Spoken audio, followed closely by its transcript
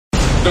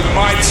the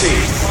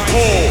mighty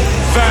Paul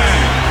van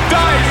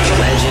Dyk.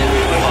 Legend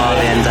Paul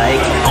van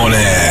Dyk. On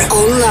air,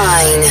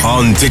 online,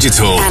 on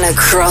digital, and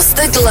across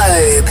the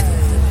globe.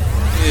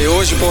 Hey,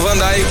 hoje Paul van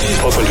Dyk.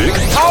 Paul van Dyk.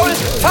 Paul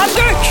van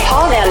Dyk.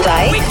 Paul van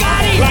Dyk. We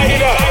got it. Light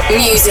it up.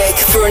 Music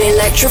for an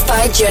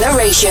electrified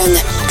generation.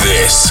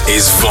 This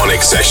is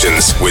VONYC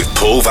Sessions with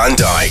Paul van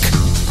Dyk.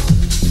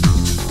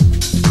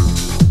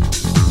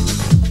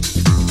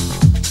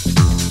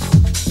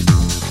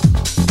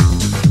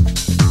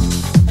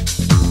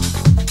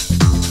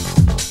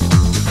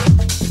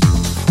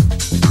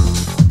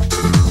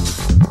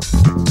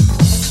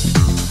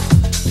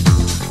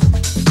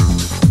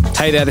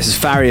 Hey there, this is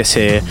Farius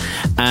here,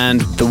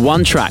 and the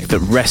one track that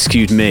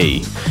rescued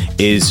me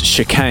is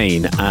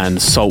Chicane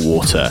and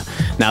Saltwater.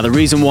 Now, the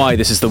reason why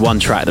this is the one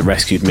track that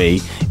rescued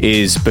me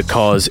is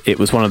because it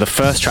was one of the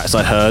first tracks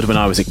I heard when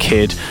I was a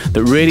kid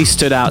that really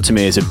stood out to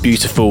me as a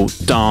beautiful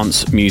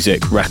dance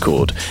music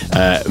record.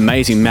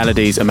 Amazing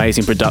melodies,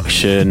 amazing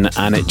production,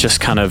 and it just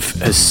kind of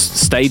has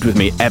stayed with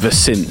me ever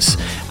since.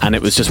 And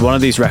it was just one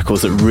of these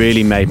records that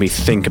really made me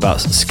think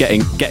about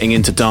getting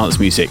into dance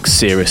music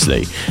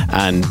seriously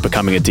and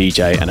becoming a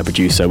DJ and a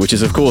producer, which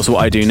is of course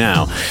what I do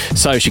now.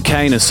 So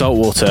Chicane and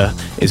Saltwater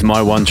is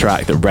my one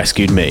track that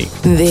rescued me.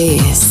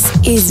 This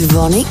is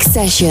VONYC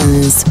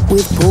Sessions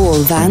with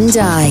Paul van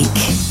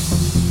Dyk.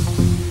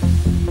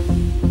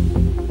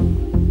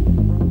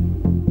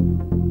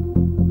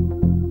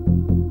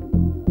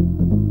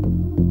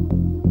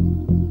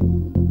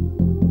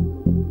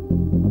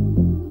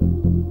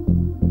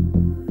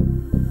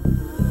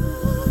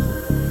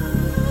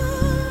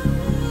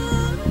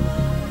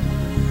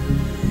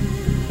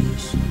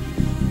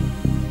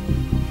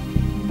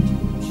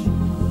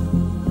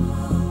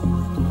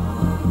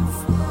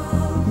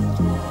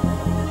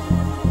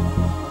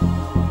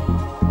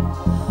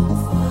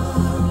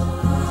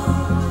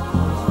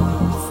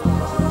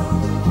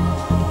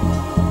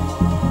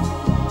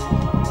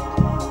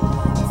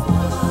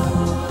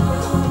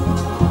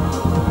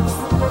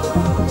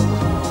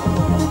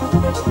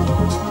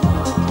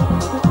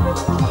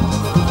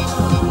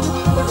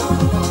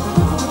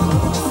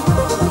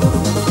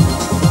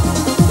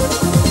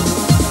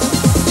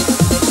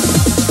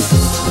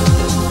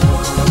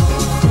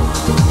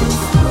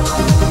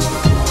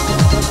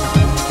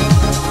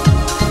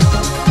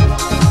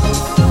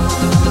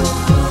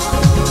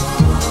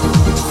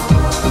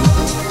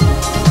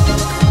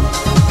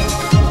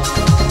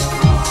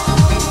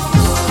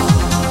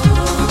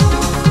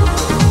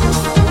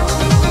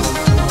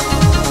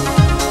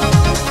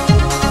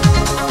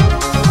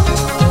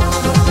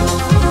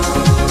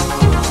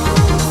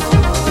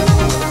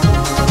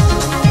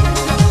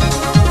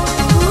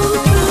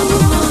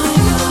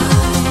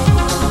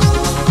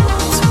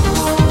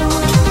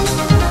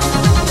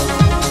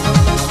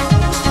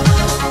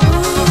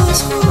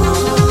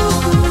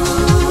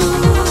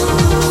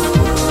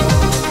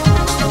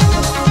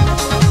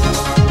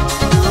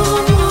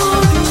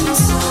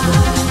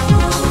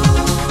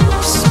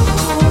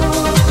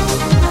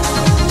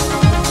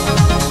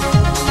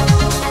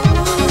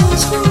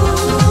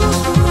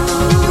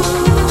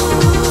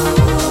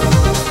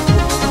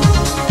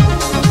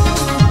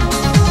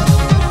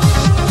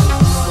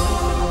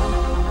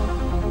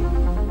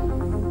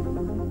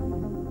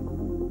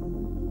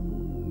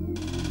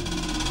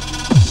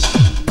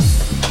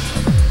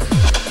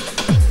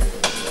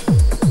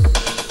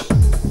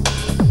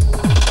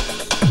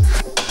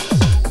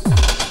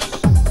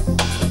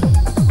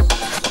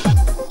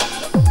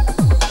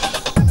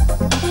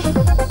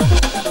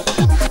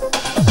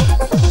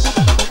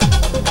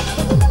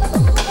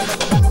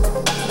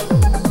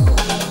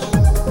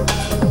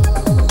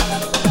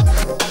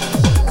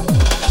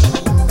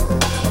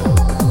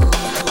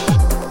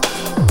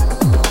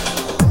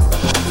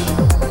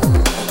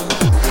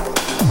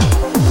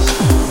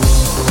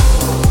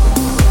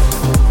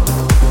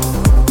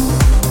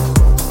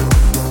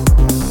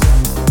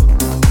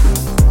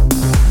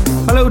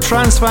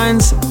 Trance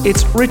fans,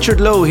 it's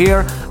Richard Lowe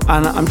here,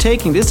 and I'm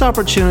taking this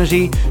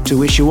opportunity to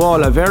wish you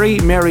all a very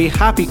merry,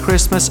 happy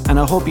Christmas, and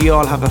I hope you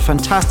all have a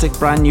fantastic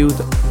brand new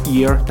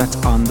year that's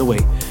on the way.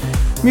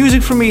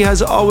 Music for me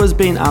has always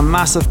been a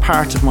massive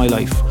part of my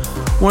life.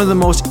 One of the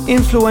most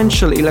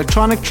influential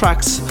electronic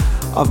tracks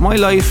of my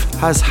life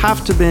has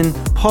have to been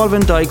Paul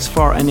van Dyk's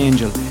For an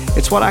Angel.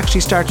 It's what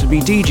actually started me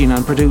DJing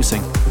and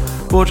producing.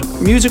 But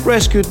music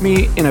rescued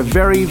me in a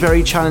very,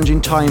 very challenging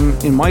time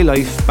in my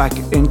life back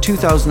in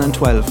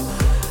 2012.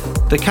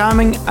 The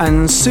calming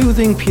and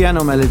soothing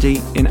piano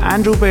melody in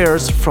Andrew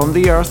Baer's From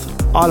the Earth,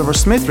 Oliver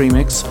Smith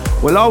remix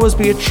will always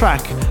be a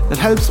track that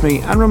helps me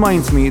and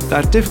reminds me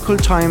that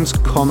difficult times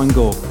come and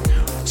go.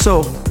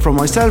 So, from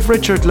myself,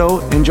 Richard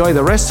Lowe, enjoy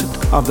the rest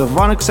of the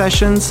VONYC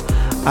Sessions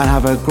and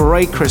have a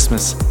great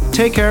Christmas.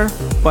 Take care,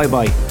 bye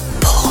bye.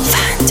 Paul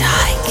van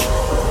Dyk.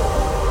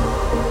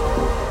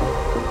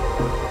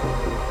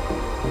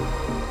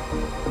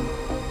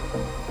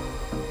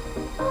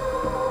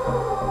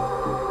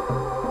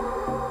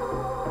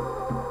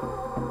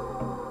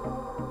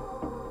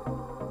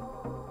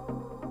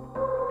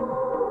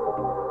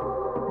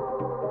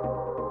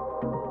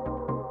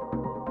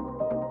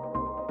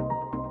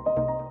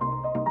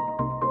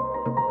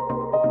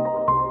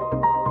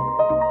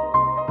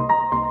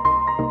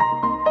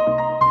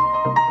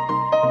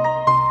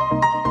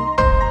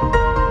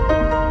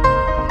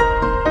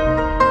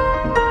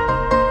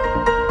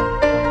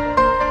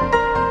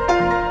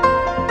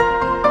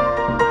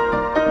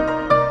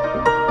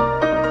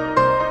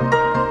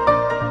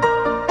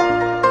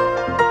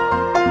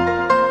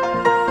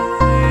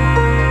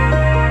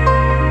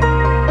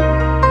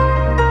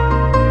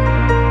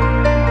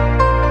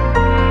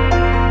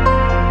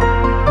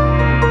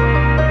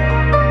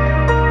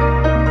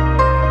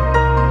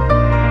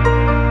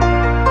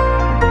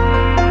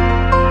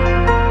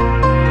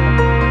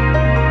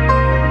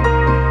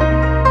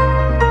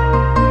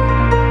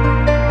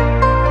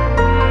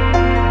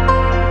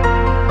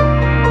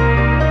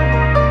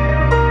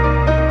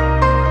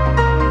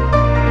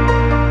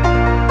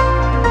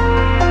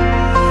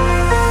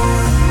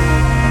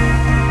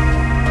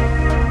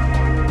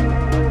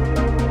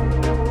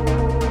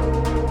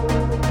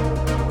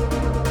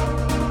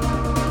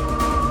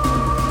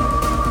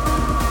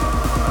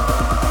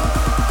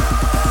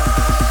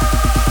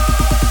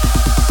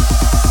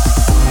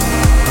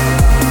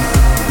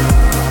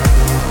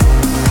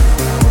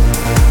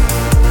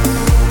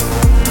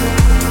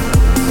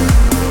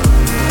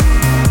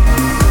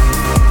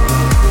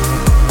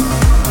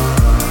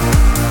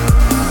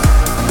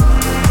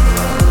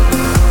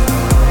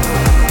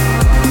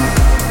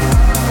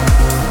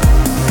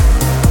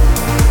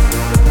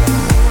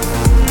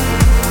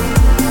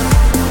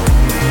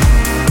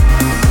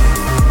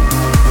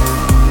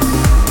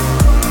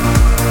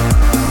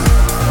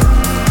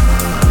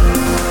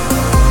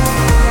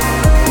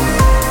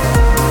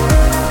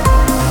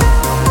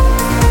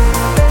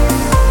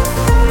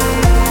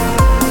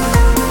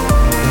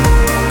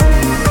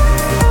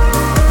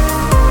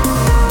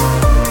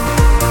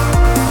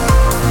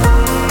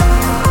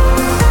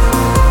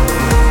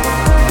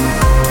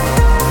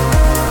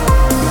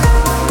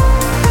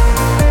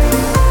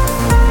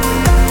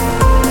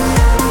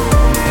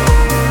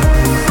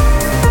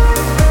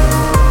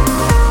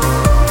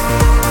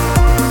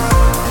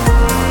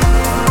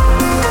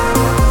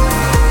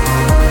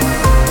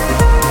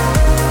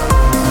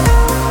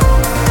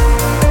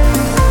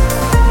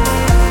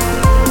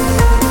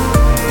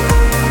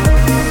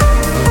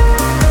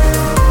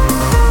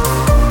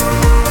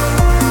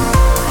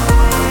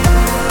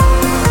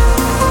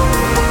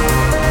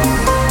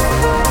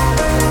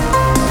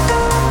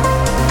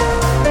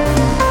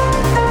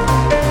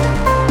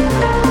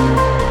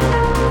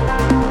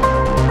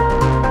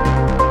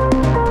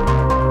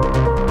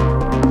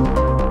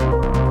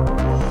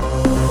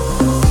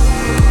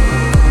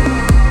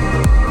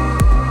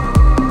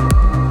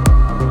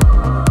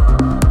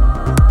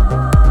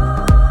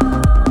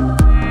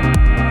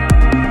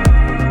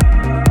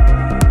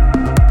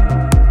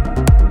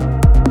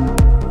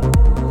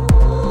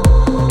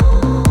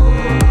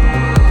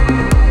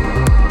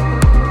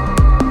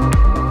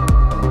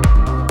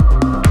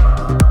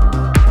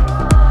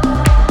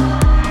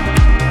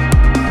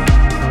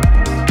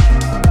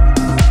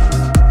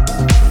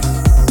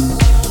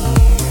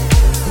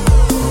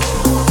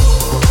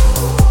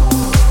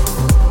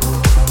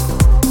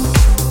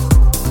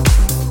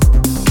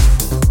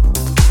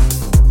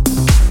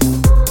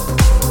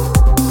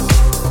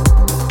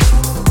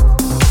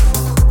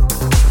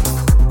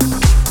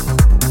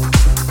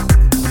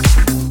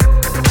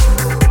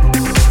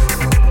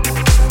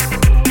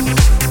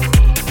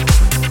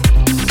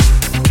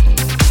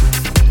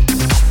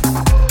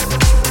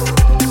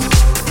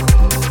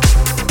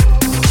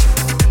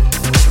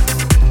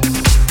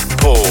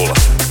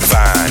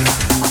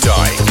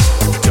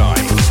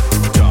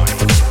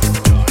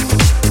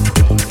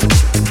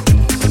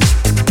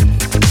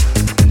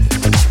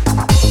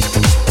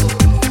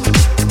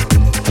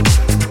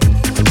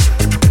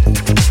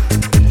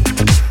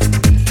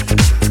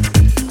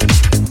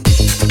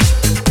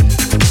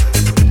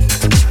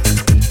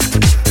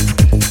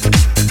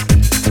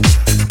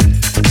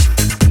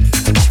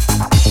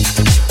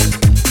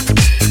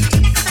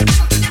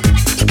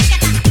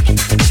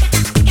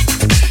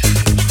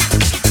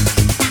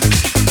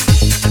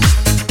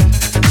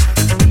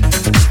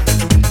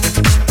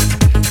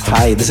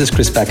 Hi, this is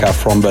Chris Becker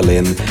from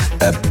Berlin,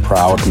 a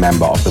proud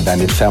member of the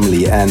Bandit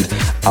family, and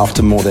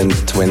after more than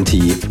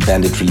 20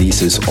 Bandit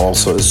releases,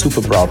 also a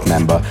super proud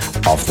member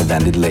of the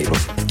Bandit label.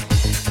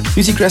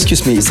 Music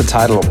Rescues Me is the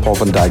title of Paul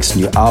van Dyk's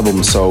new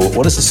album, so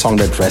what is the song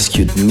that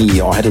rescued me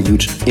or had a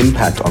huge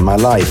impact on my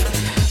life?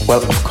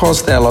 Well, of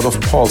course, there are a lot of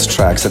Paul's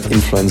tracks that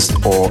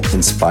influenced or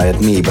inspired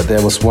me, but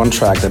there was one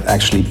track that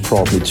actually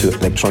brought me to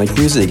electronic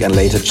music and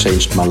later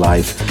changed my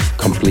life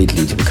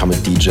completely to become a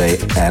DJ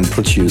and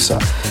producer.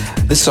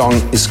 This song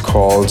is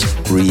called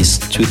Grease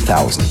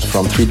 2000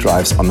 from 3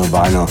 Drives on a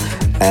Vinyl.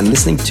 And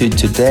listening to it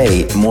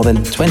today, more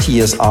than 20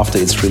 years after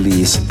its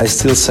release, I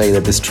still say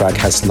that this track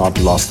has not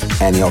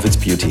lost any of its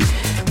beauty.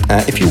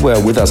 If you were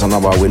with us on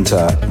our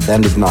winter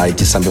Bandit night,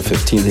 December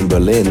 15th in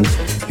Berlin,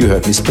 you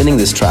heard me spinning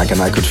this track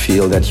and I could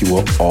feel that you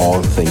were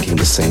all thinking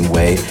the same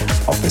way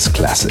of this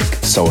classic.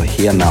 So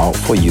here now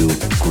for you,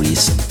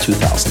 Grease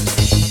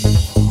 2000.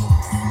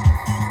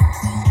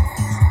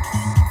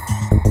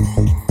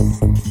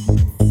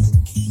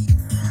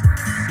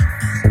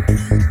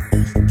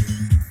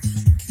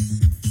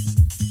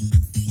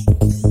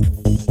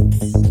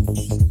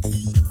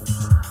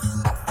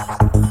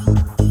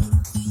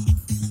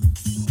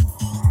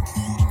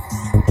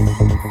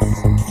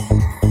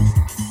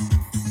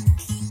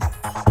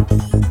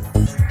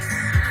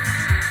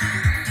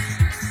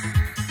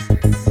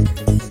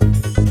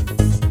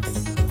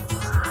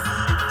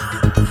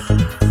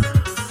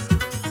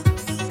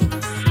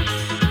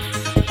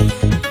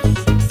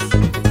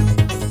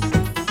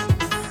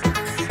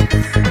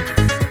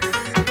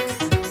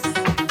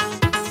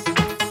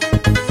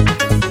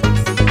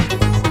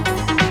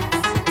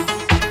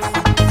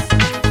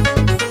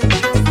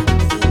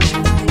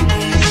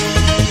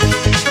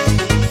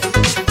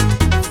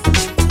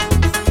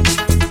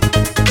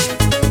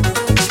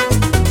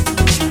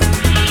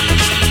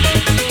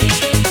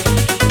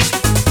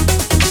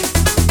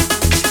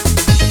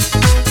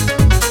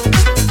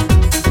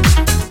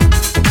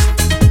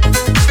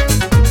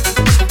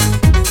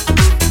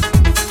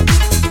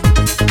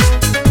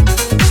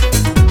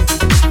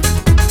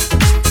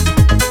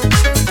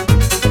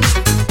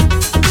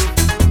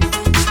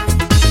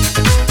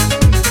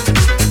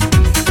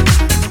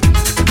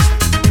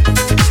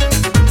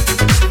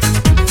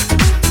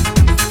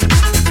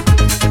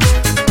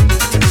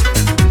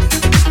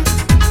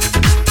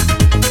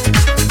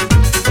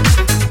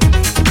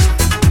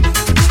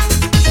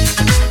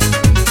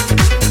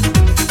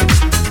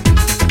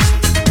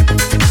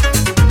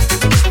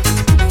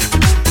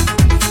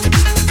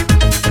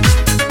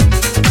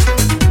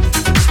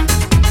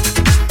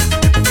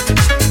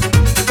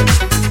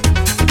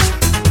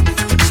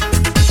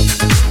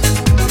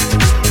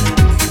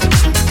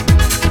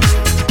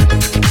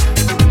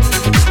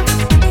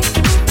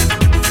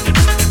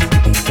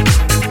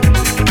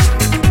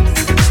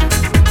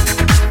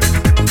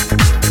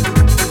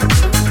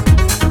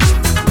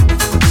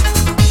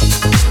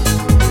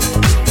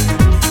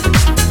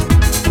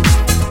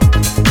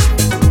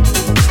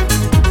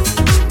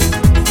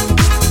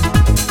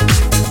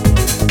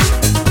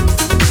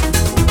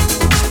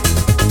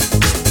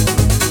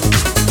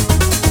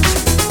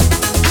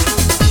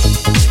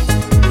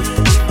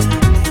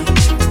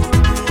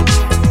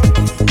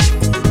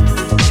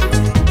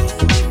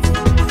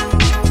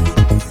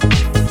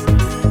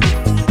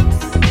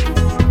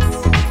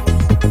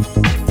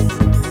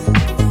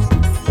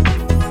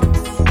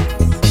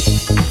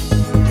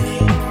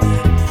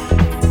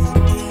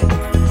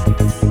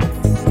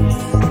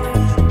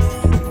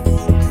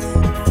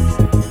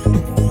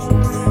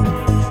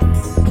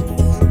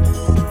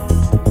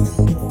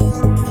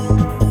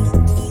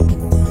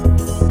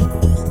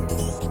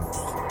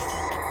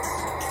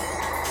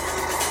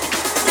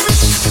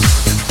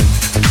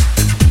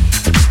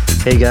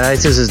 Hey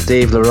guys, this is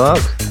Dave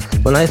LaRock.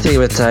 When I think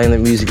of a time that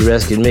music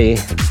rescued me,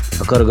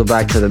 I've got to go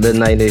back to the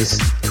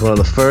mid-90s, to one of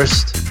the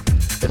first,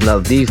 if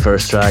not the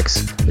first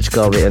tracks, which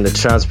got me into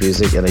trance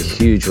music in a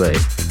huge way.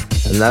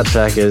 And that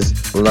track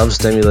is Love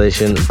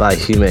Stimulation by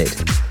Humate.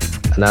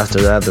 And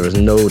after that, there was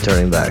no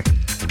turning back.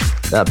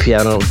 That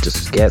piano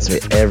just gets me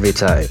every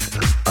time.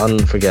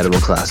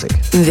 Unforgettable classic.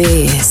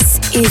 This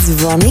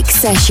is VONYC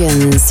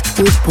Sessions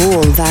with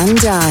Paul van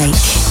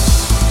Dyk.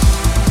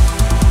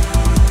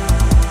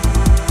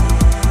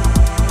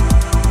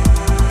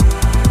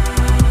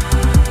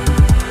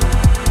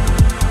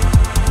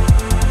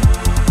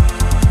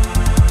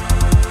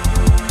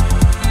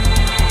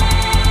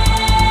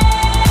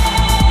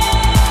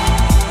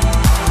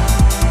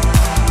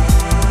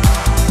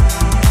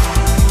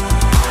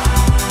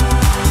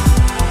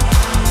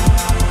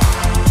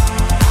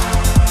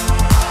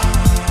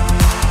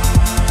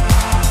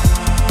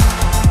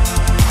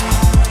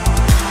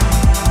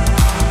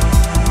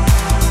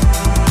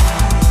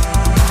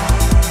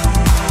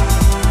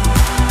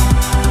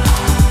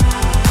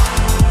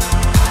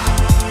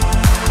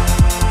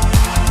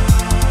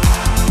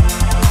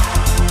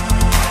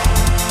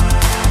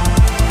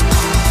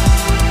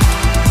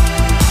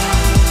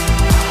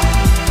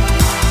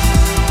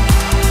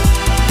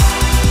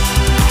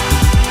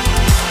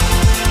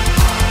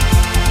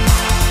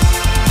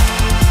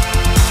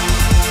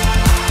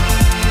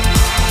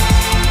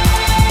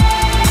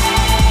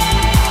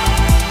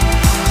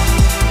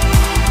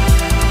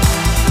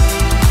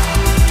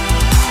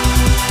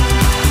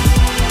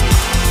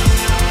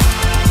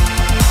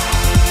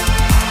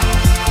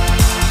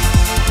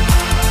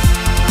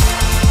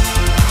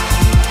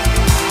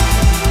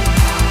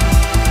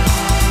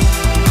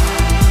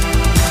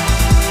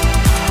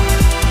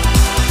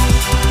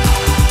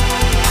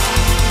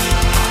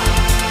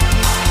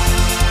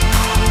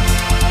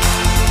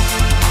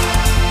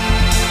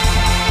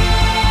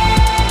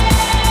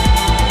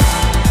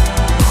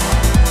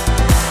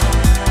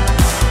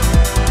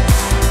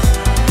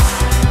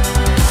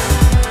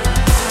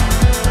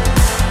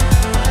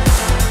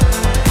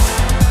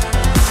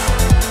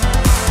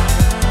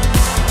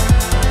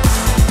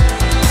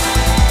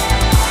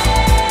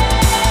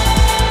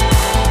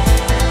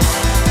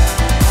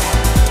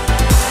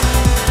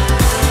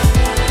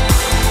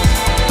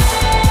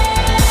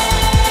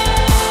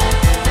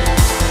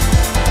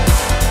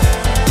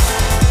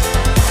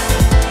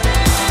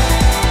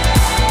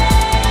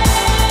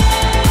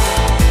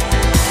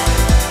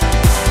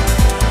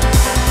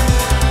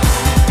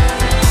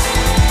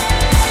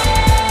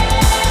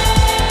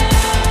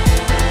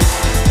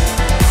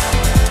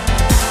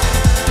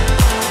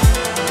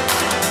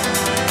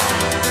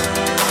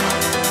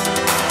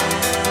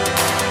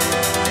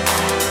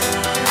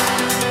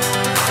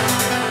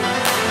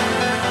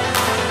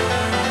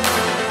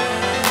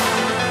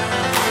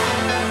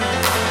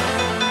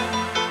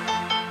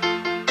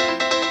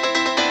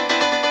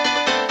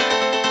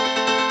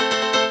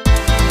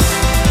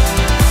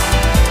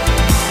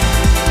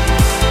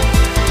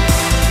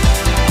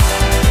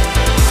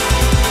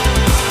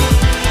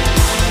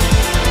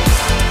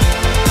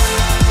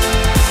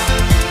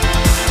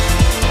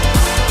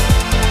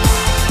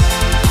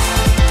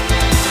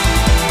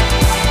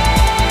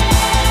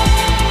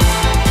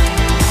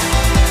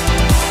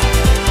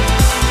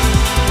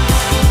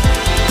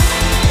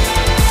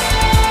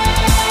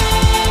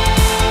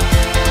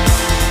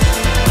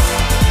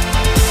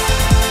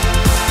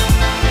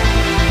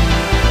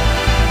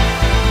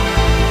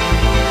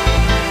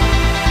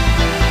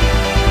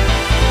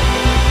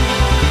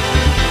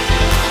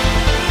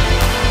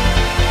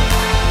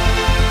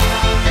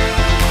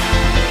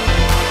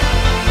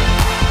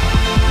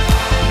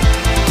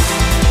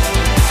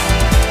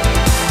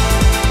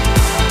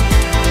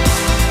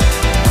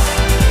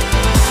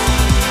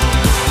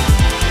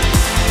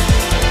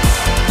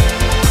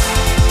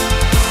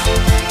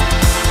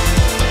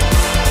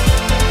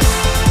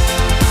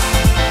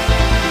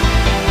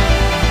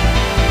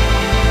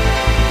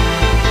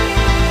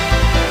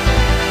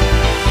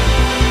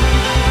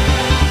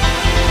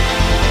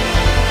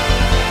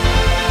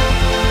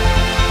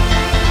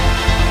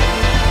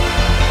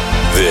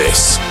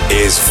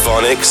 is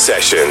VONYC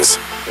Sessions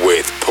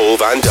with Paul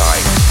van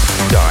Dyk.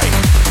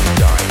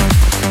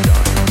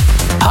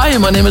 Hi,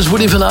 my name is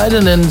Woody van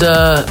Eyden, and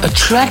a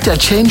track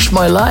that changed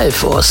my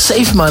life, or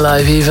saved my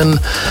life even,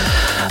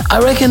 I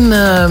reckon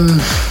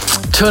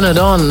Turn It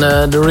On,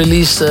 they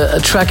released a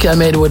track I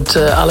made with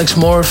Alex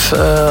Morph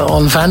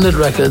on Vandit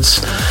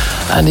Records,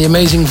 and the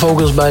amazing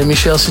vocals by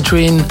Michelle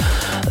Citrine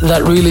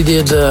that really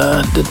did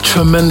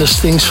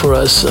tremendous things for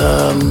us.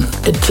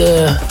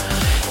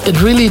 It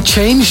really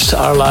changed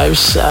our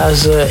lives,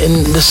 as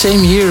in the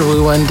same year we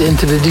went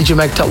into the DJ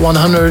Mag Top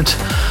 100,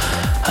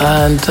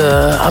 and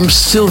I'm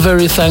still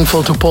very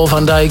thankful to Paul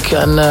van Dyk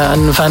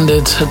and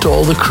Vandit, to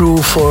all the crew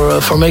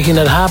for making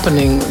that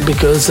happening,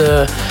 because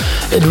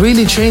it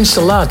really changed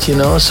a lot, you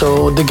know.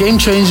 So the game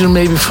changer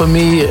maybe for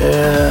me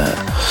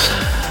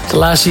the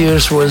last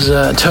years was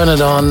Turn It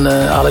On,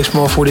 Alex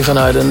Morph, Woody van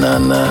Eyden,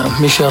 and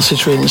Michelle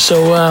Citrine.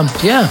 So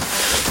yeah,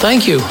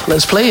 thank you.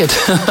 Let's play it.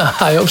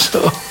 I hope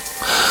so.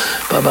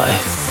 Bye-bye.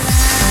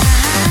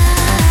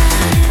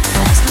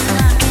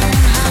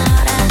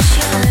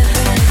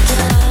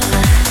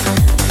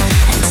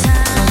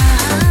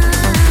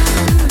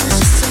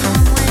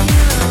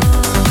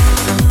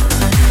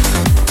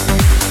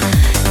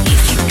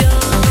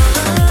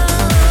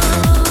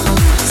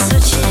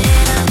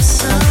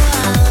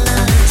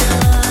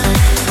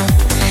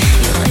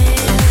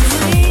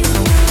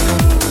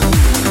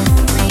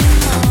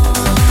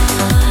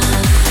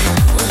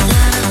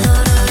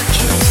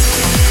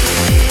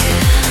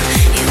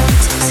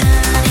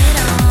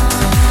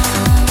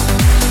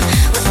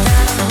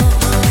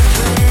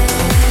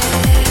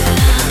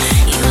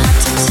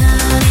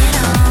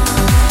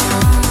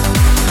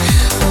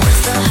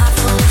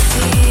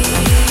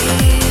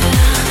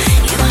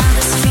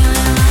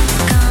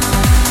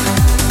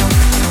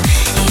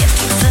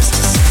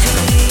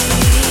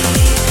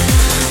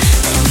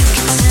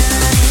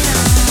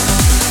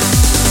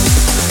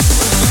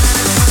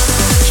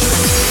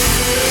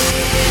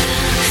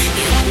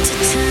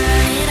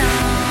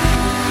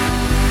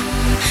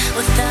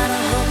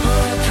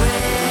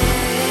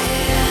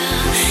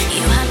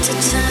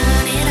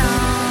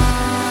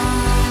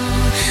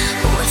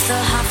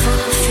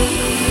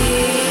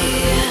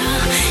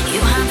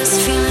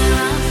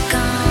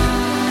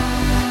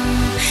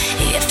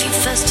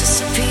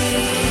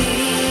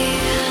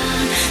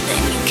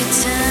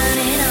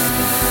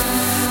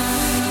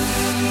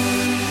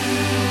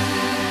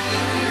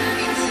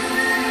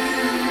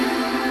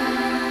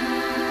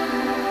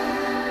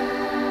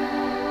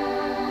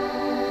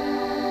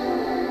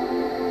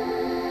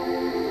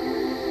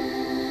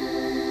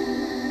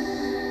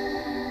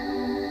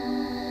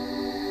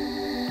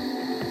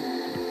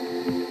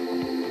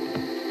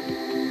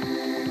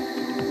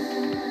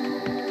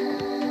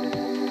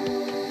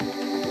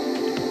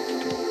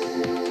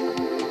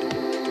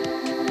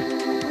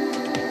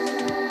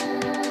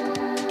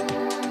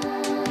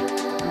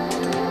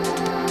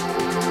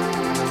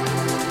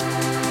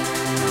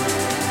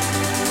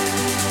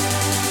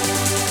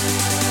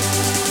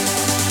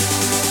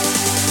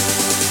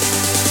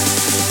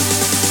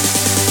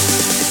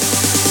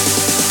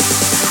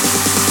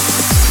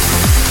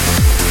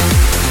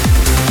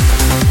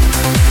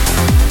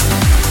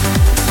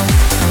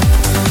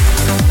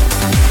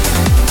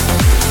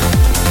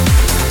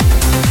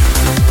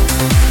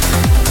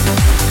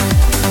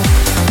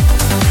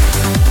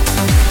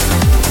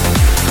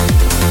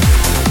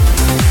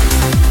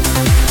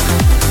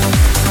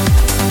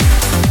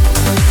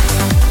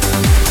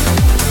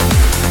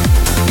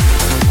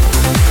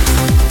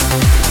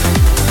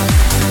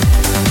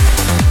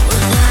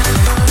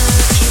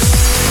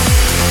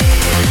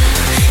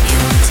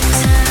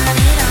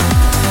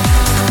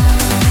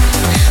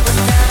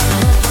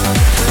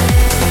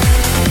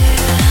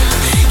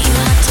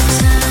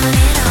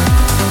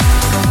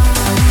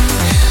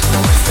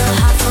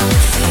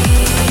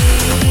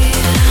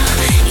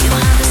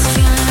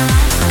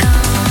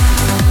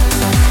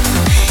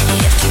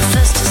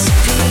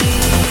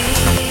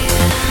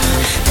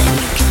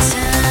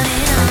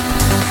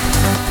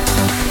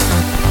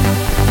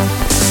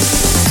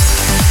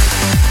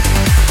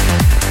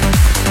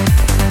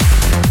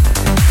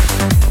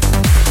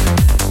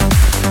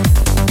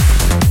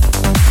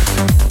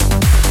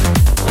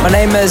 My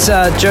name is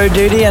Joe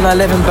Doody and I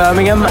live in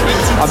Birmingham.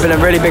 I've been a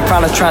really big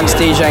fan of trance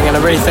DJing, and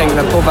I really think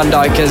that Paul van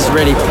Dyk has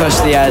really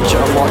pushed the edge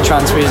of what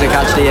trance music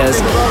actually is,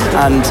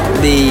 and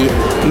the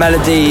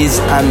melodies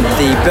and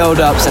the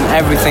build-ups and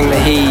everything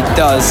that he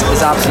does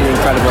is absolutely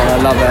incredible,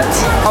 and I love it.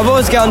 I've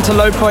always gotten to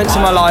low points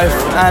in my life,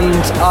 and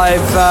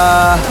I've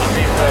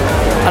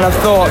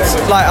thought,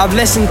 like, I've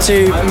listened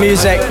to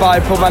music by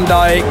Paul van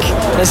Dyk,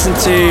 listened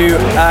to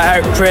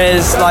Eric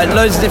Prydz, like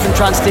loads of different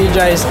trance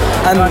DJs,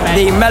 and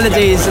the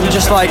melodies and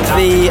just like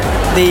the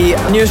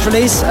newest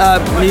release,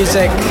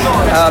 Music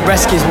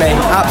rescues me.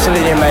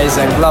 Absolutely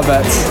amazing, love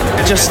it.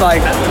 It just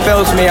like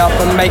builds me up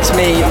and makes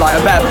me like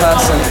a better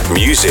person.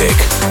 Music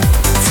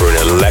for an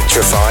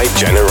electrified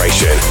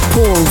generation.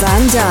 Paul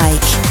van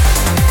Dyk.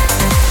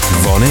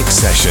 VONYC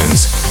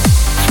Sessions.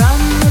 From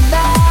the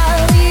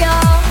valley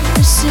of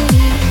the sea,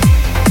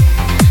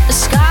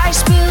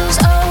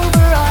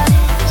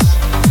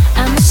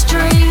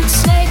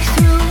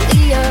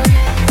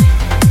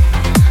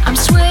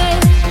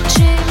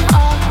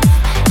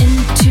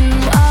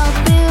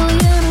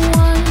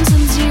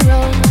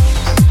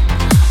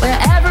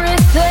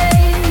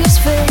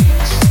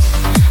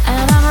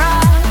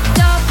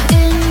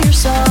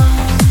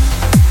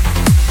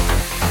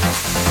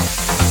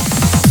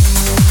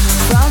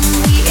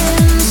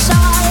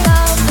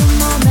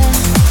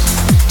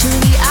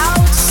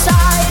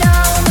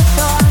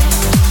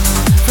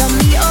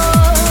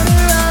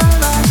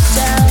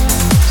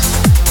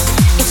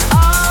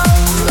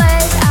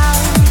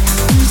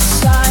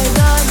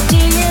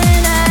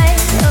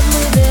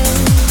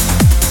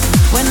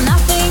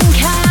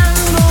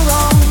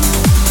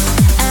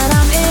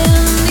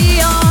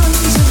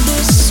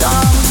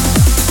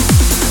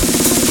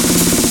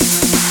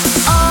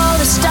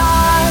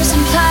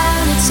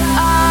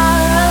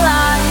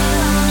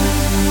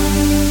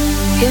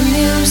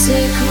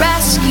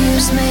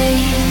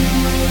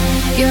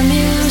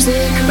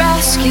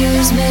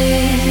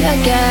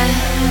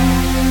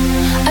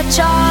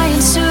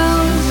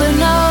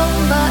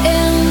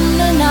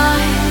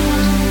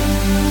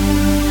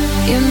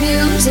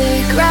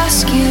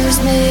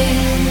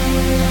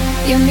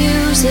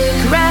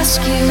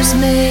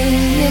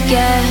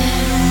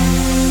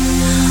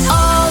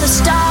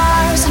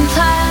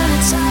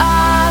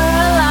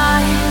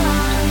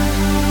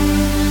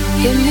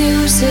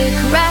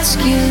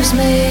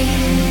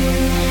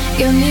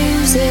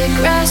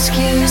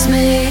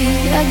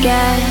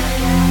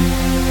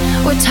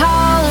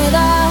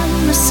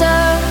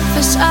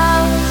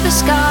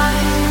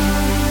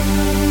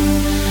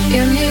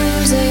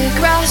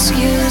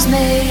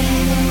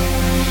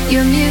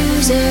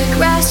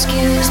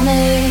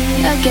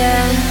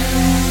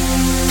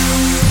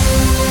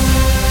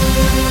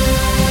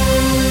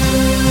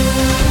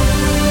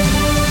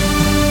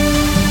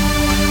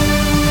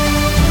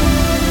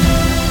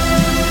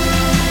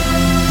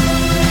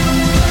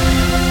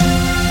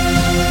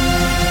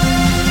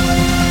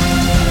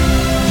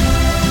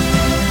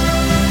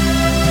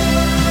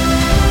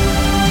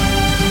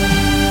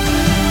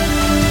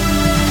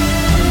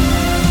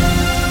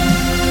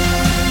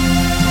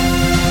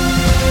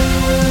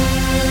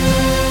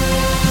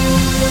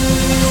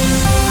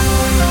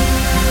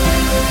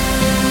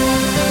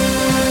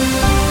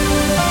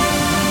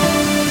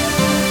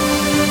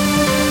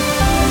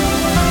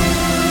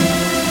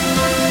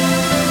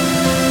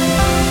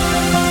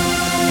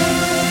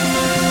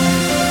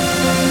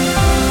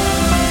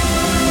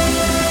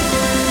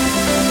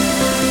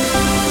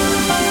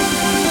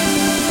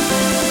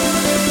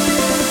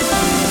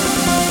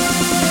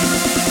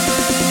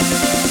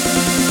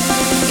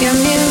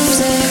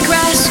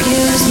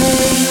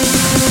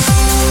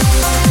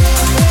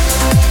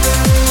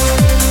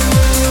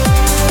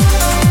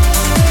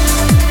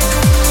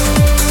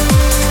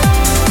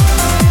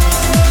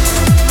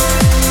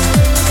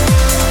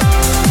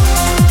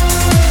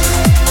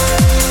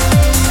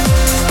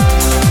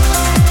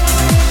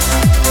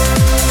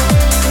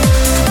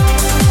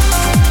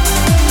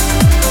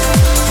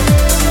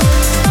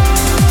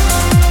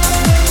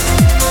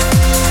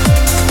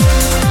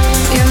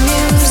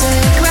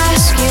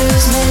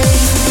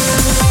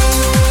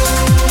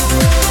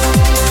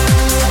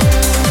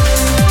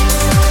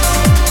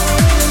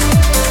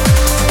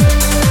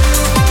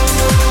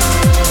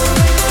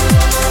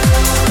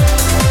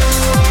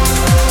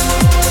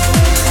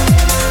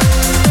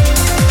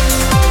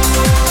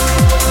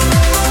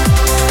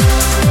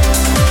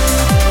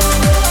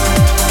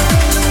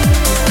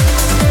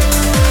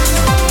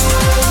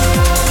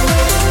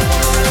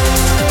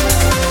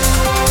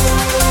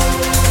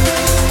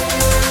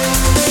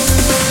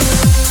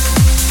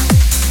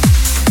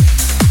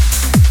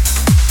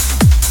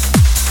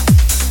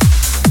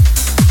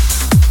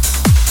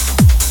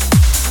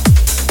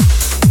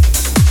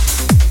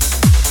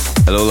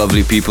 Hello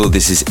lovely people,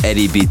 this is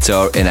Eddie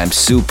Bitar and I'm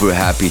super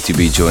happy to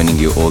be joining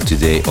you all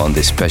today on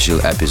this special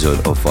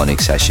episode of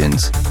VONYC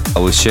Sessions. I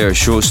will share a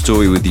short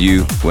story with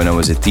you when I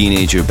was a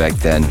teenager back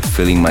then,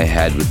 filling my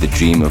head with the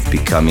dream of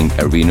becoming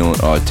a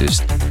renowned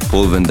artist.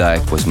 Paul van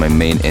Dyk was my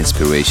main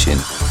inspiration,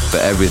 but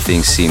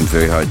everything seemed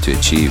very hard to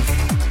achieve.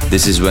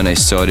 This is when I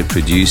started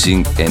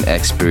producing and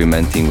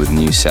experimenting with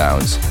new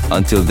sounds,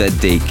 until that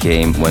day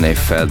came when I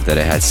felt that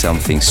I had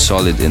something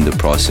solid in the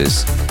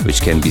process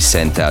which can be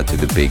sent out to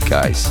the big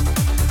guys.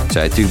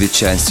 So I took the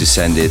chance to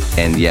send it,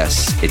 and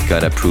yes, it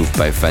got approved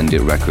by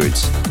Vendit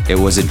Records. It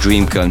was a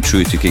dream come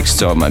true to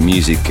kickstart my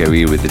music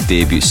career with the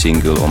debut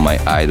single on my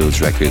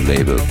Idols record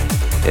label.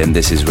 And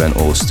this is when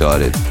all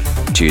started.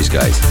 Cheers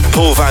guys.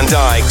 Paul van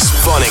Dyk's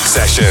VONYC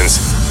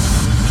Sessions.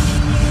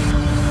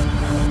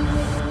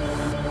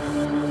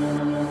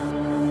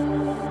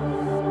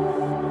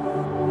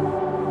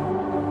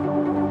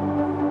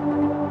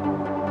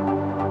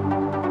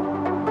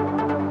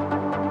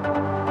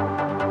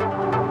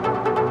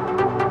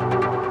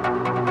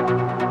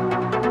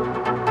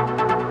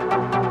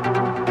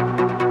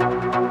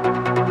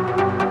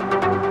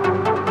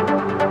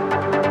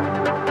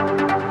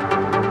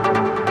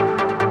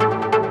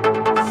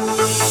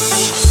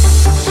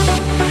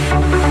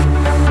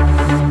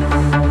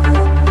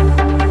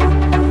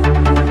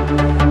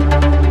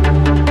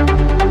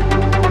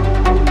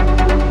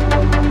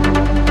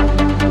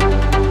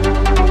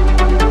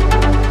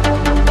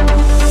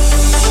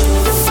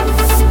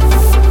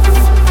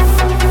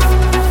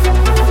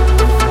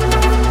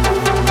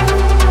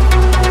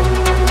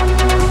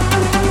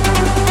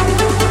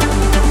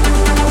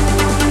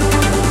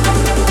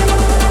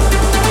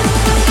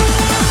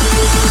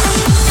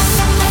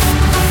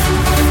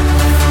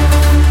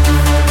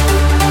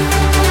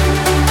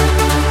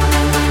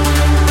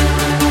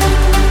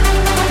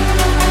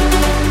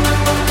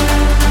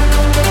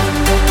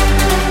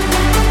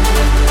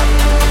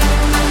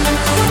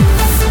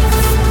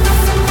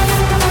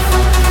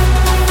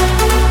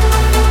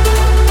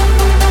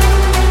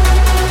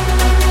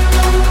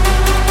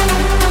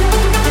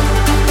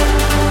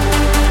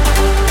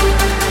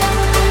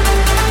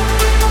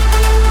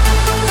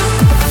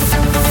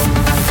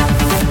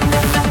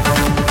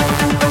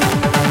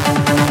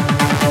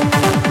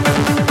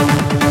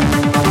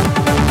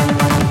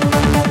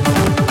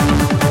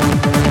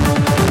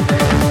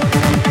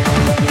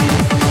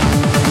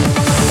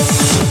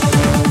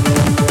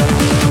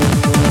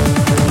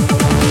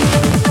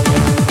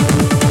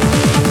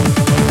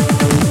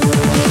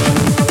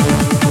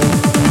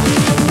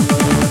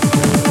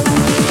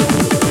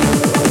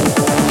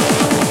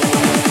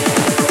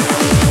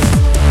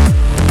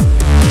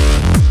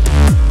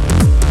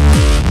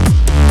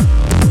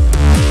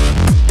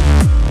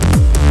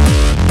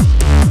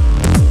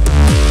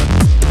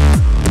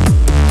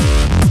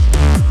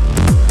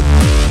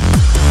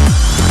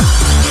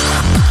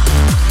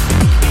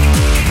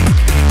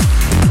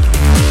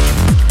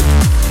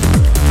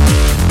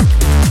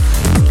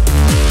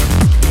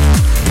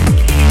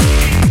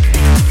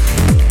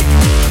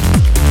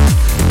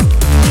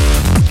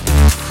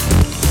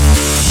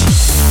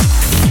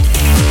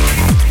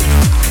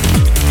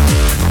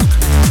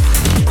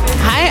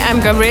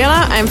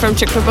 Gabriela. I'm from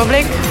Czech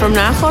Republic, from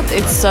Náchod.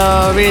 It's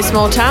a really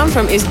small town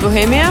from East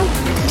Bohemia.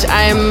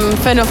 I'm a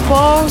fan of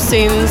Paul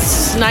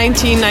since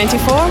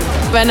 1994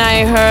 when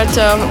I heard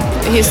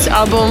his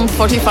album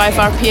 45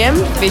 RPM,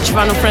 which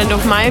one friend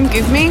of mine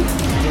gave me,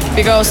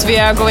 because we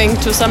are going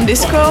to some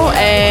disco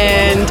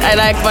and I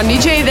like one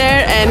DJ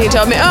there, and he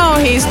told me, oh,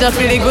 he's not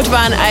really good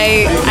one,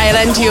 I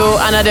lent you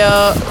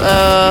another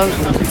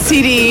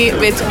CD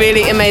with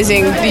really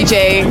amazing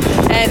DJ,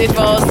 and it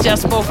was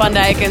just Paul van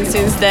Dyk, and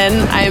since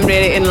then I'm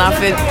really in love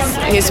with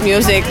his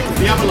music.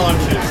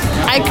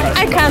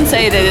 I can't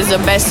say that it's the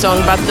best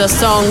song, but the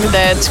song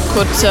that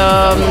could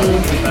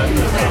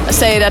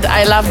say that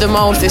I love the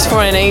most is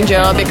For an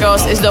Angel,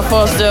 because it's the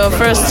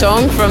first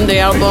song from the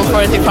album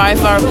 45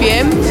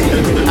 RPM,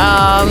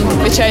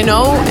 which I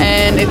know,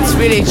 and it's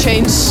really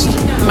changed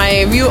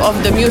my view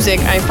of the music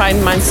I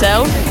find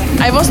myself.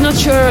 I was not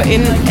sure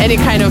in any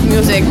kind of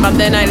music, but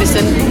then I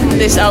listened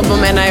this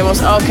album and I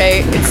was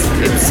okay,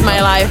 it's my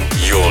life.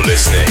 You're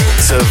listening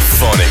to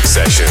VONYC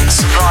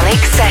Sessions.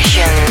 VONYC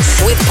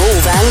Sessions with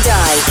Paul van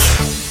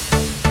Dyk.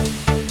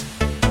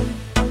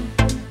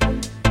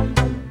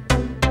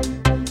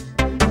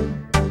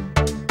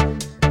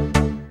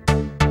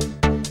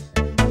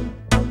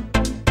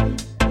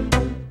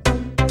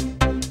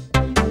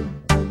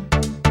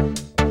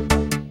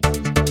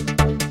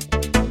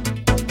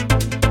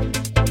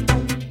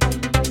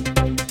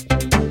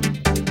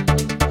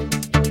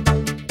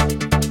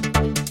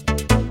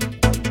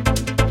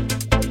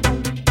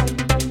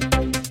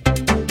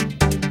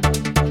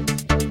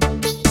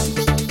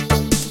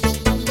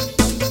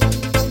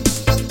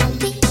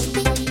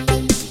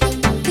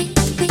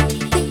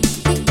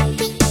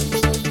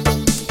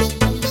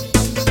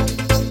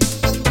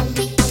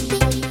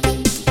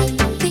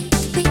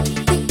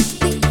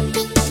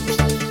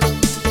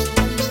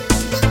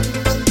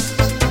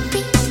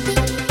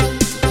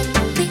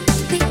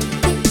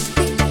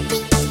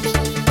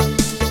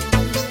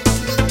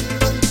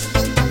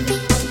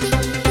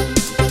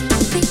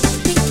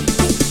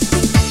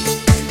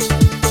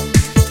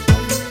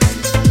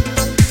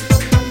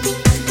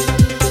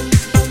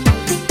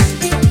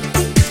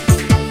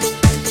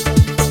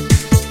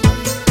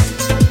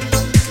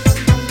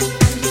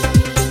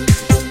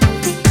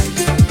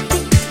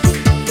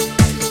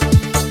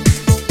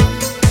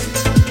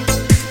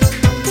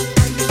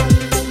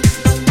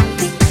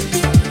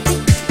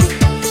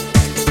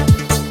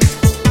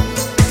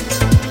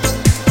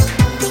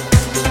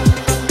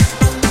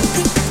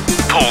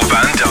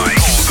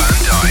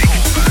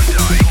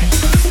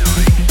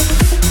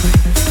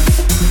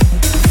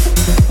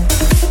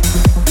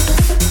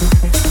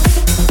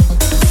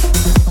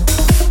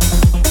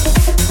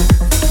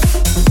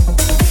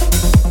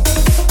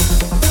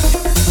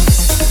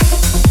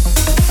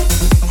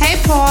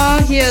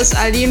 Here's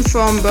Aline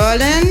from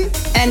Berlin,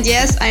 and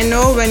yes, I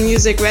know when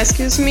music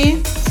rescues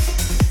me.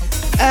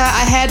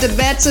 I had a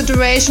bad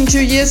situation 2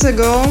 years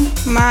ago.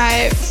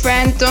 My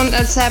friend don't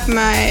accept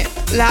my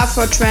love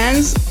for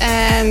trance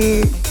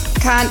and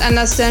can't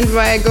understand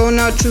why I go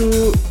now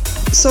to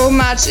so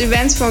much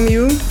events from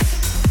you.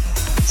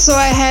 So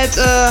I had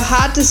a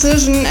hard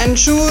decision and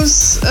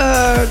choose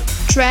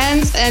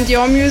trance and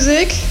your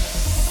music.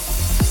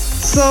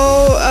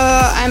 So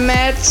I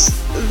met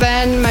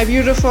then my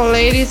beautiful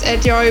ladies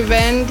at your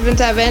event,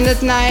 Winter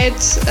Bandit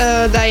Night,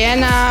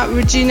 Diana,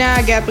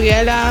 Regina,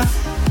 Gabriela,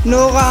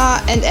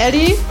 Nora and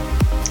Ellie.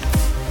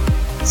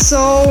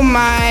 So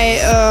my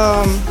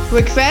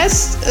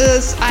request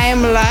is I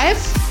Am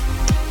Alive,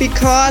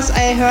 because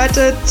I heard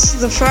it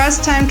the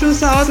first time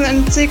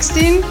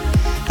 2016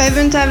 by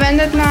Winter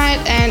Bandit Night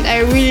and I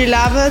really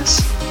love it.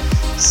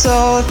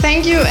 So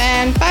thank you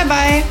and bye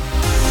bye.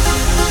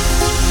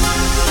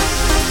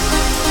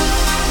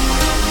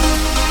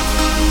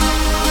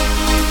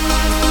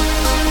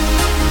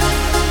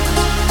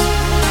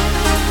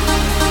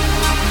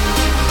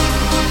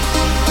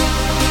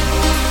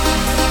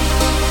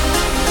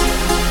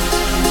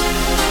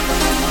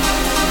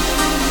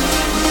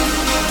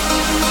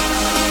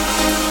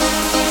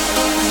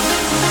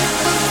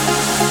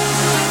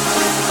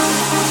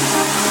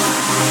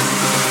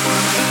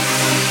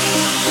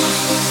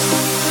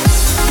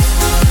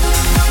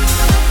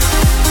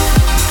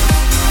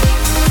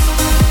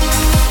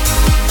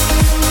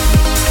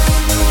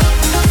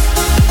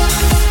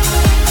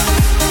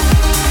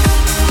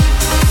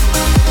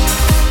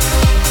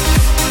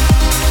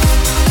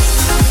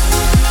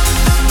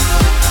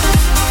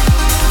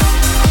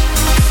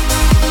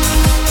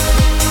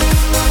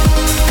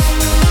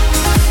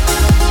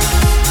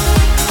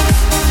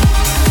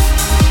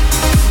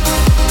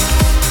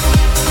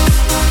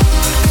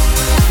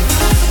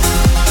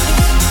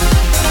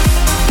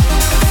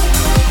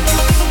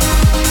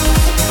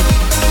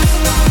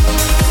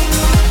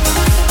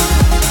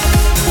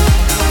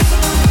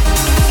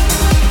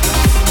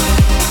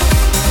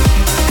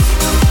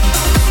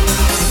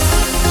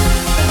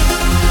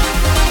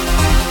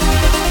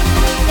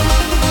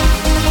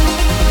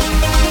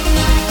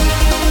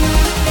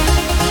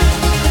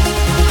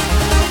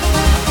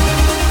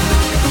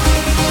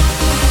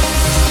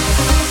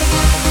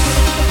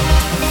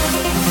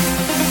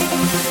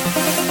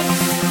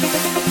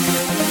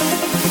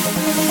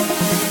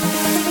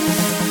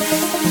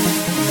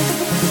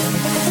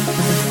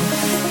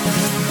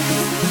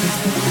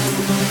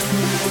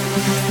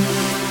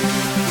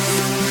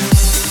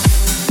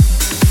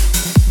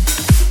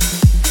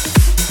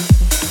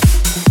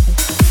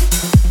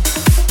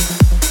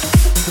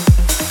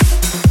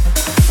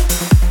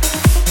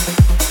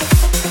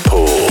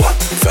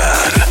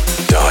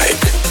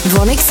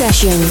 VONYC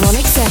Sessions.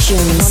 VONYC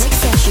Sessions. VONYC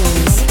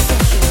Sessions.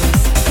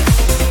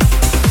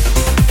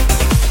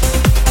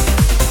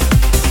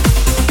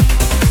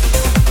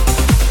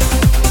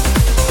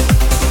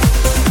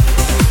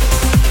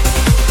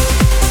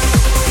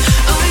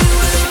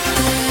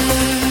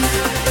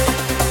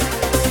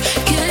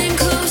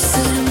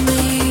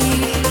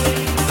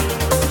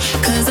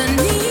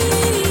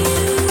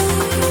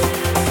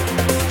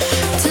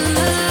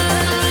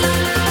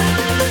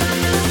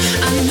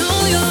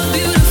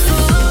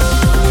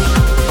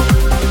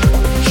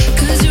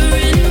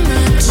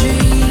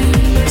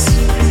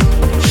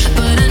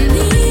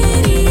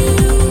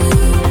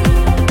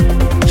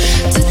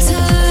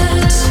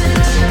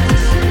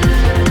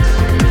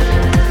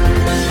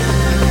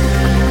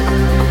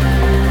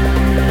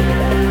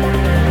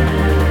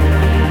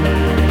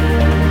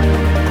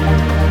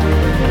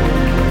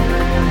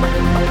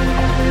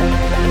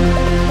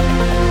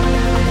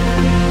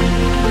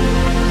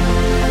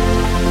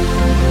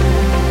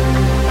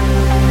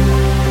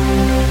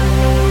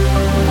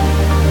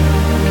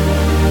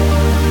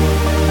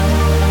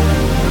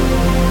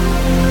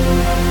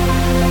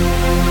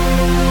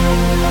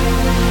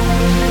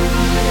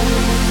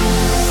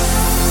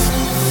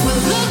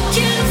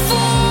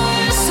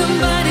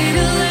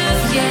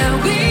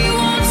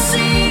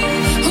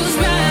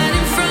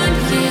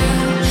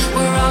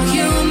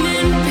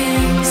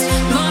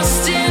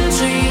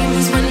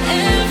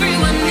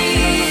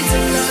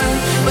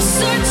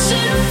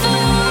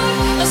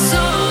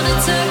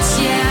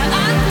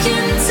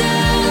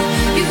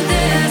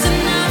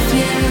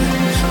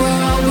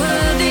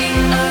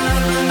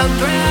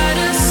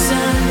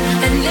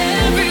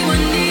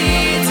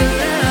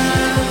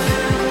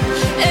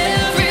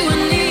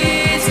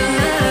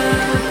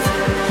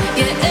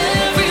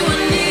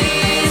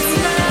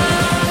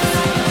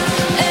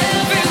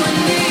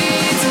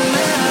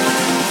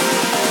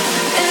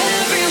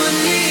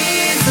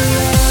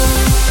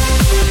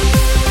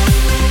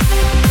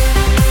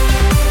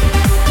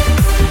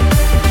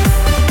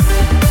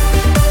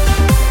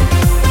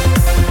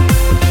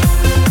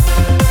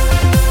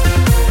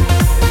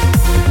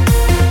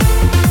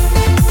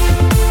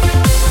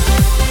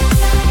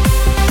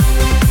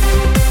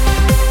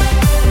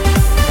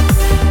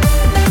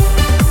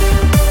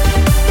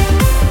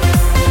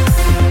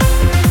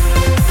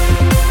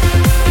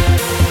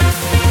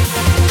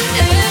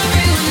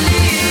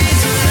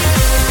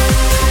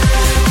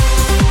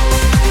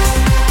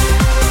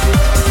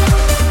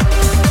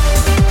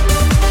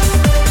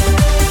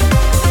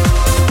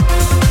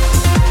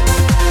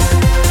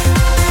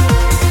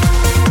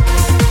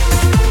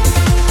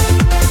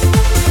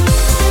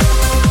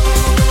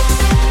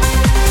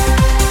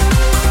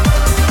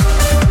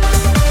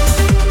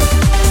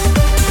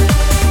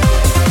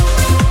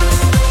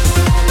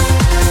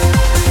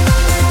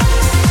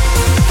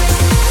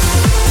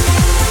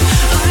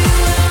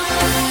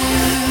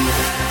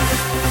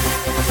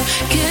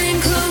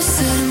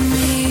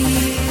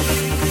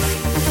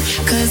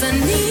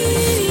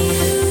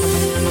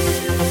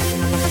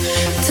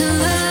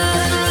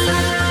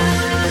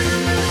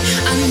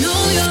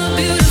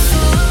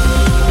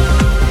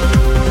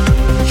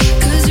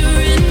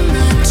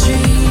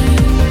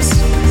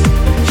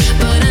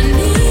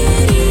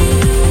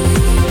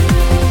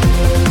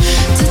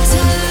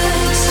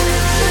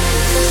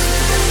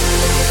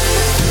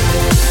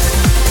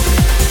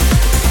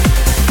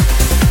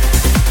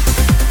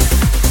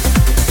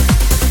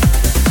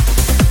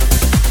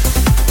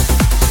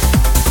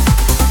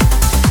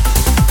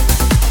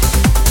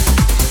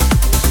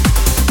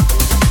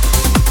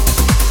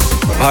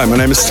 Hi, my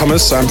name is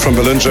Thomas. I'm from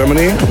Berlin,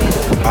 Germany.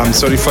 I'm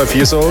 35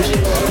 years old.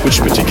 Which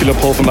particular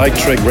Paul van Dyk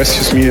track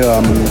rescues me?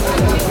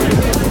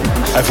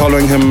 I'm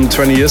following him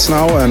 20 years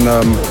now, and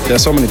there are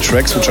so many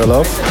tracks which I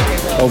love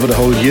over the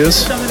whole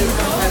years.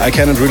 I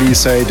cannot really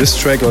say this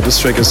track or this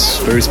track is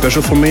very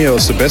special for me or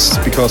is the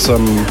best, because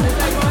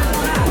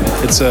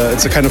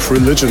it's a kind of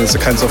religion. It's a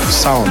kind of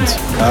sound.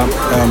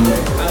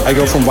 I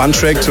go from one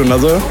track to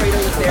another,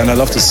 and I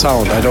love the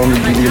sound. I don't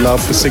really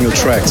love a single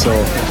track. So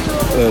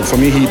for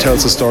me, he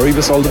tells a story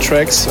with all the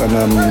tracks,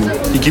 and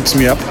he keeps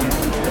me up.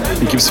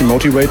 He keeps me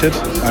motivated,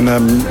 and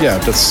yeah,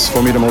 that's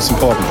for me the most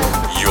important.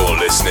 You're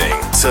listening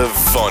to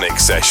VONYC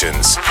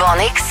Sessions.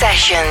 VONYC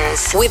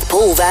Sessions with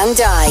Paul van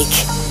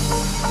Dyk.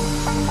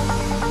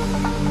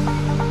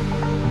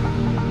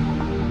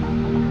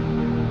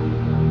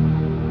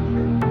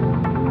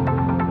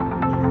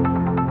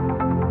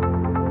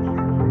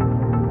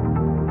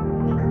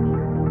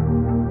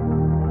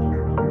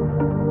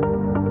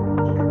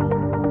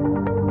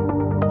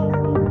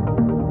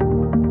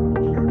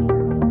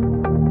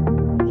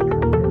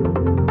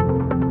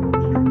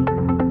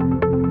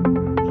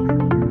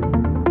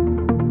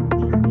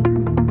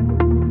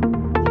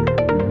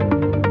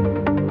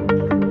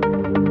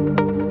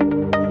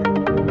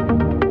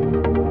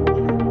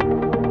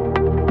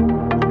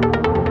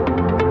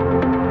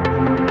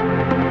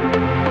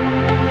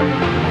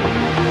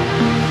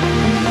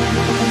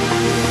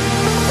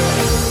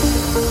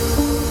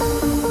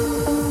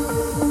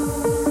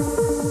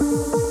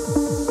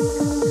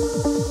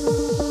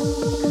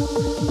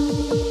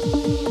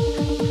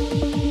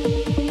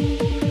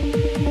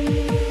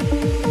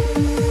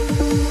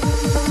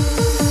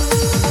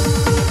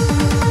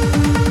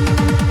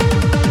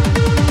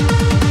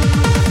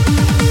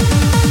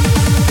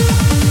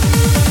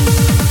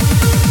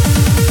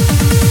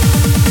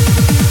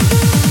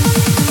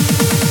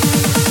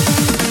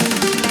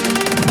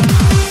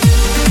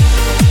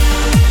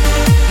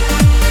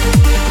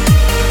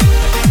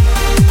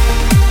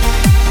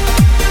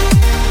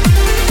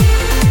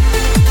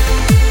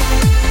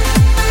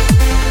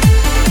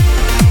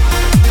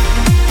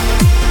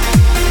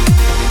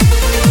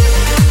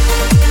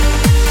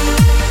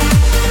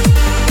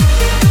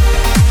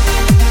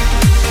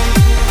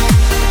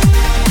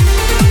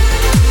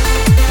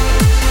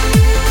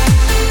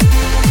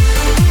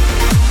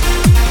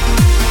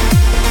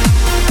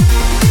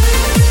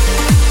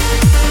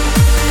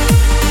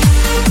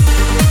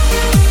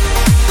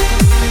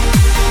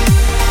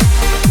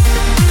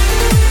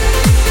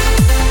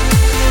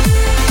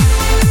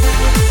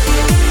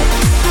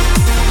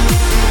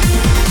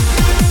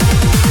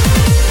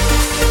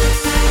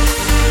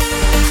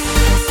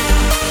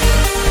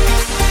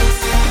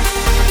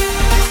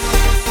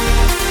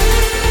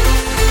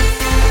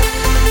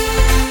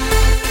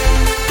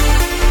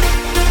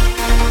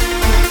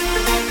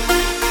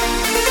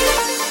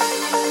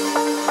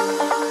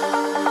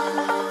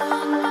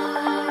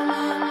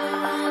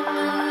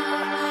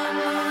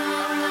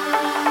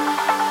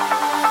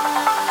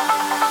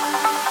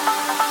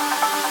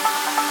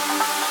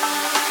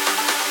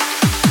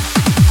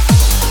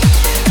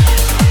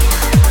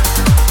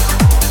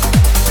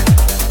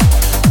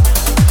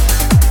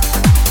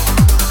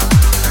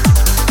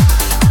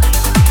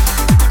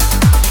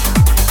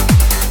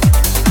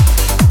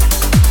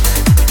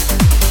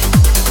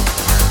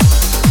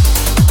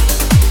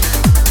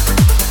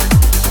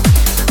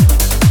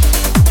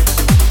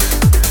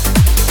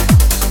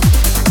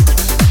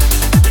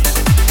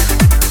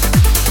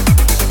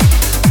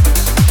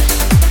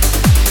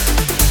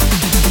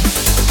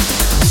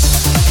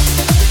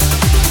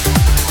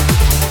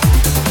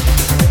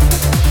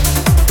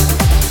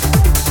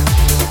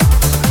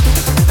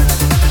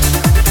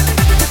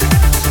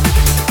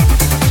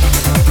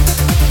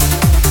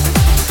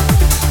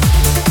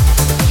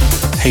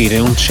 you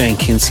doing? Shane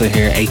Kinsley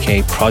here,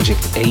 aka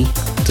Project A.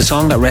 The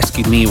song that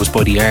rescued me was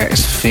by the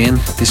artist Finn.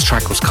 This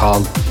track was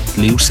called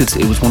Lucid.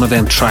 It was one of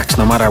them tracks,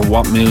 no matter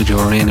what mood you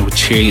were in, it would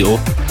cheer you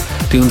up.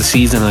 During the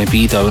season in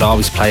Ibiza, I would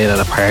always play it at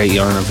a party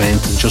or an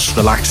event and just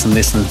relax and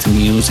listening to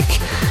music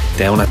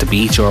down at the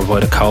beach or by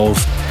the cove.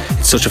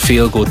 It's such a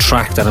feel-good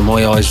track that in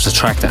my eyes was a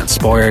track that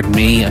inspired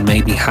me and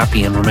made me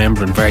happy and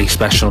remembering very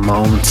special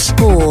moments.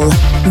 Paul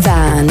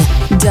van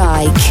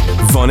Dyk.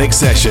 VONYC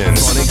Sessions.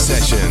 VONYC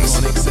Sessions.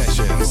 VONYC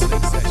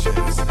Sessions.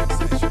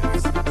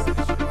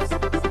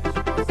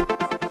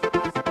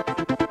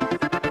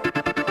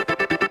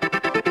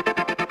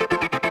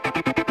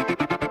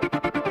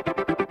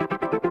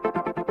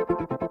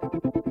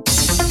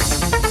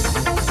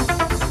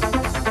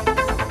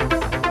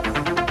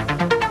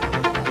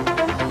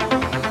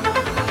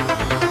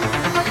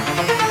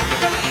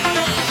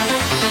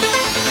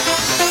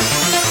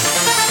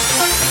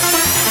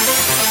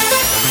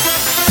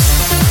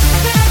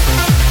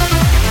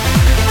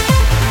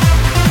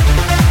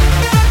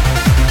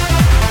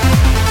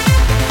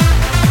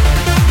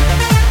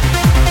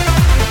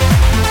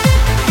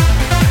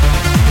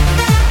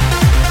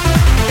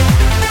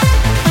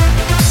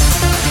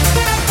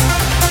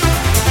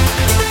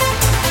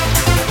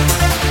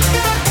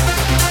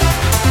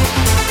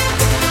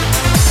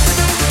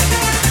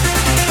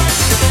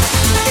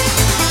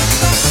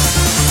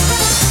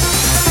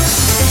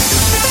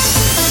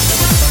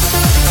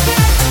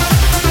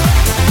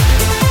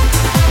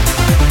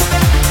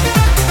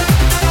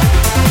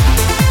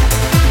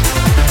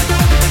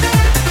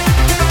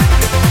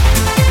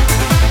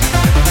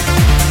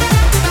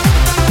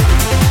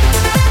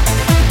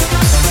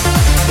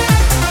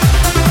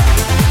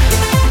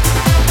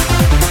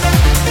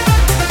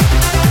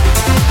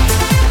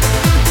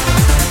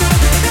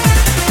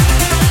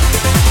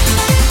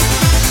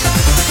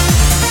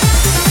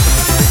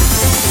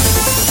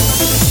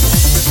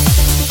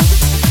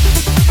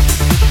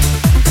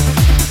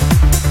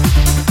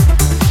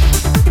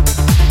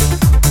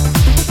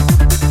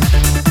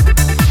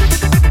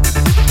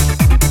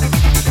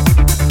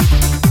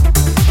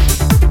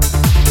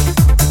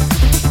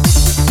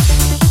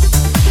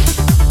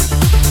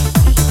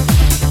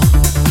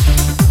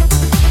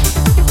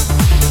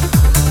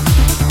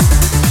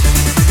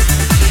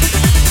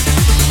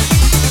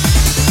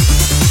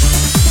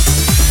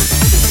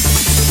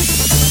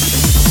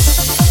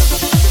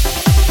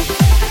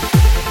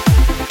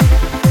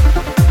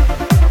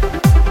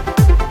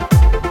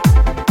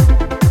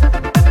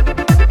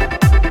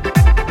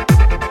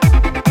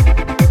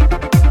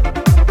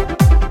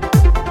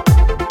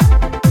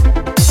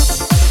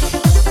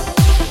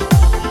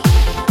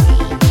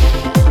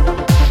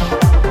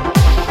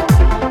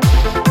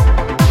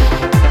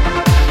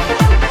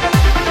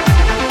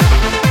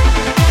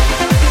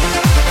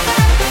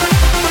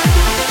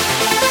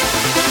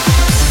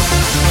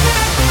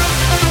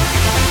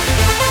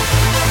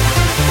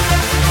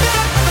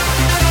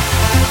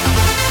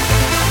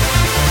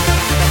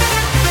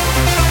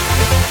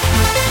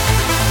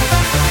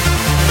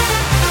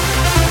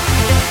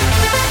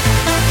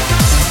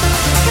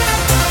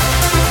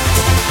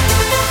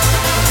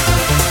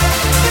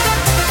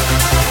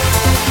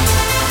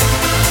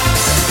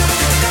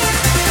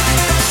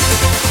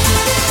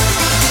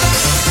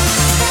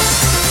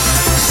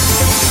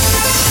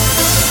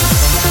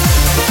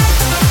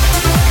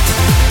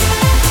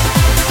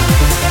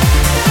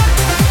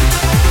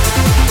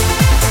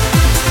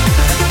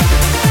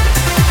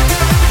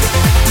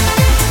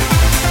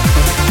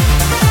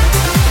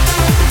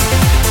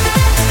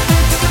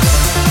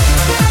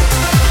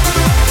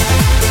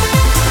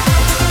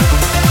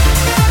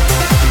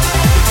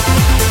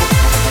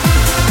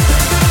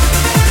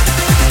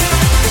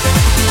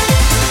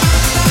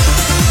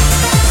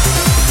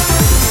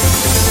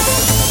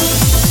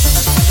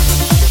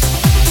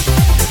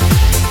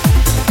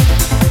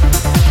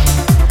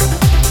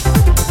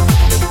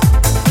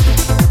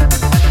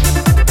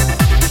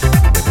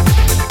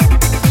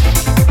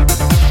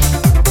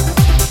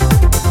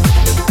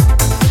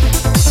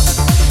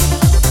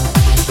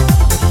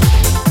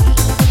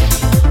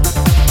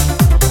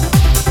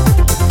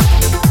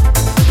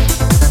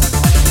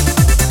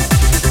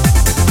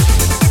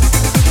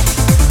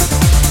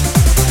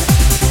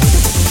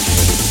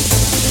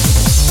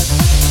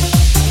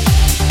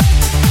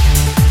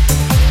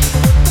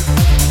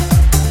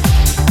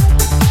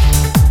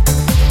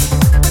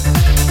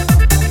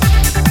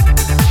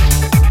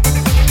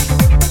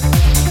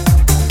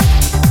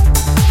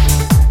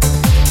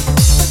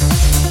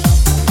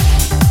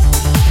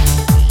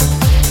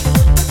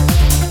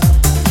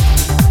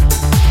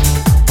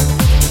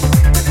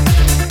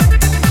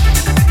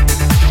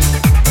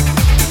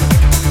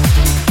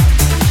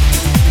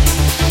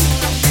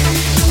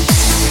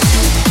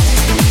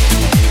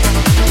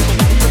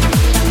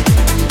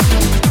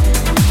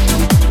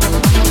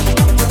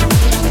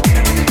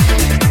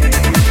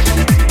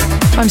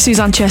 I'm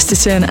Suzanne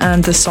Chesterton,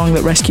 and the song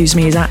that rescues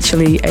me is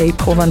actually a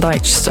Paul van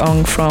Dyk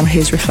song from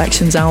his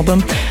Reflections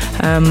album.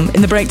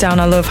 In the breakdown,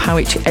 I love how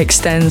it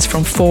extends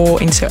from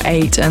 4 into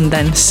 8 and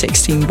then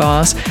 16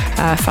 bars.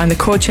 I find the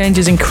chord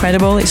changes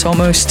incredible. It's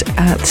almost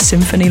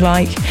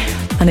symphony-like,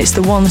 and it's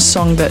the one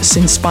song that's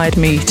inspired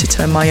me to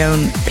turn my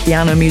own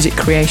piano music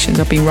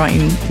creations. I've been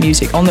writing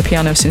music on the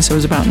piano since I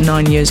was about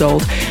 9 years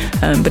old,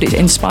 but it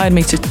inspired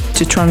me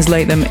to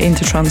translate them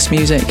into trance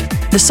music.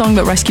 The song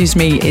that rescues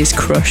me is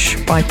Crush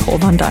by Paul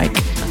van Dyk.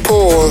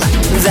 Paul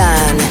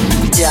van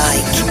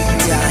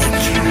Dyk.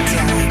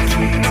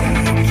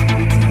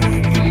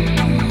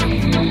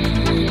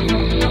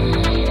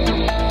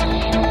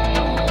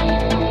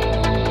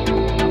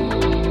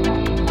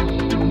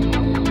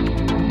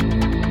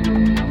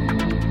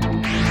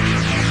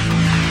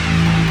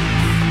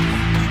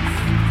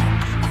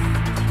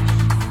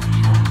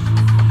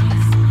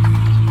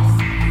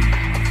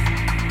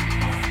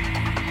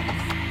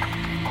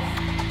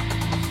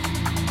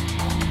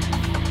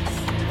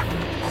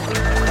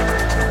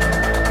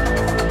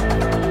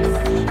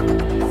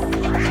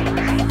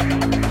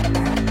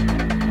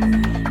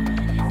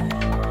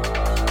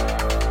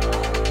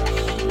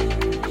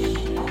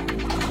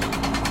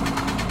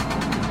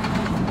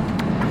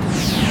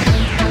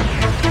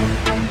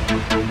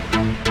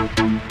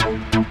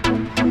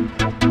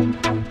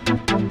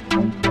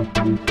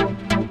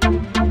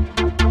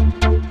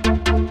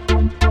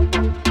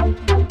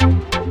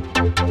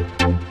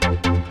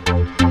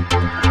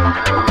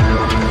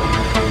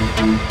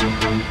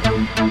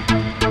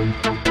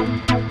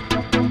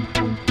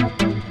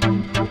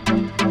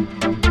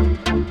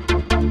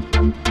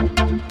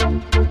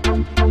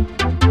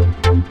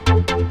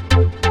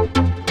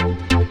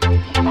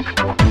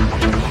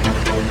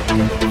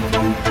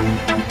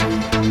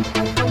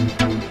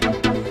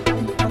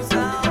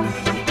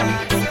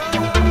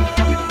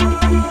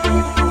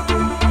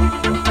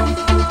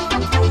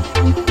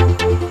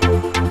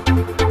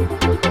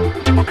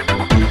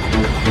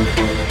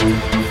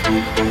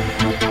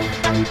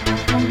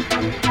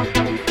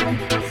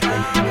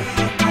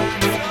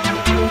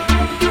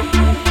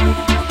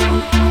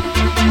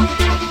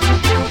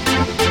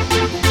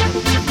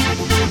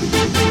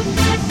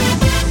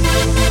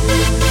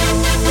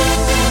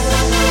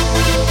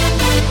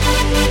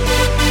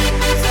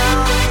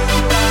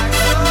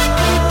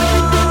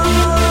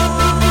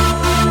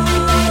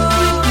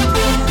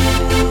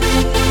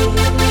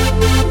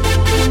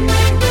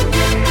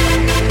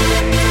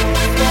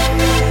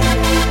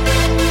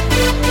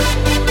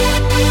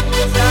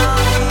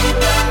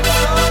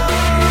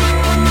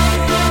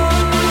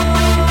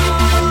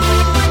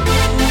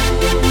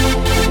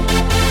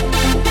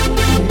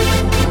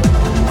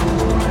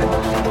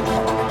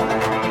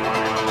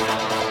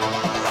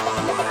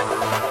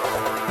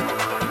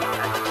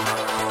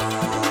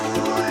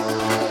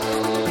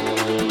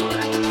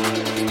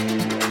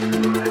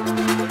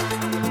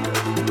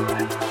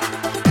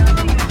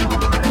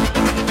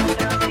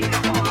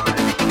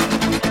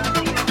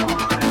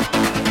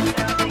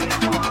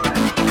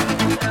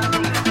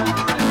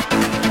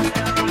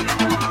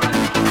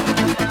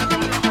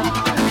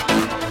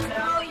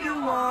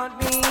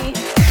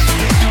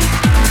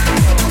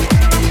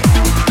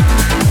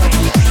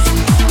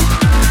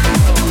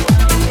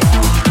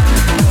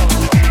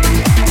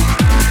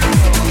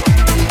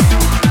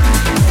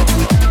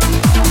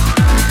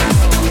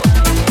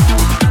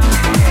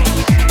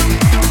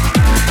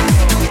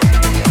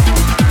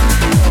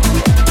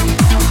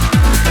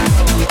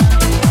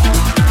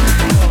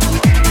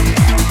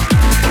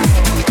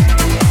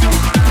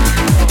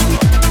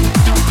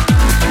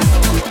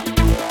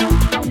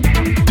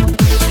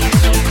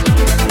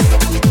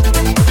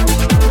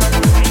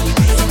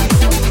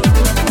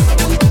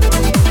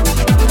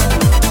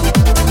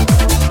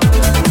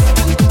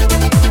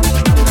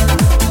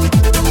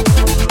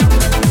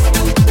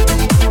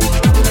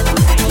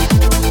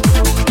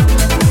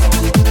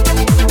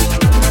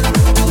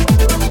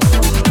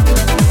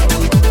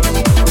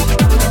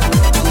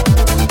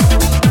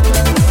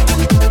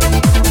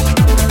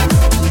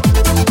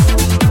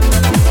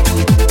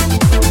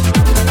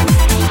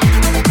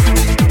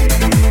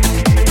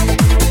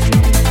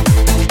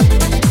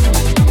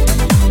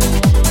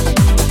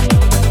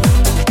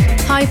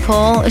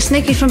 Paul, it's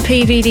Nikki from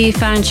PVD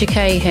Fans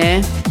UK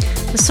here.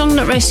 The song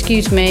that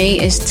rescued me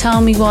is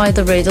Tell Me Why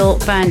the Riddle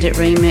Bandit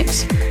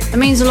remix. It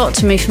means a lot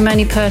to me for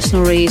many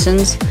personal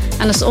reasons,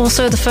 and it's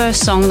also the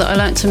first song that I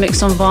learnt to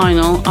mix on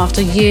vinyl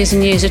after years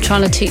and years of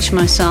trying to teach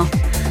myself.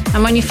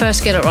 And when you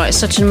first get it right, it's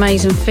such an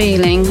amazing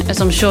feeling, as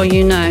I'm sure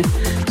you know.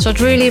 So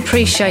I'd really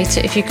appreciate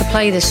it if you could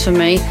play this for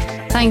me.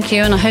 Thank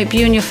you, and I hope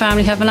you and your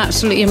family have an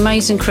absolutely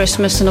amazing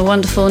Christmas and a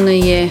wonderful New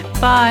Year.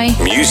 Bye.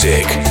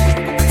 Music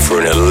for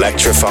an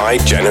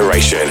electrified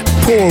generation.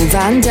 Paul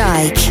van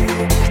Dyk.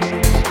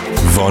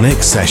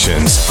 VONYC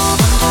Sessions.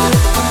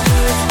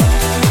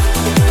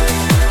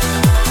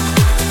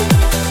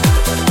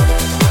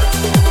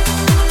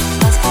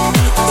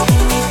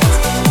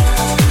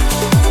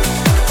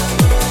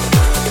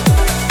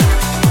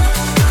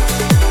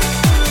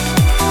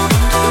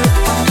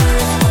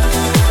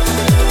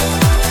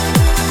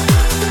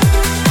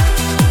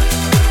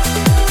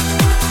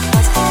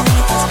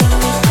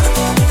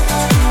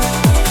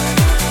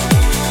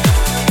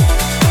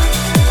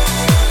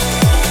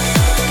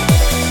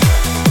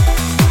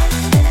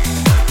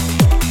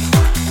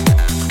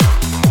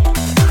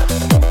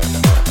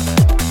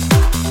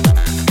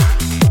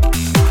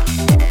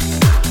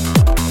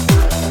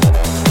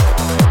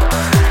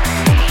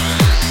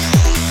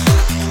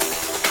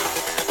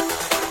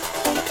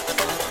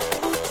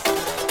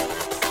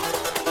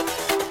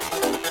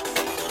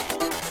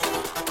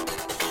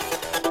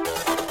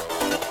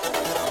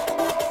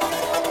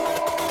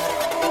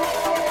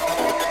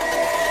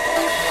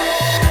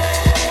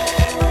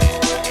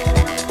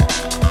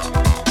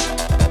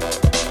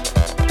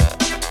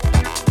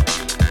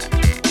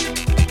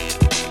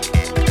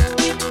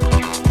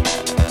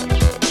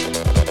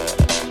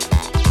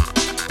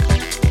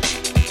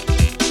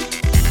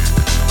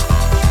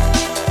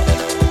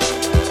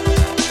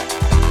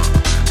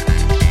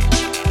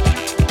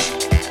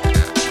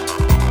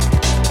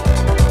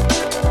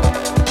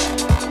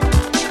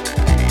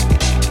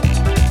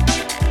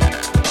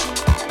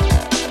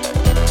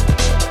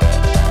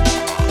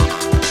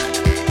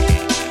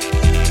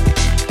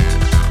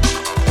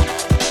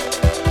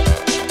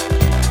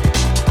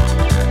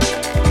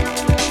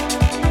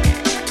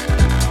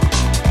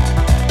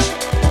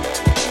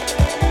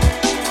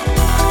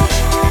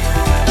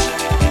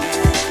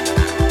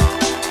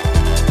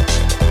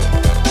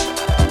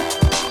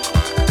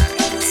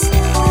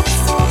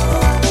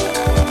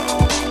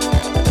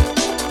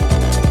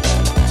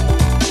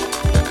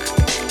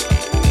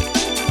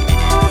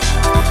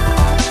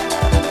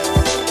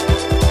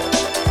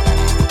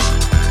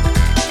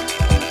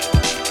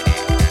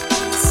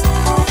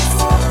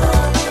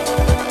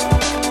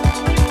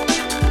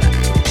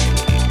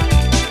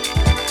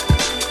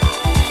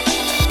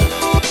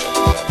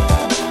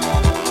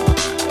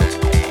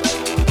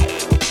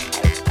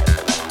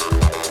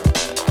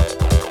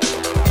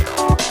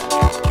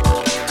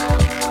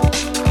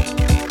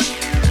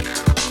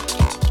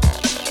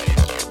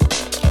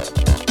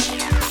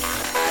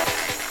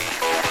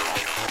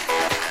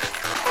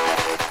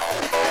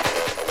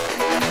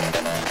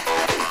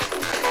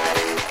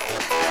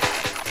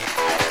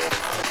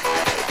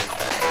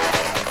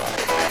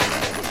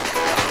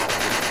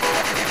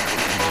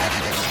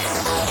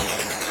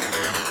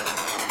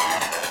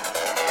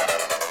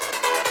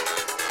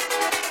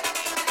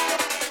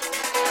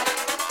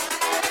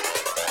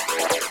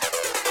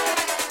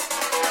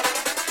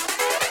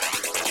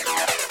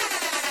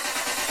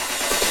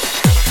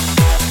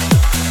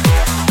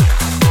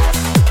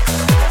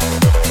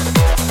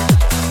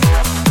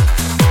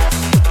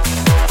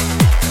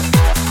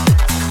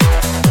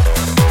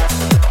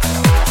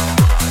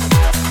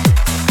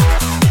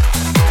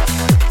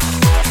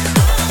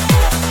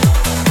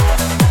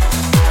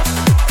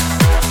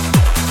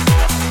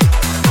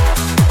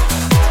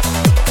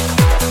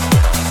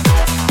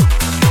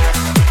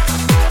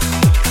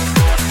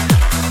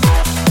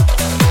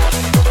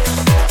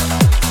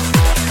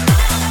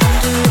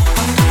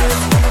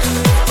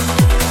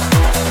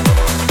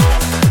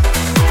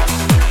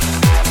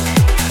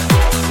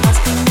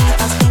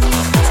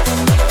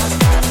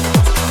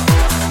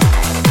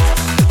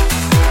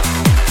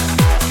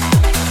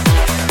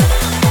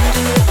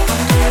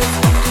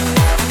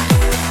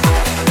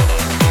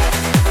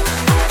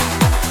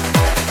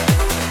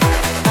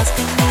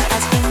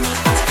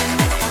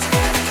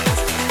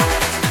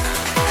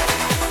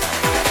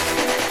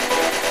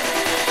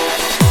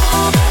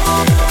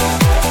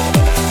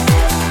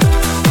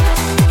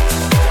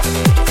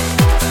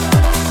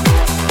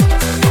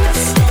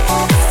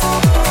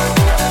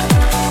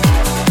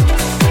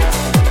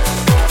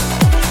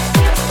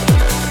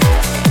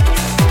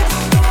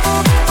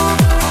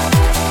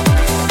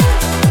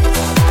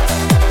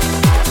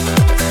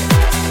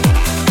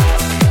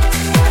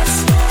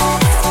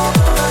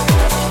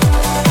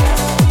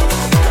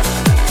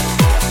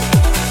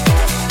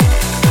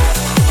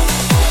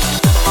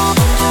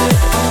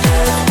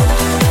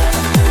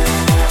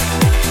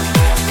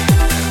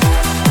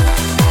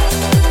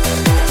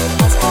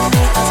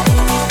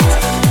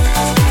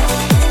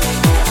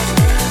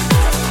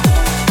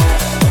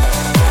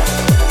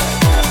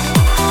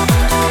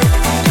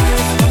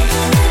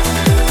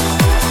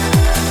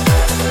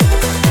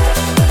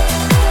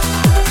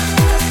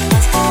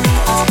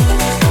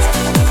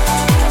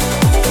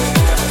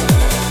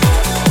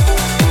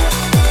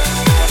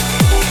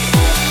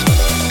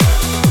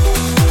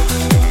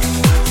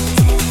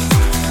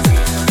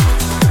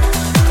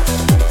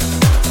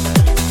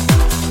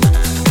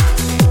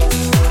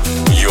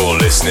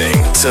 listening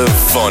to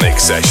VONYC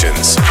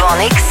Sessions.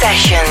 VONYC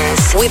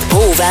Sessions with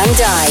Paul van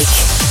Dyk.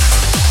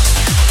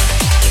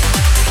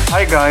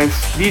 Hi guys,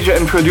 DJ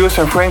and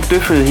producer Frank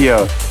Düffel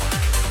here.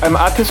 I'm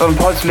artist on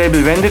Paul's label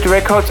Vendit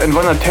Records and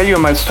wanna tell you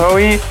my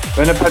story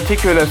when a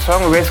particular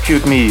song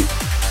rescued me.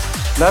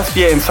 Last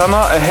year in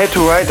summer I had to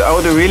ride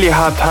out a really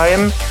hard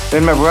time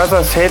when my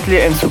brother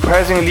sadly and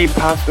surprisingly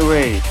passed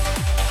away.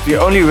 The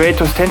only way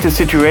to stand the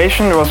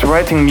situation was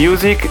writing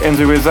music, and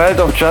the result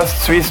of just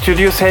 3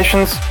 studio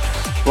sessions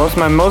was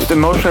my most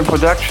emotional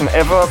production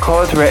ever,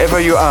 called Wherever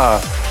You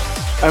Are.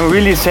 I'm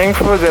really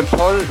thankful that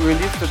Paul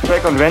released the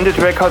track on Vendit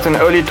Records in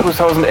early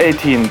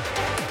 2018.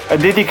 I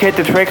dedicate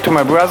the track to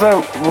my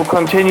brother, who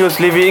continues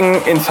living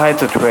inside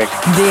the track.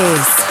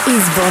 This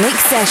is VONYC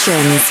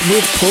Sessions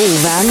with Paul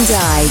van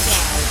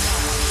Dyk.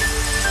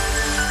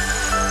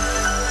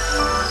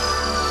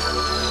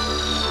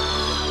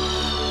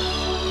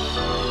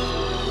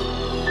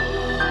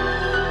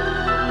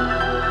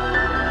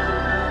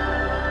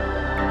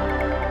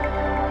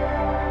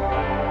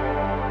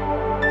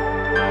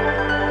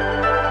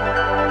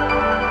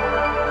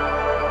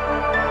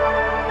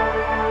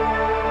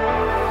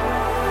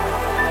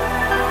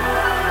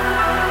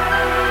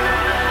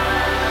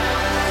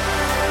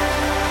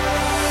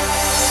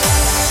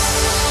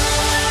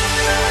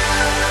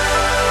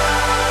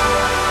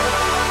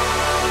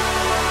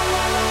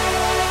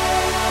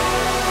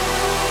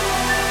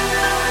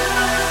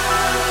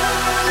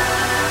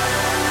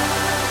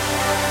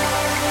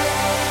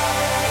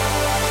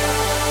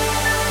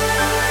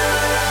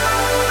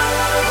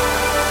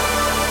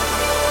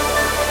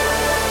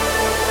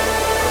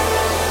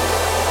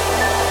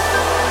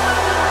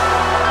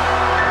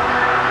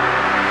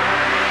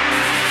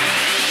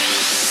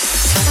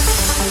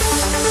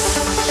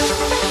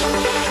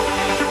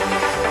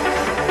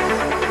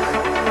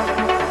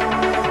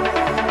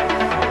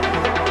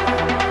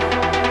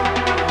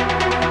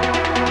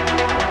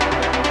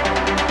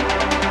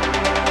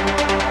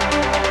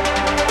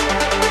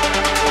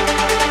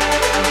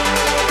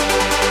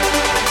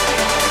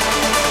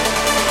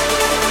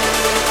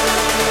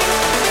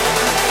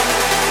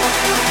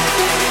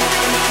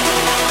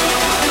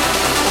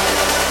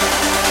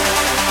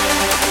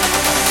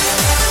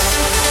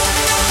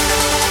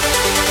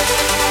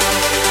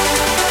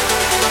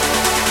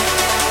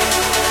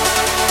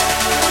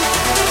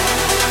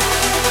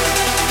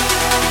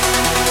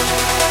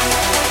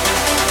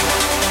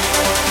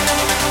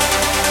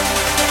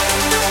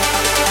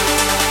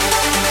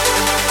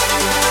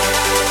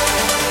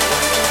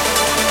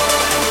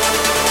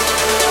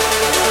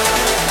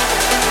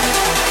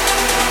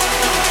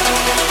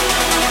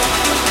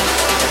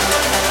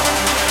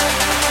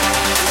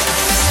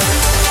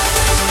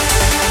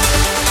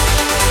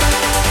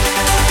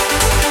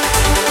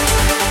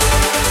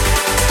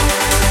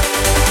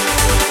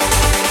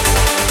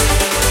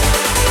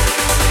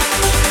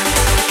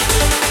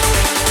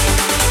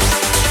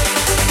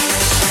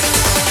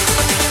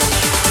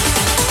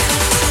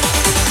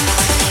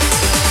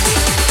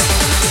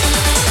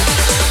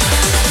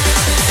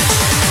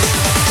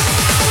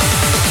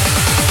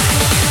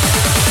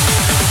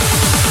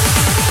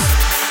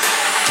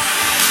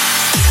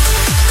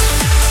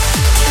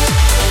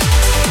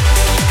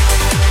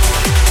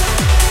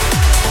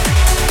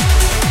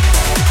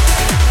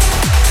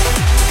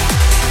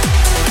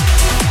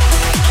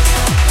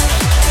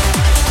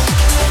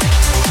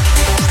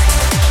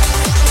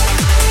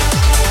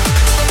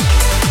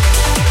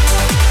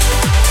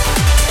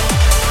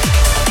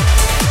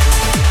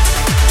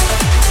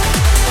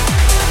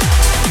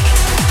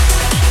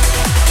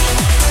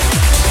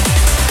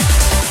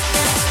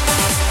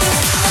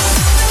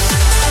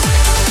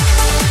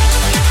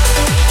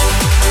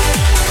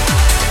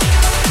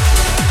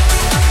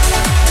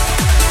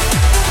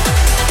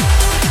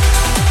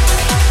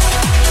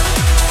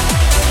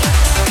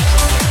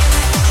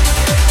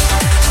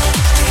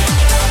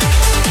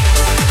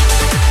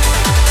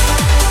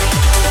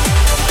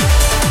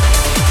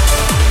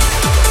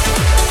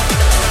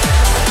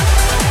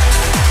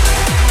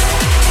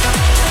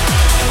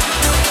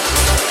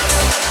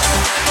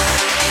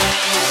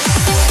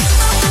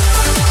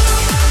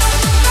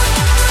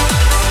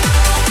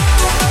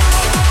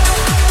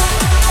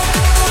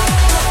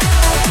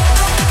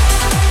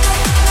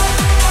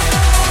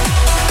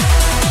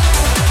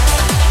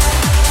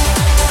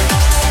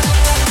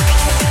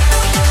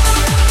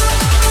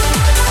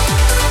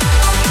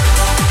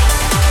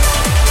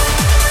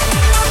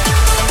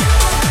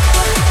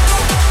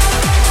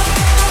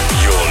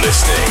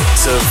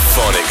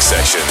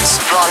 Sessions.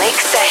 VONYC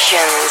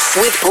Sessions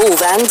with Paul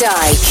van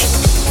Dyk.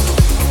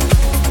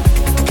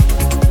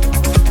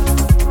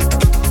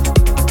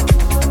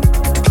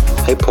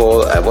 Hey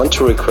Paul, I want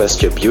to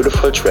request your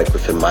beautiful track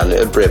with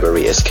Emmanuel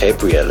Brewery,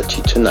 Escape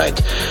Reality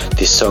tonight.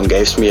 This song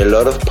gives me a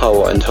lot of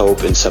power and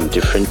hope in some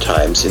different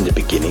times in the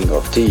beginning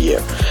of the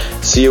year.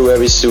 See you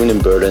very soon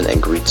in Berlin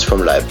and greets from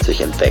Leipzig,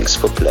 and thanks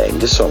for playing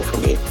the song for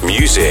me.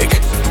 Music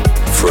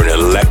for an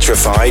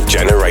electrified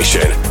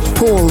generation.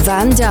 Paul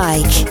van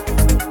Dyk.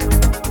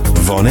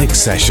 VONYC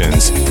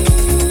Sessions.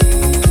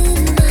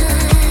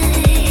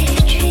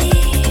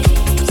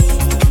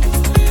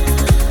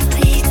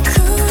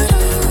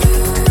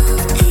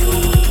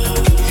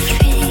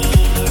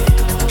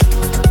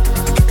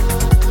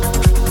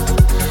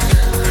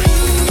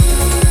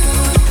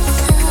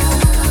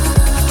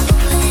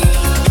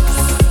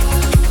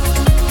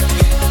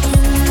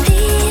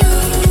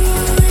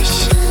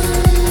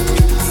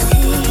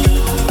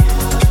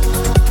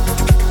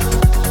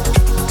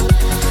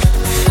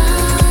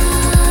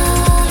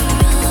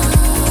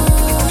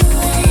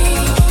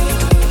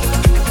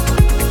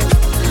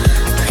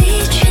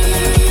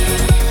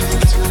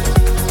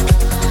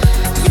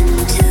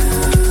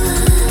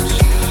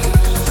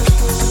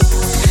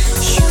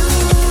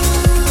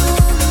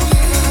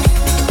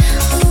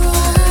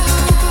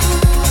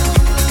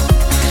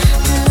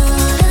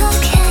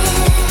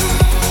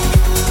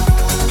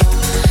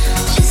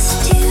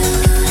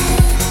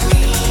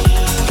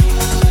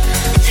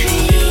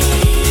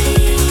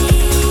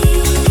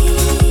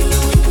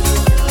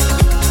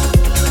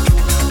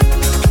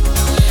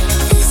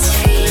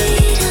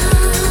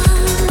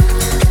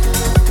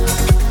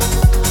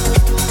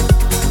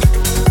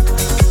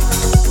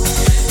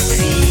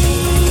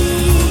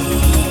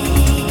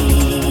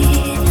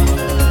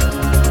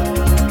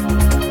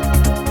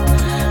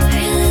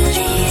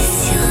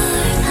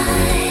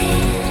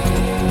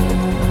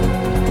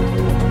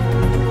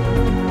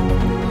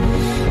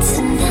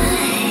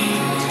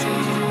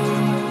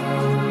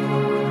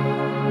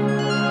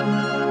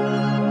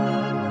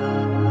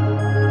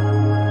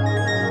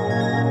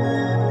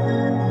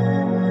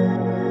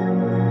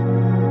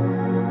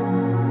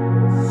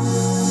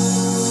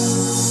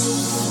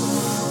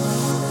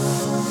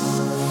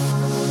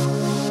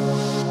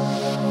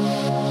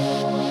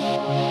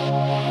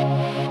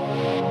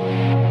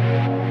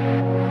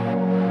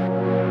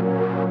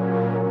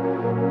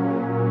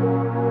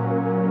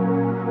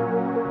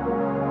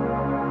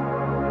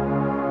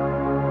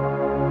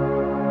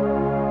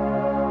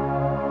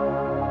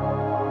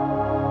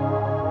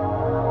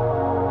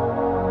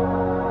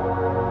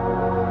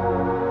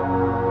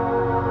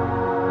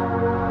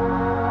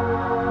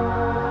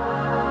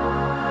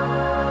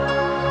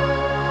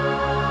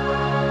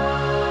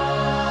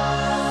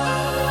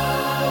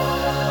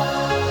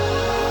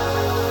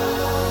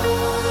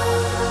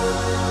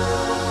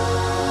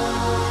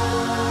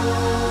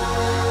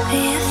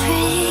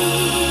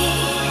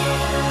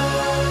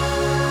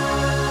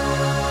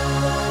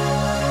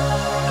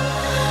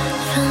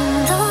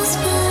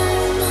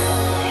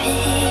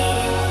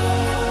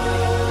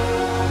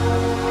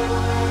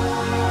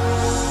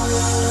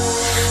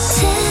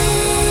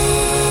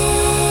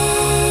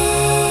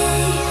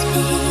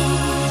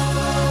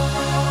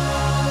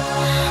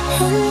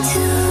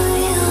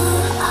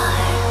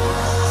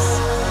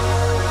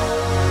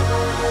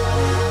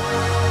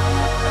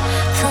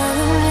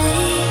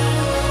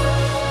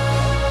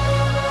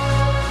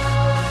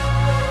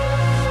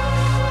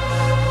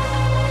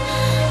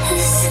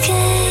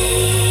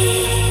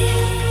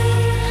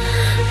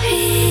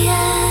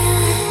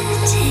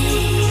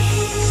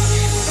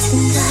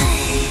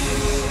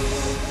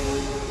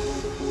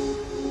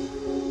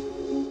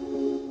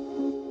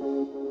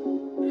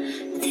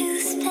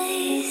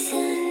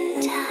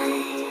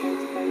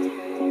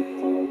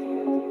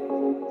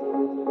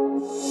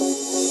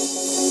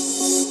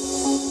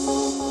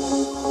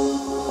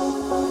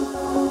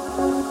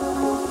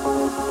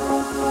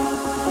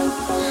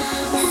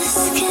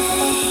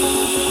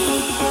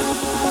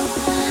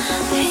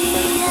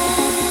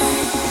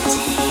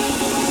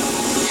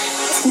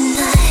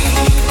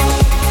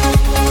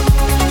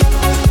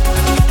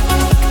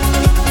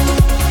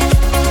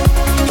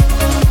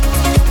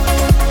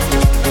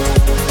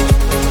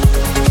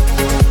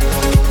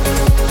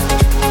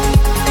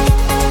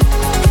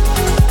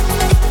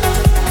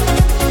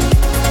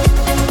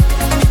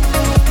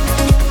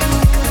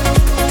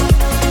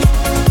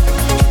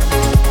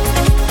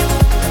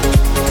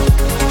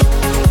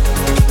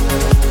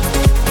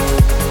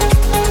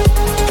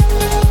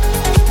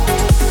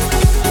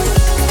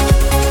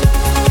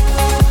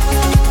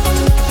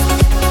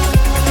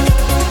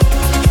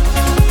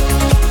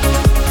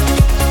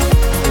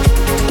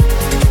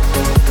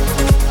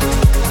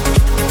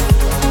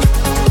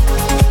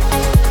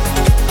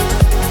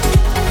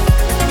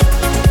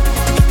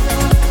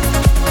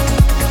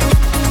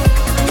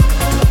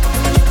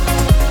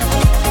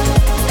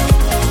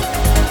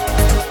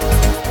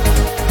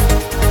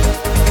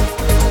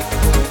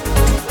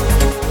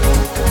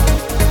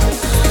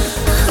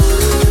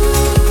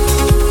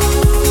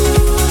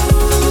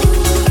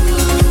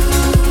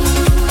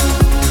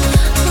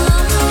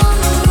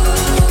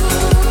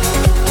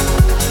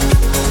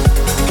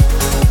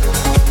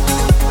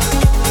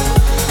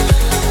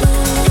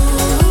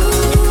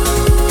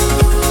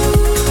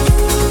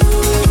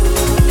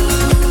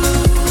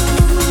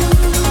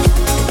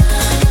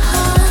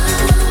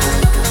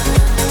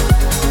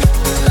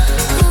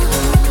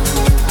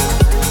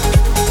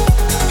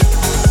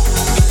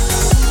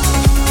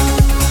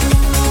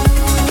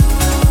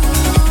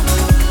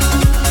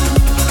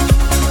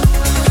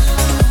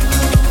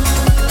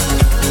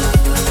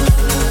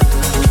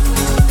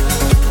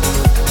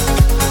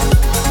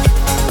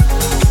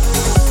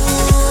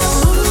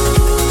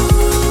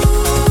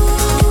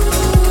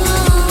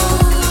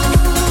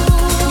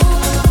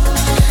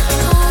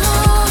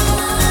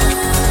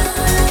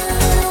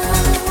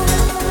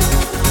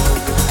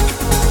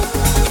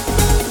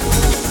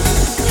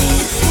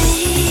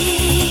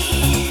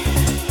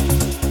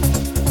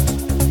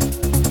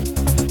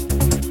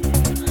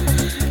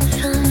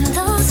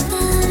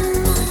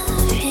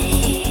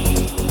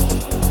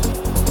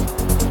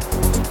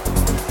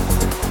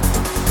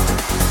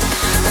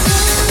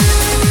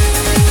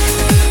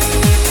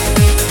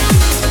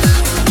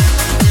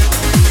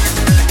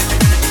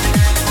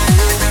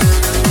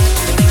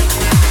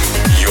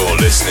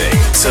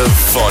 mix of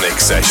VONYC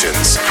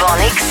Sessions.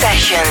 VONYC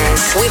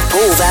Sessions with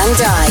Paul van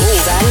Dyk. Paul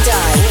van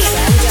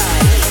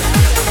Dyk.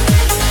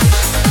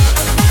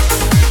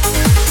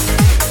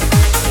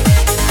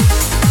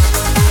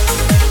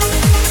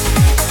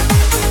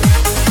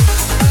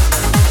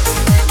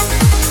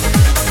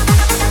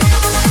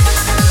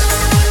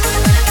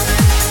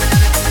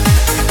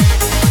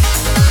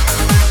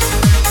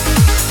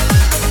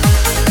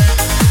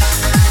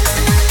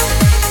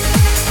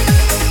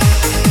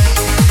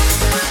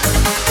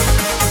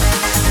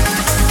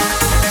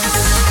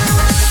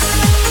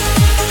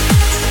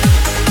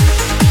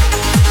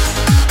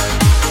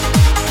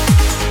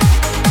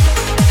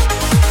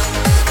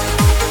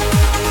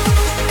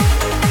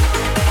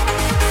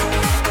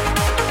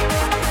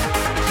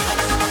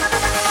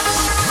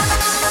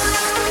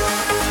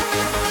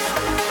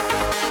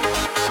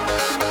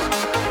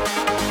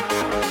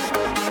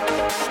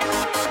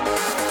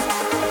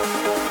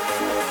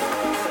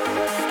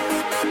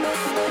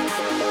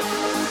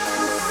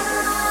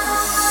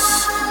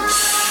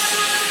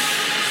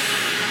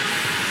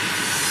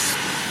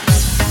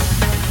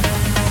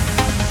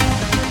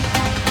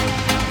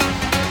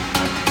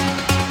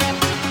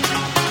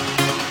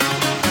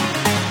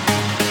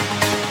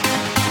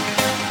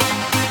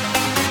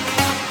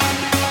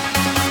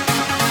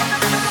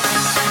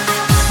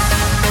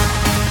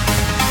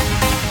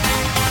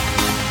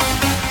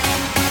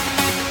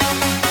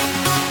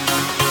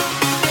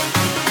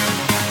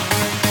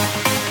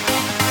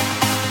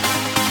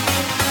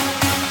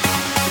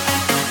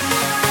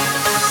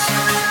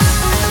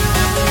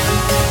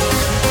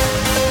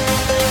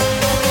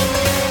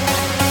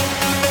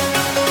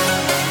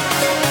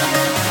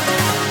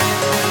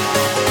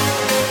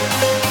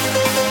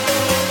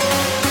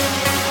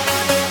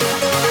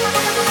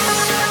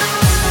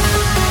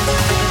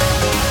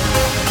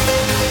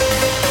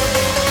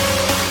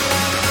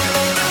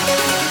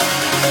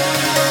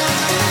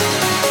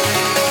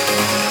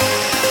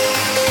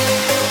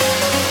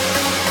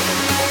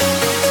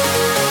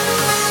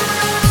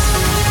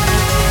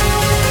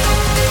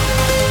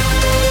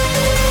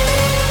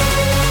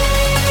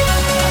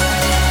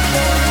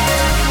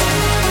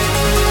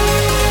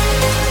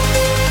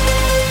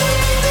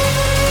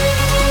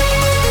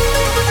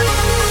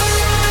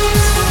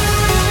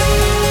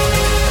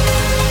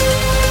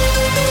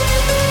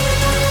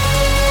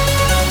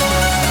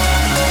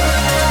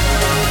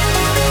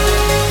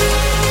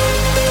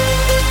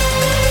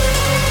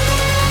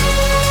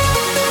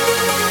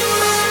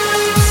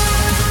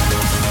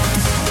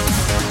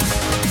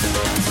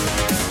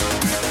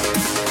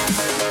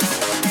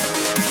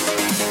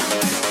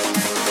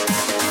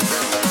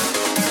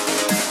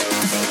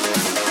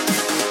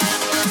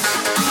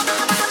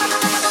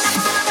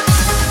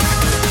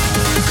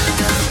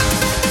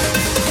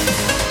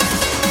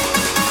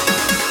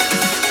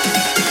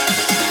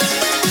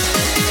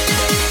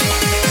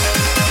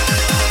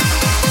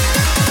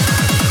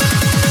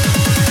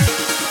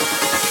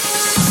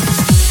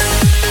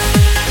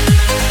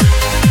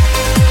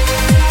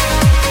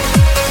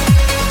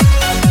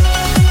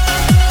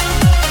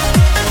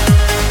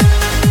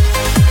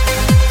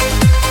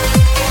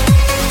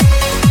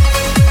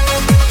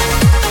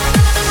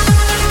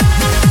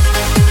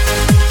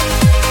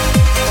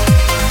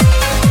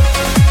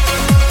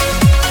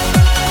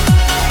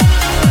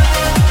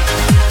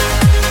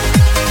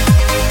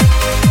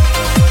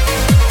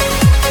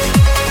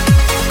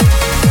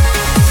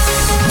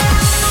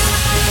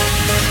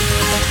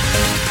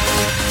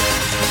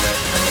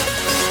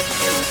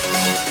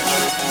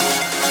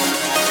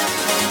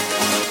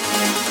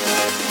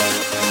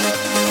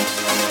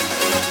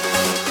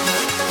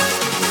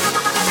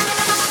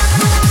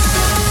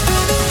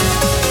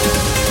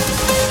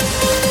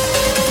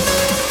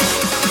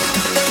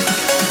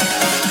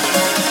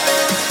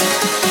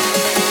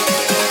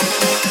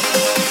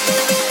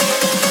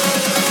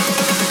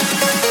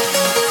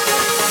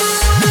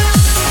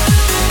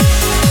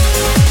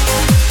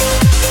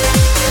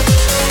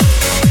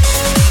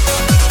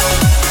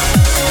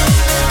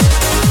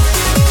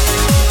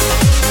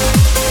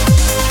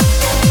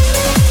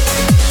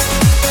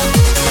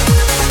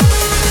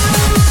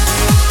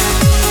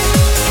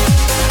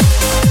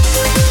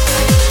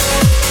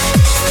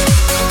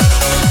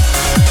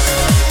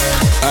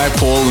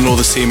 Paul and all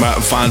the team at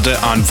Vanda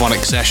and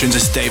VONYC Sessions.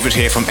 It's David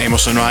here from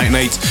Amos and Right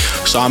Night.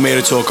 So I'm here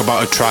to talk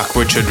about a track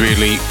which had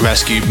really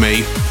rescued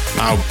me.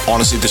 Now,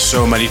 honestly, there's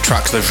so many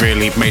tracks that have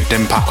really made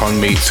an impact on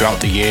me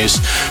throughout the years,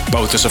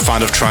 both as a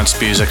fan of trance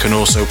music and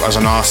also as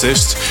an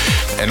artist.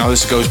 And now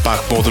this goes back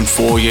more than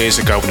 4 years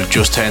ago when I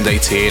just turned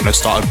 18 and I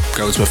started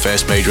going to my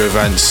first major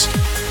events.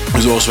 It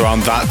was also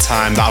around that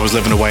time that I was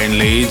living away in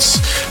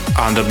Leeds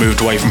and I'd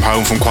moved away from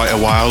home for quite a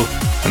while,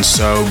 and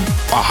so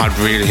I had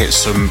really hit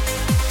some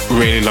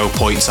really low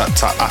points at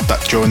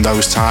that during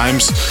those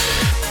times.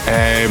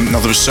 Now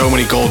there were so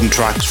many golden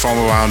tracks from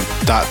around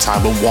that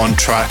time, but one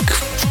track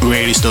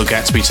really still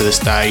gets me to this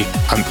day,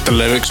 and the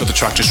lyrics of the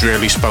track just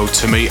really spoke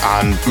to me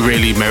and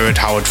really mirrored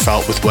how it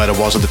felt with where I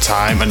was at the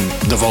time, and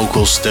the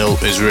vocals still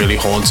is really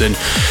haunting.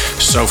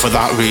 So for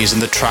that reason,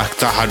 the track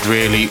that had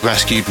really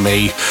rescued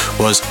me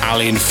was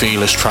Ali and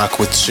Fila's track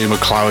with Sue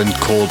McLaren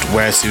called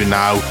Where To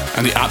Now,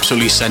 and the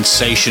absolutely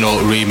sensational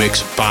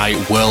remix by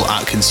Will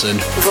Atkinson.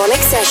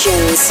 VONYC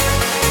Sessions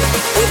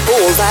with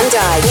Paul van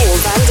Dyk. Paul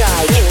van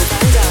Dyk.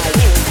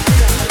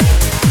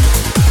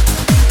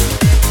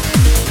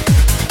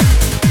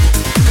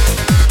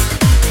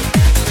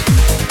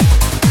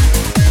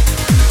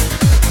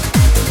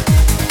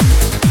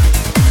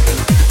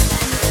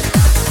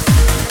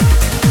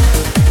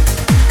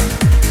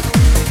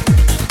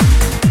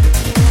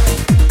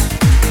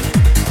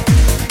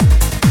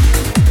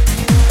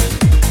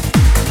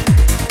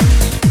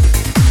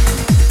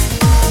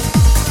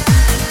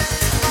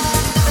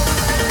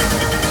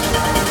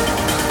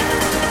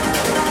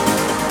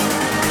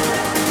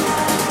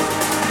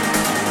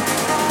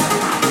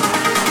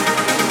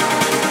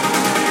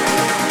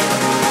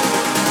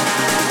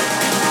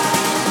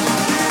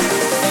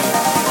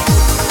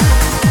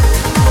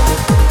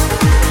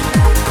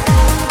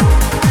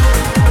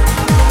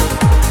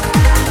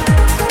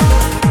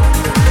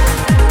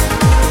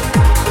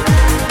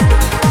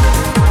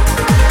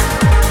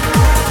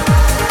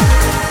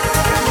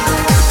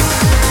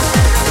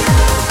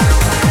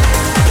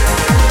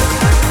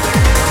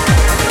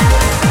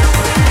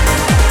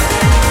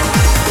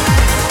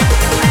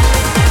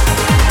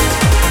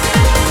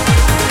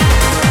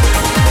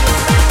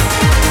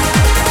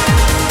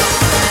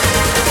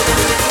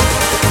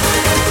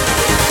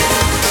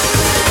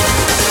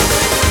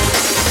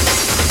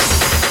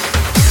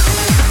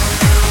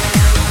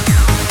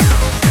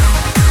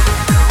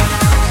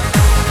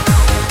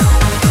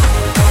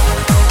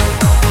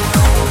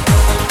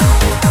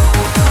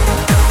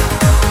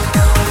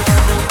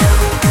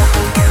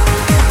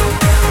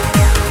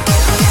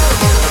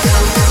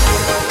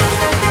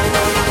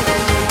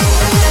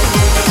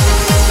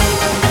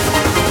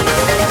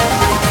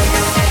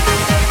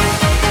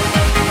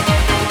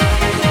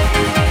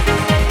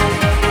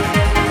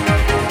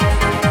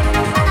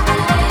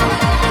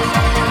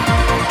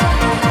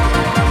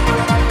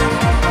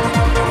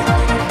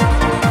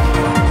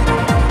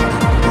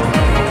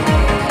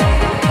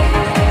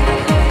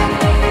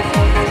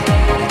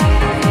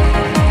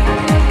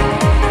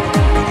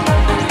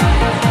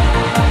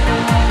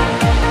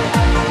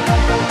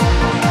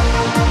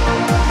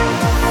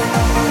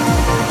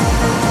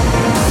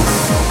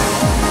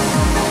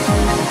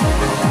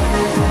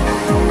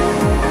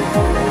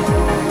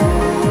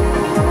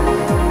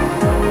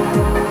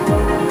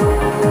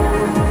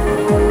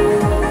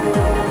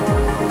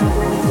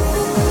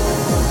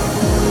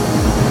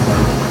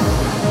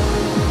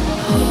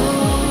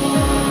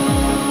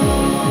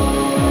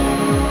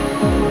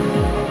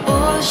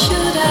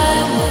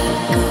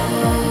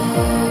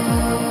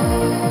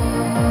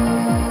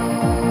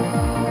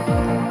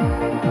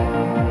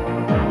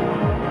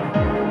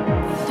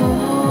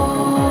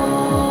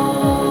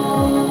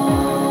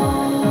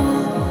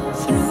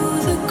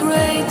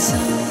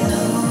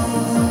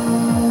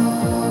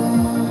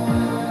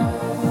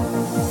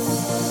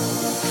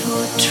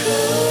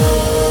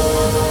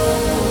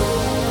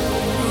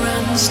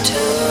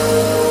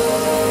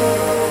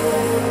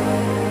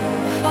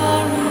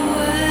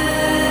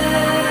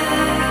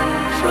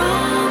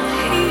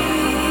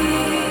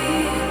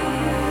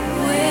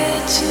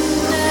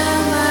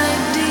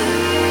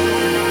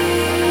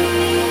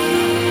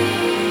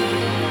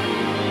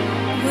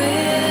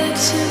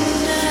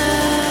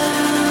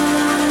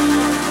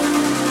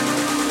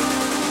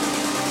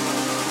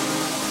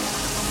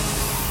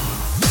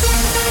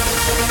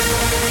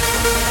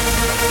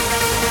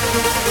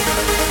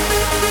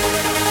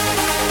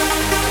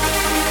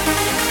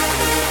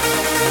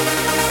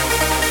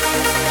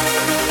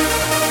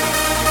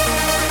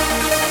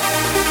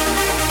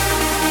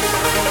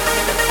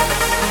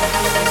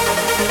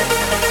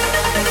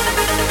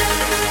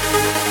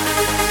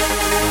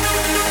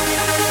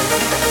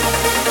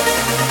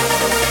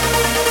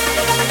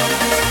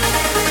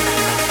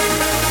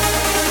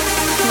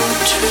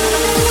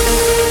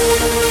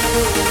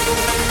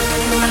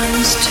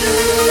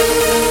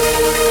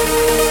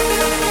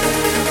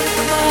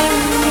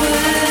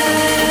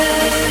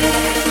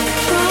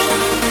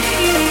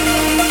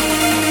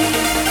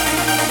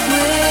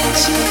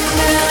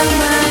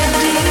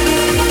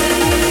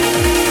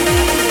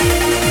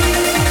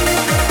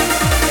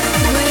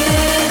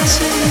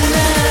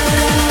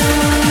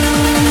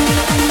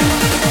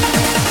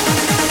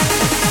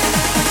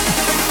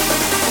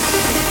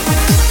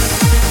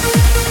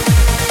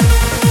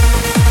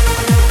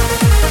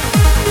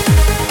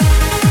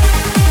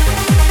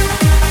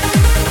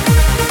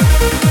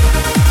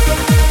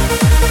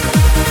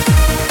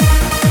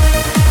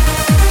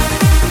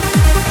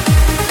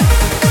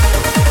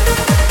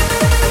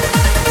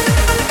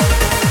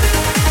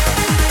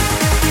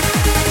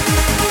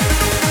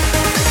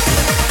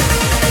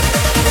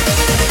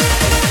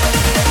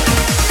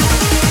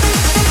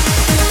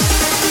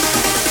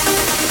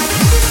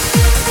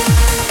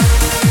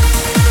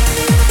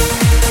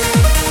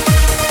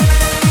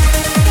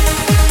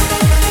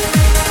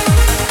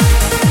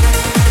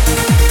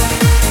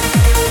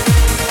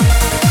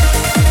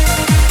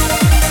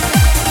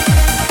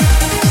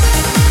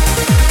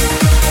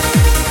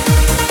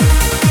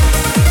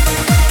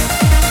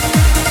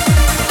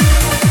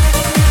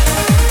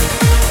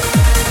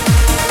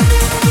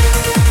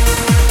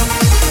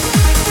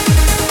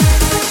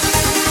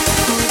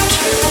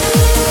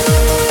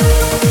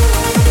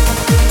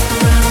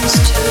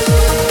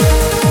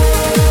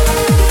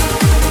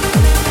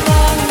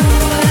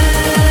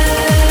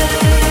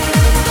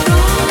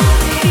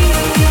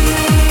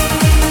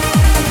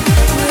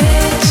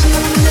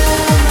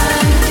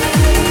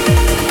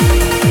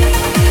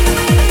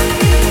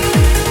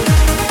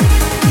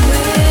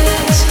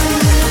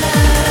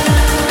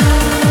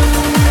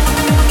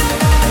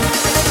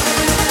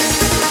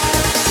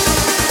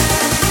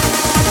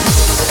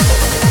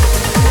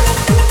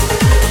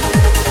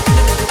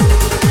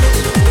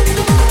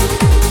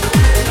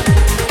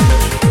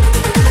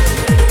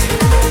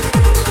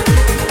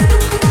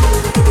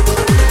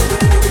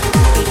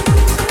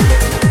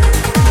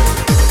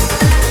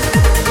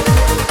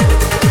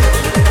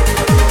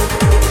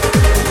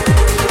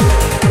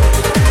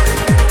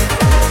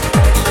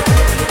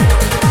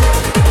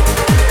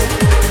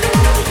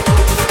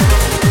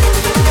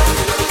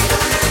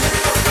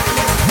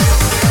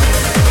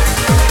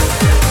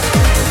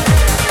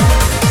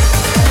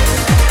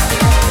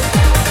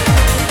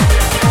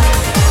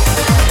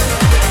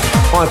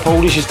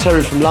 Paul, this is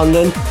Terry from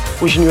London,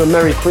 wishing you a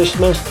Merry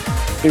Christmas.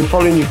 Been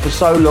following you for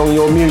so long,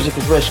 your music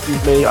has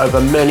rescued me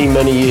over many,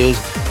 many years.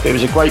 It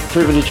was a great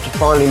privilege to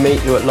finally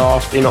meet you at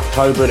last in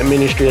October at the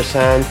Ministry of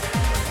Sound.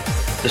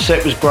 The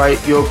set was great,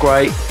 you're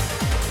great.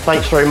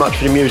 Thanks very much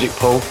for the music,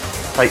 Paul.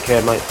 Take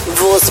care, mate.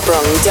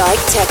 Vorsprung Dijk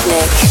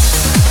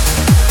Technik.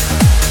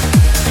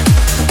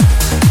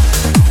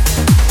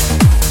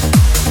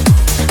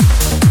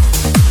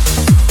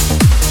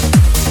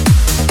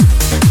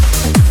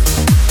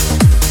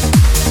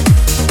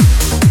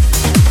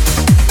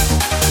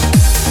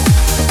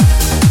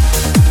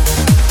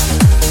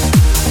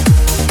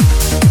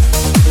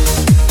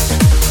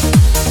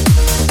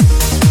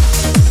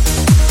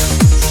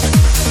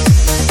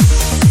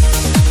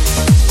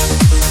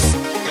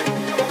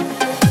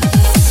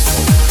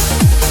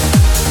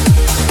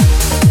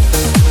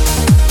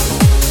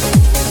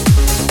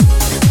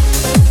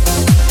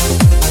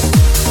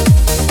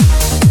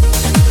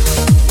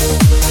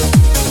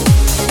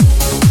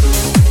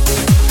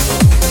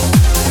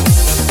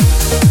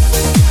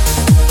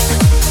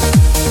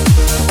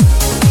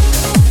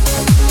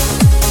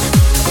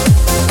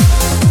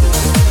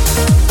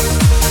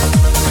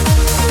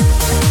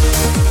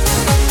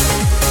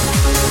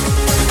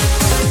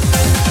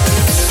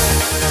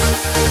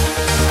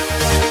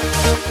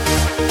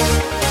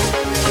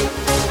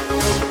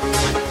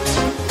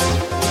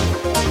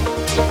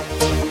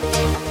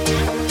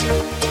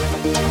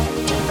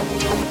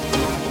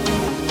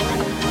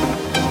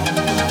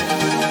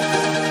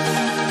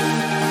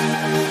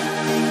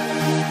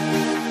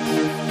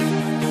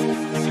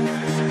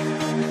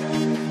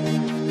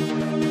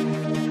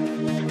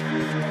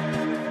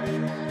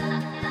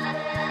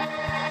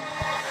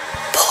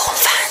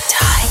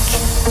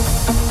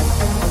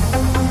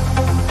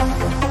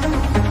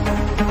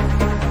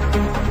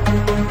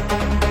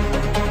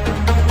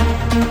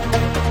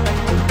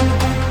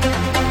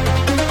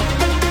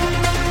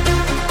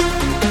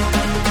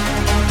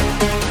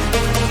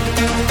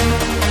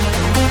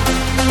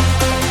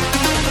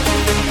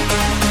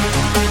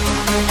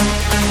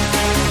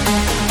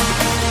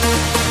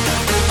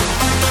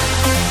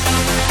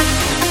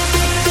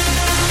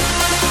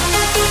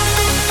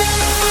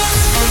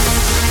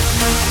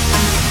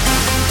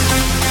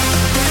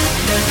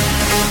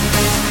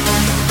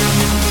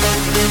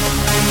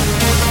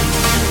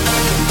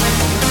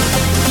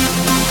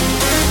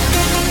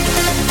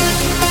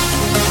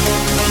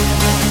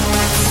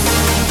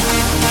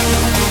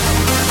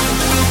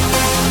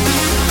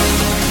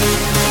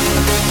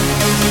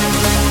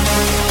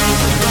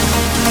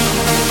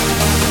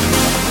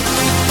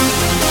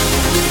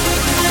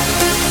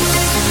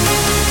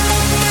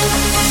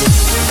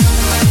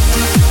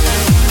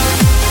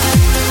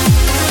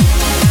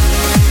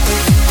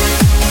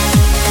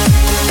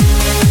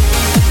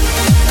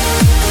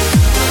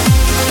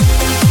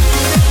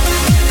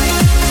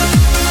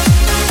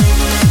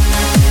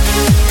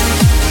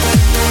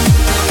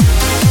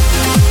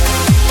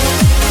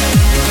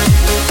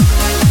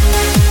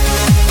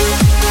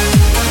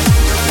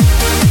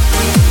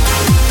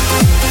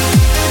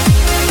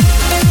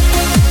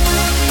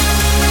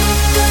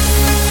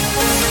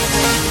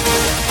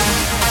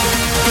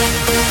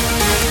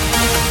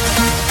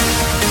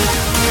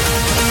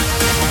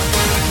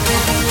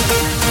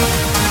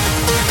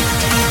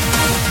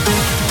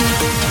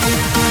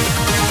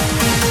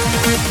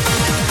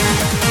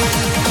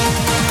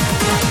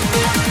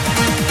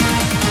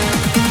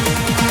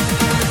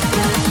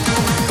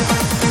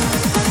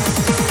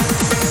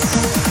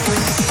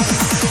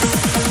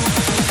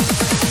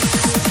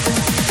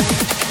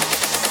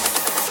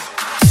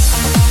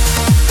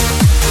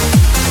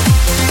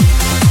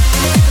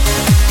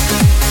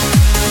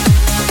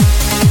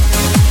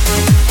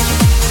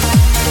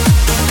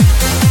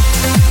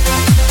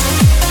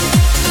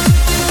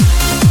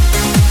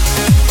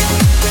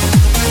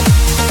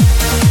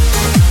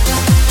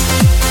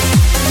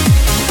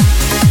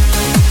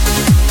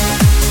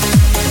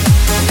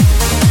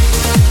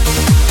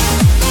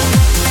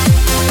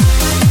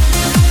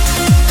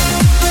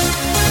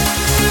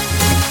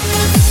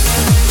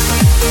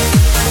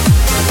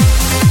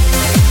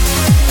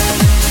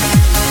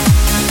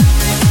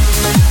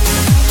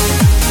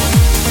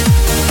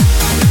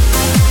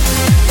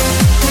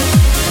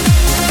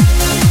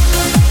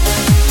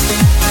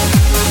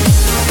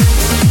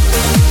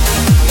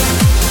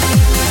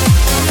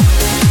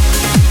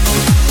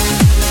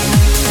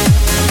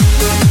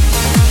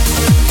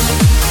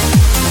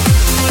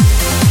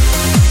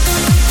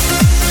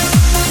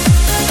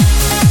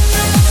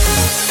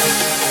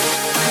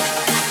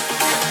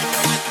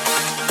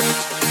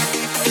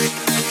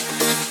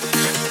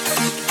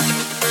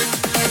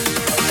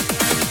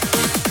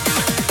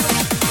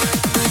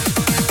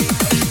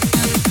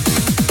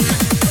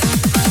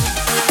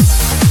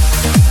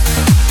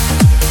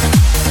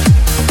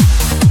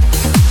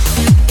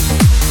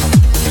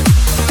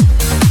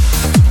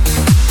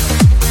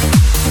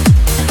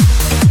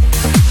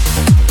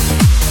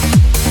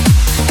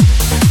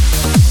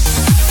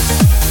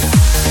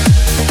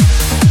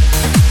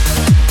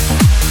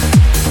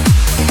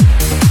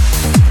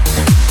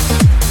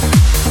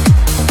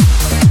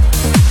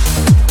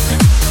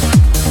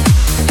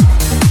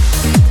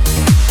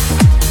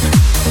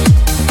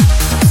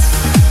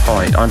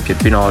 I'm Pip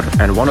Pienaar,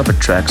 and one of the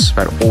tracks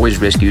that always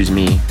rescues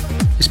me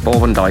is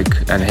Paul van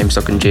Dyk and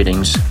Heemstek and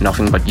Jennings,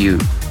 Nothing But You.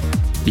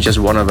 It's just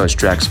one of those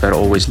tracks that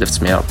always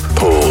lifts me up.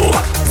 Paul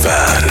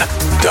van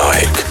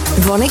Dyk.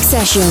 VONYC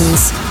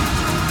Sessions.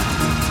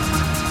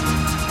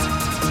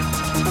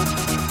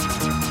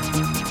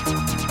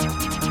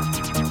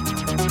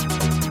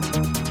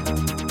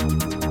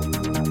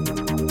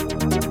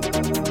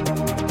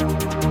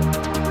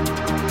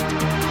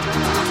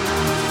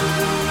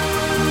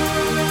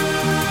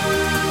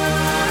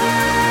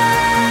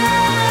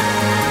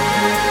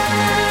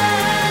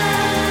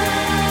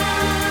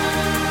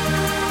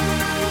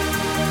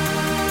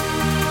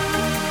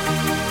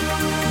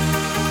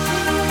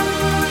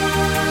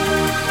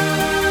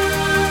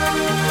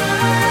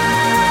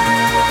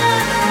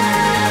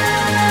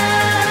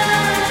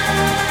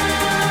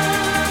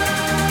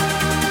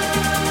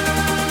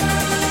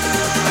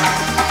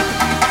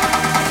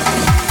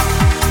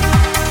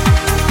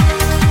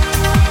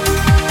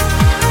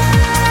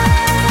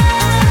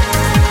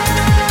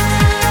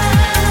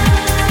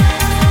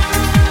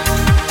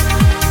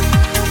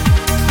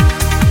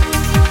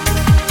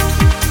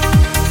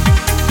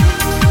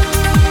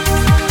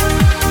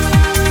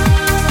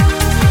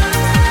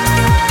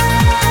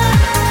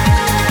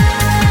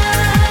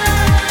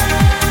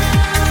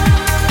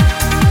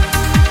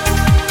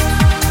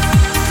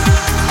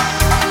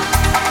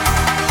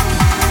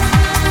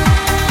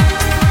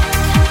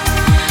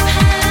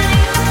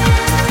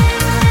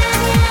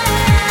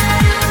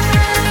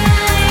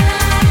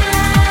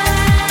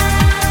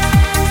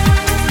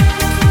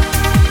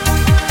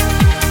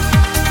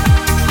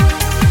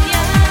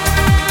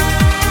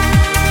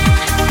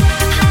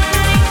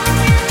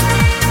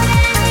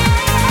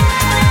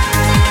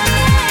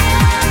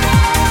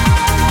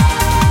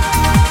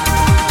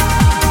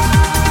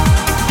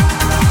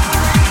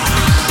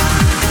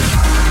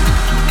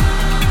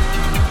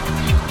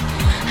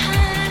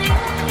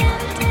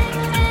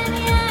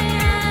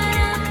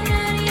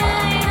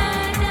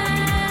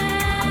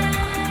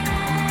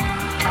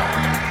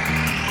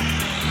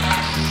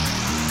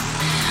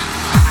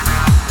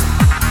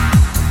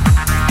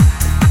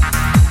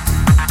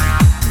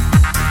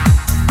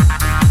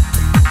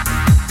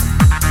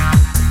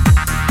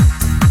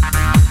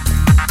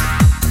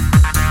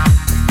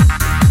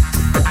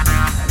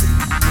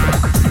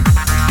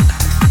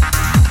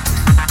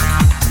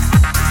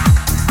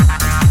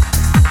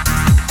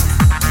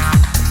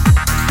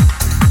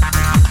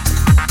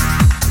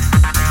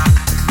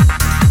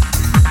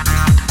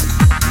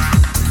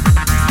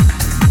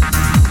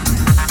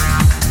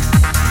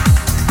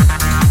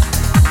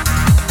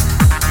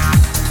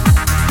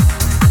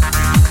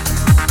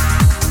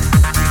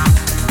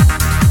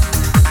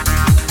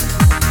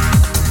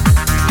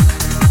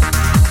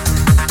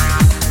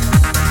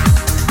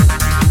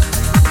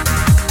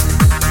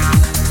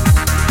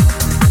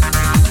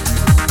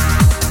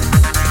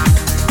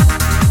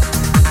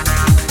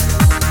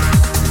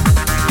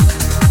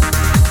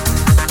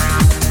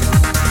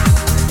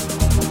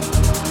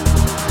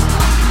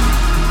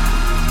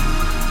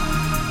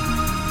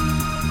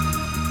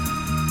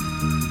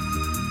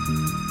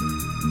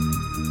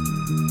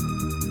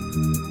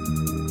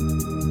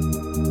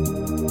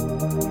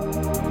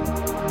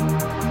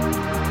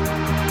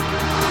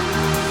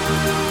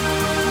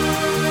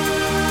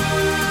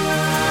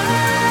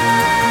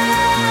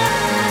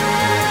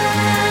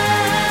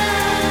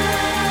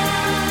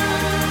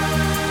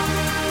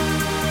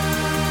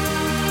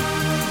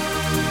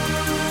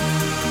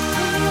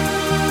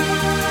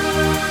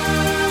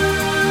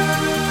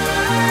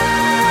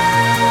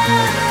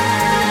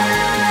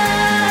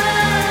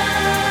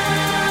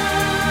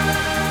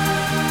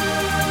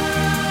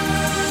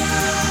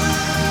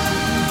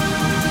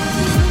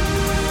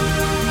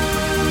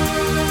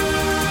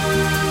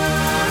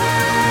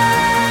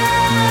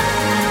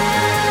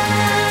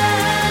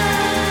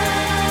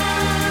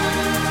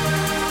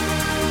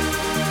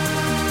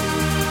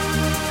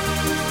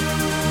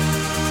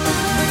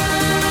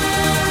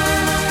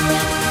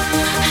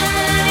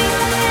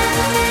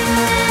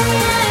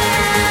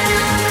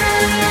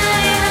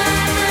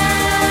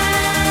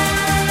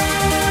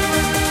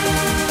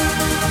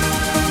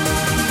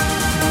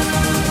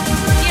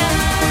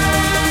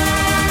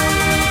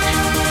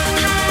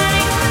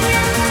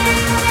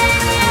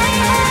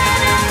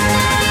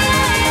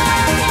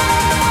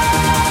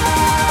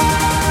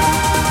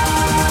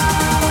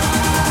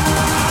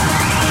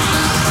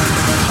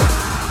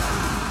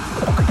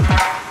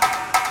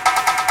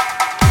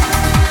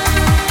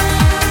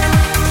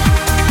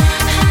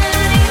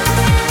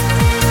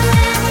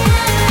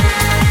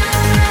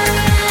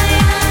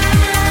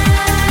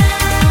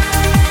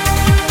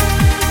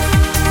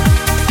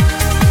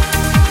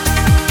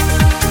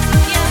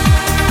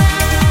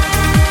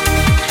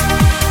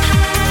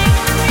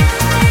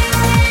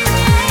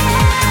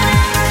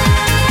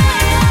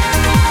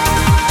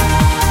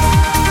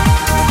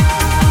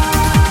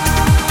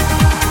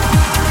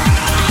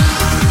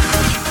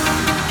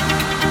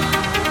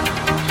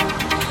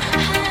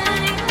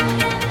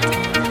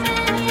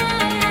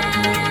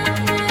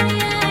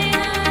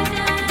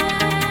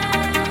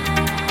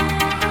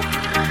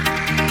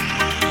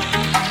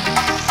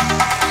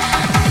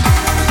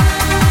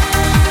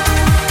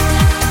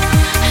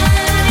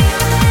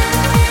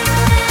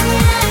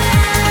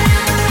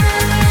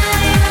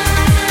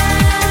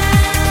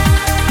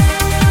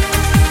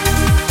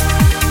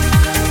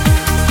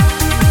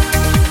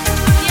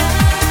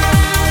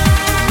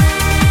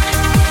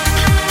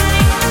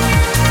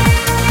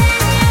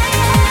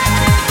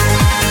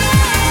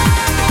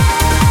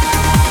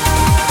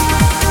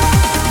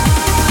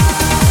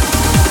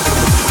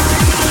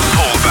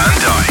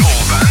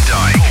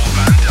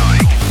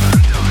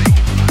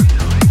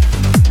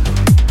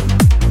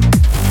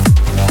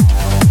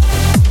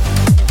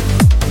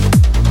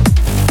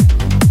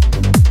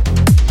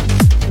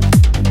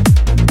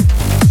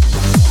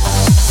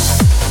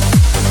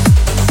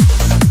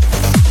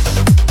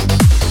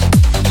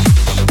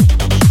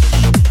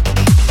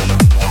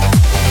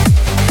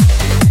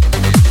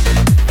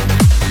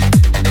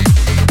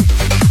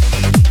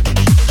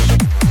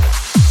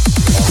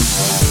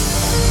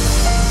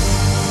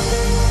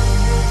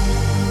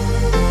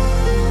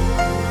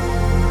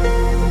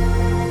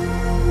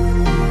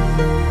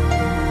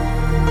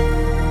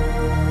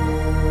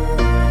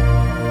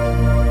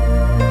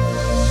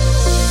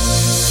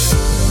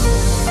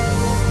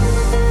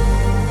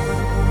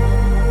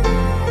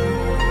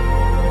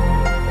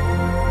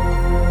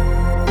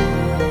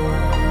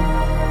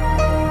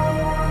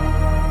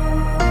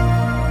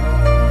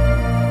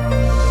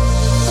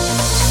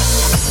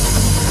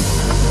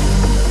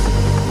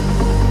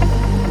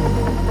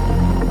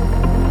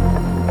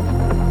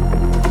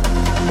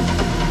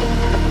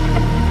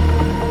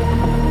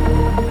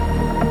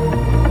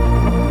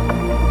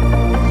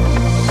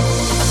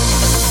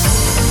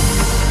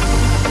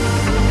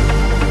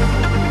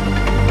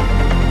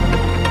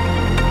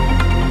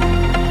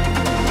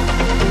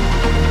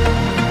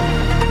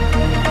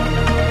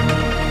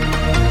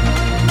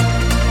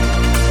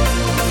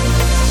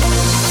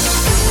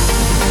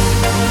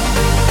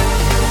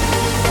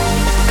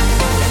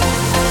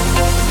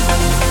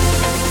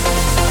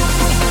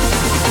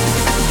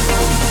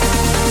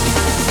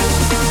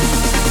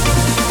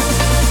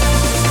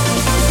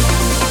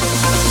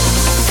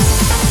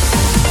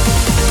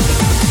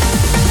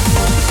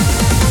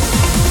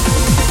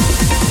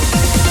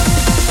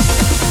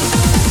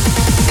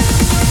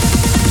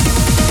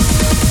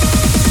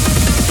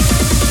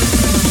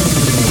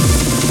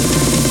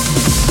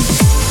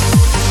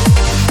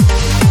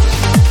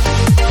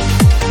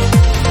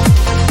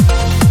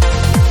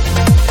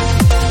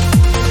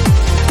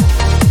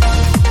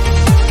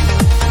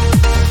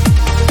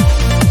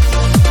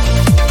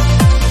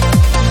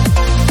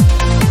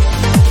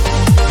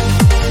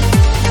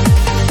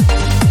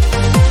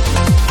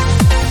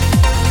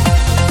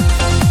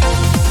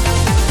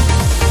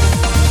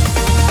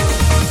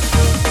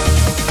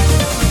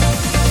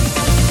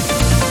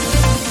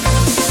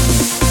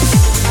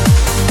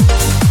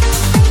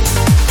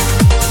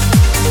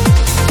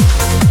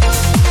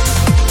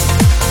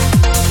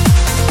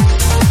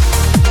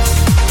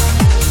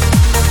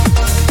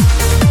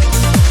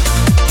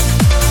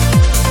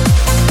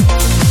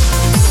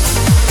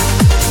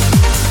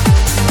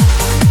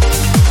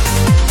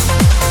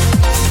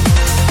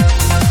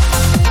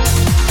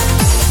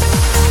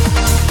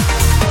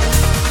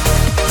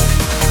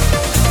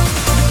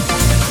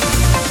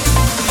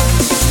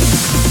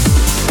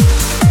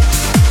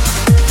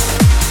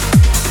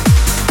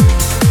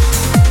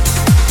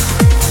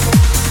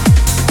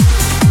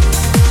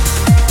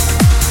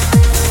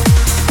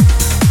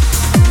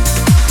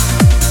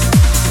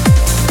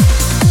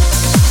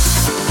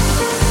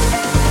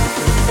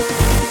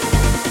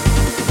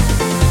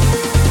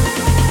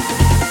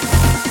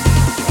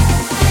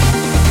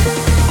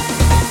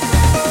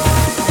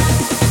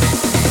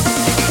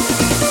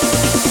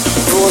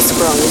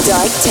 Sprung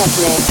Dyke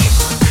Technic.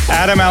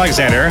 Adam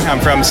Alexander. I'm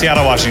from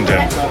Seattle, Washington.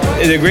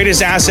 The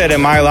greatest asset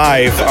in my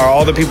life are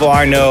all the people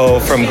I know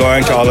from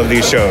going to all of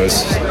these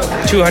shows.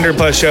 200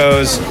 plus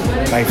shows.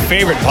 My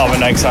favorite Paul van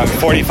Dyk song,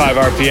 45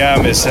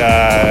 RPM, is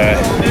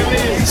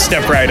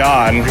Step Right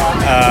On.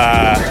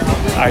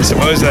 I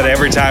suppose that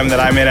every time that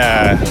I'm in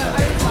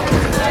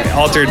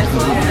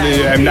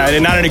I'm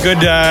not in a good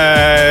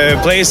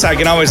place, I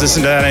can always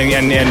listen to that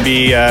and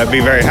be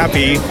very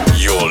happy.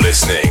 You're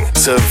listening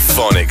to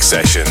VONYC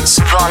Sessions.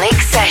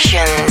 VONYC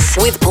Sessions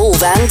with Paul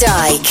van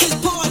Dyk.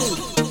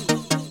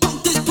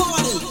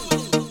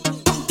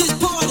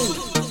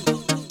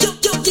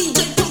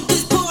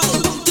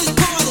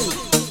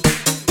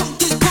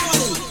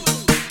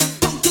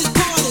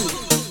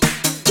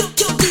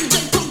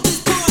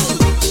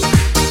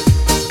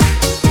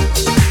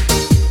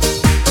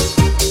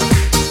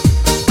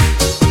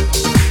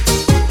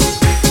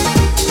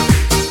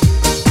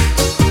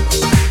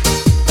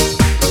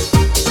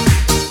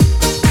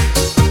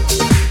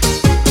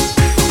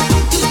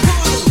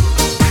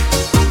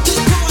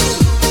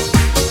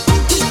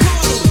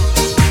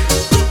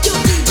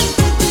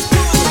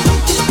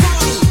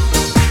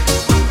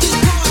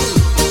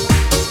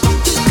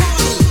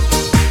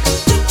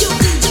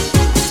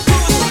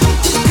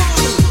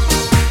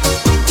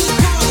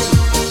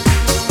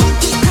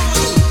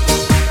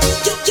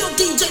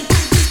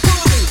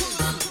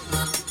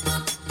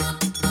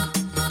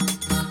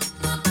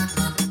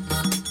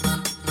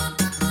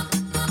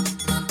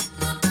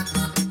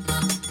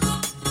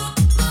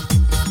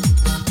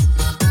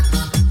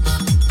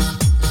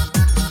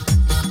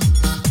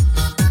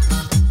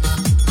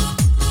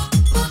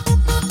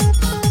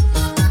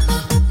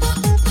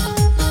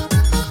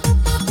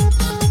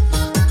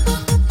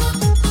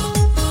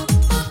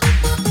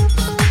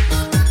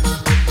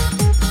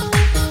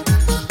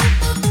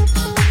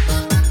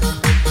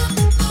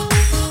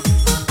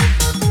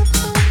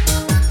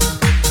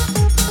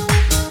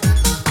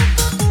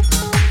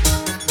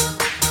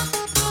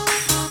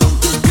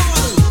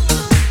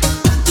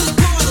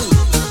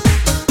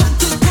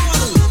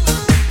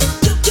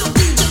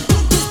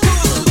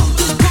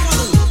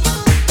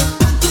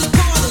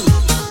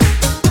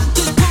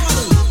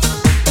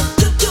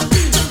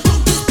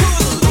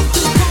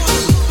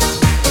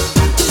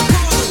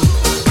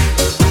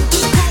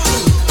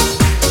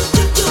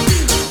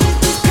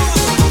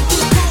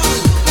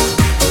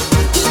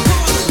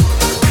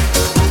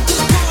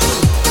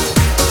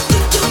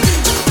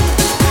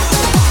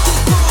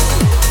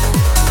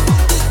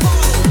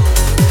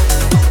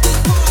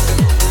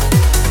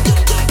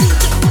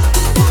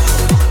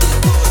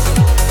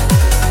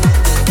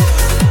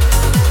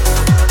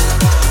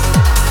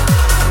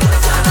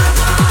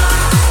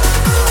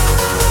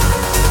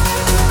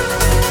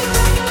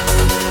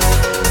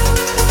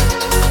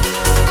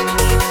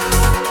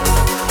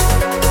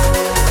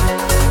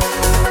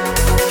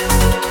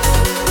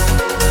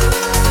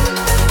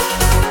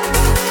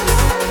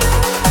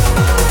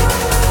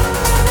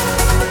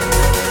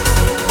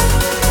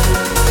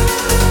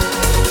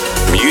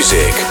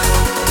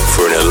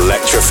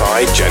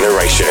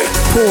 Generation.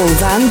 Paul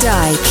van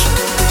Dyk.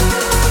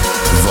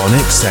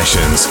 VONYC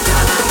Sessions.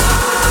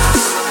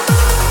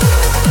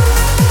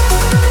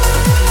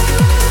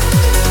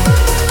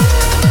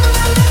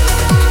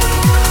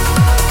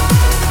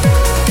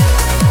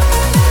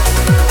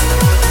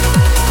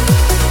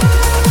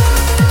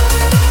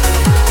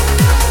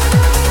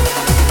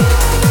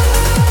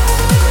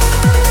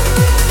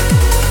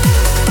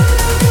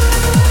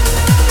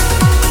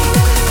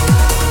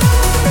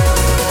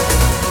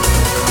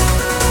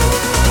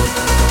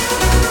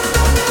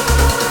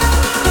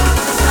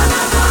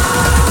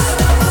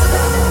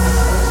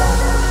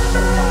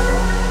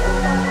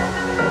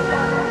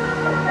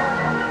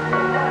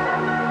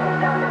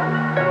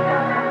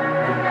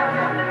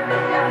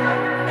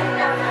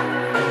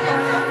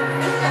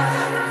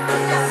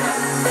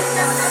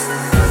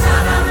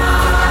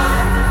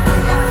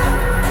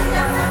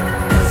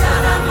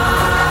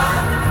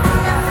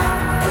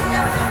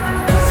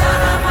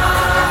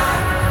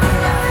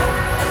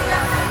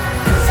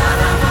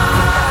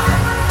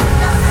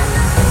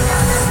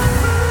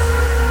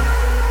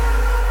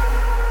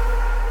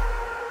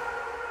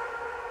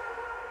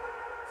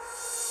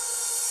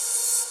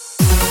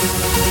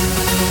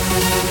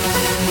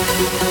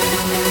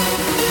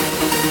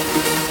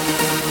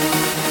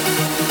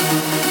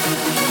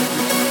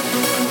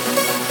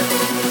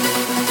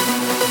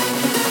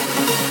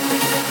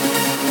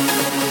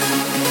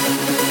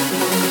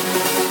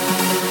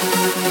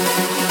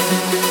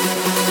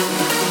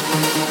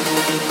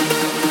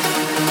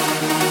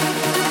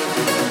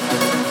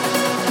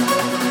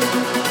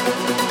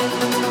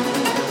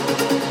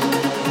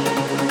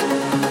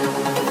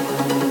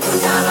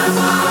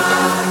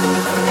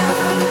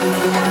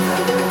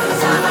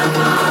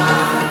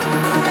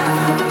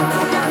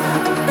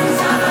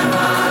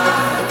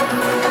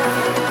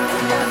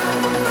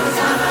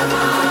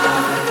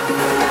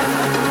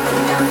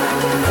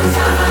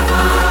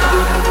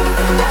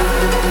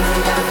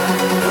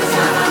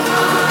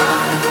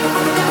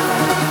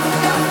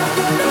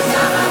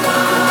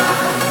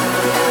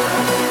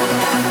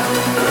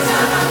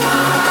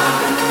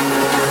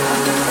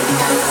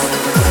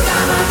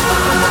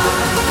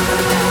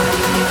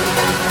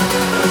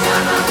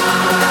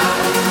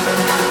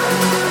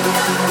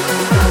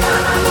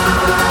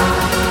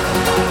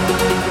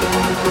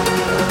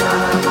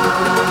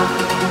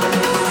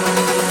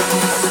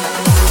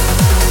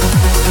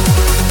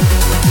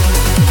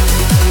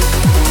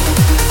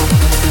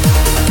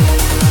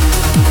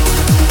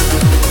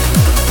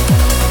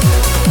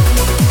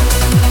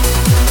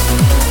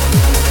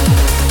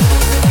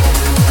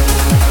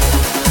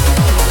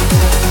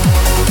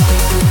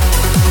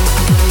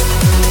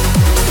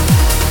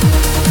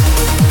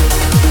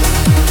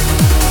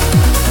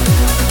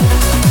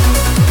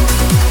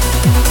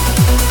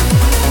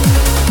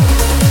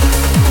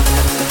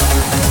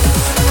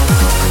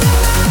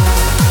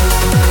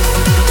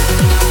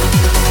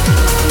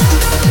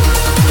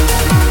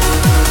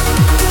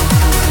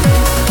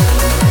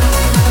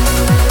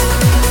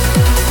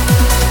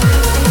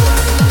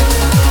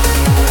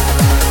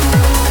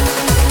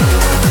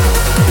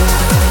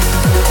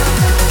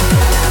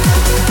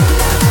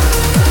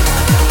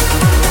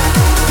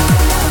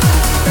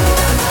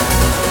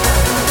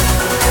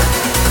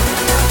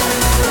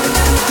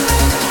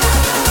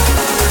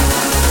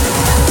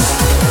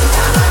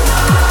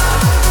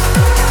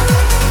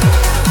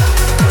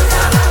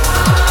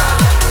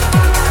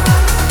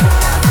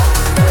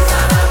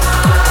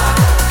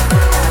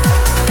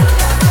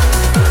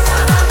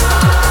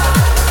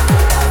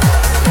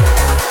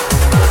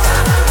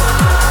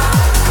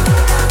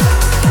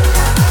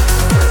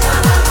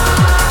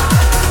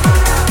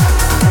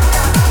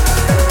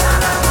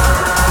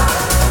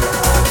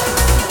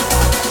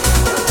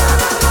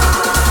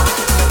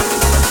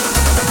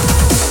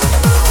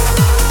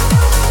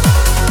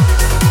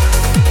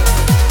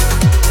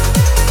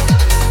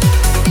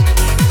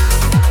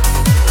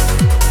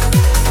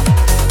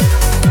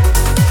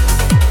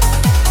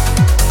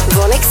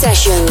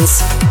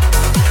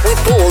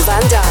 Paul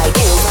van Dyk.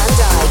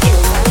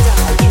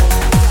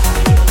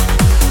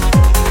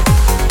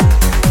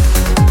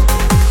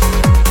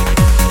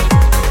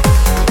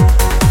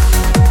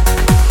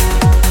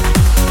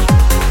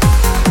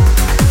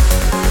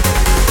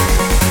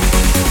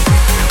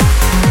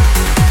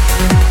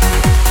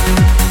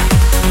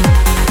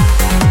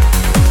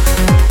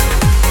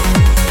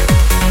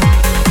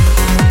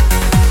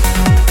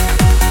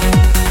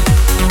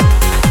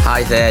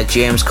 Hi there,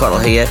 James Cottle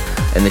here,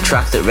 and the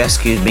track that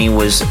rescued me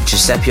was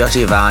Giuseppe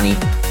Ottaviani,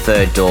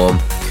 Third Dome.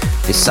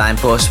 This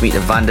signposted me to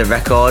Vanda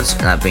Records,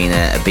 and I've been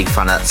a big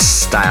fan of that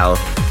style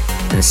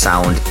and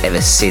sound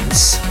ever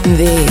since.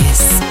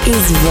 This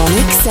is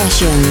VONYC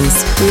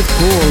Sessions with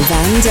Paul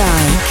van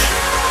Dyk.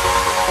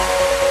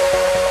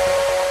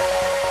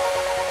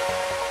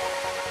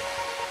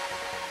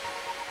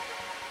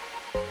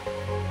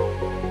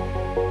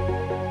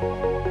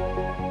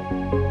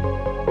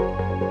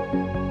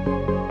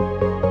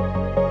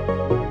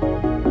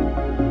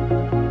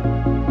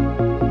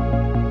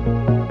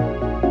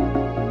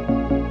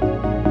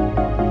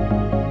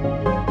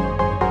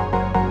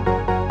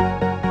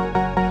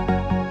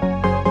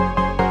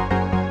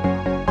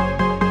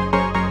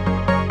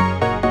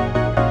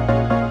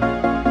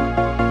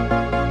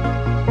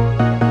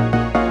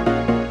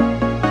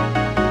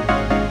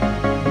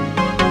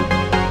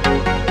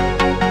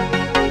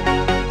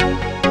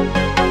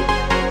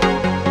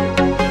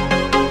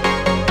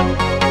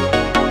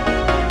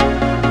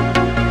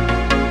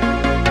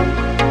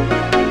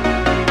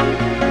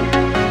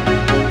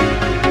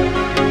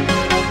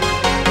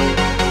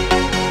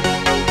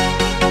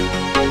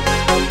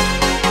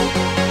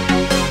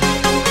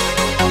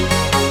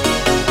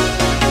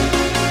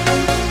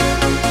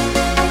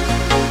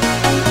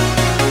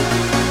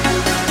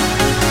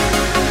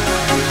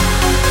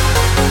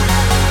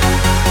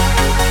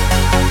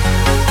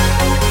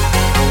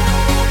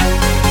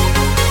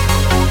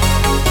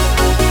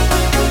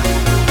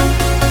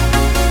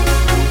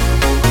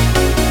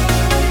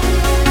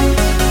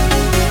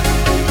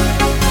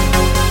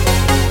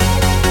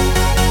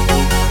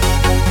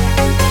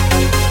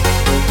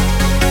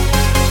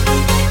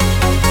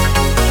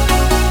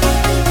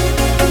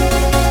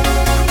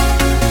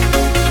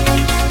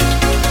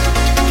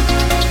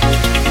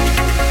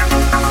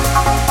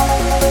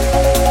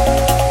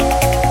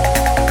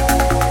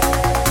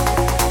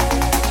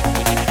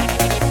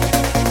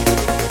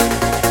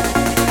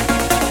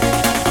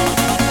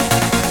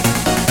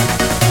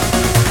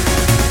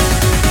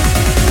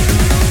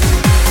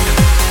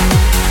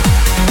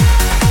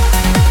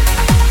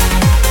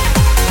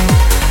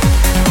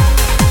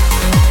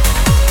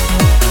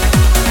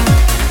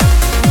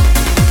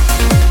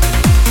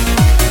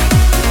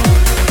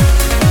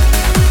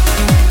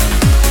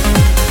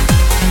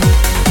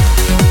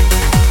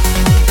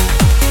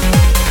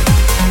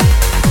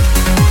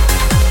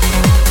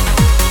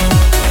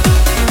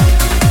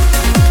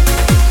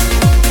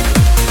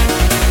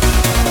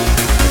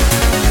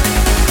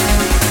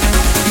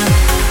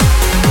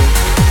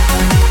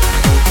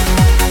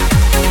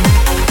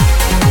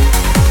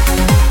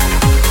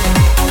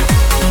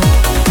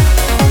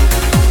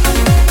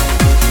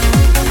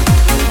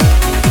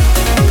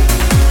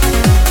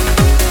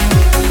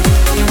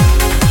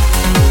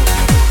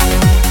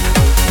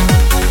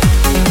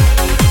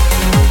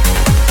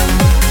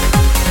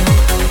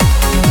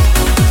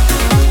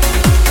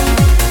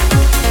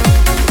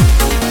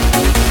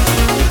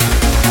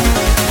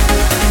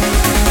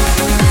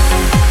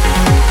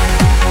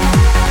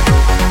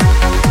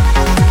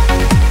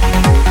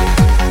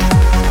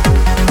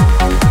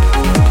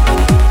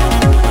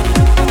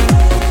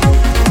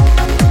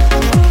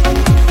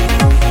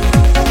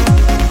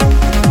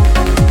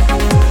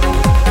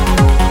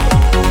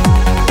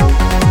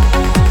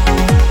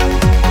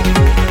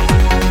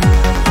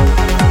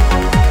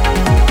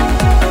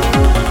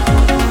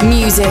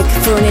 Music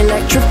for an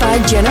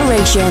electrified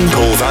generation.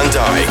 Paul van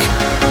Dyk.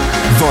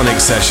 VONYC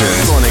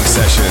Sessions. VONYC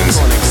Sessions.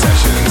 VONYC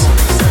Sessions.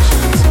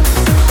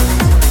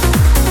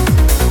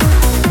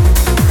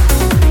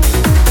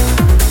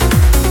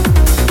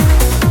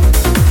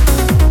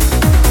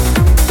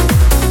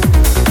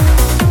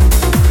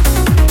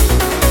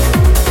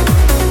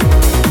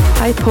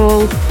 Hi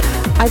Paul,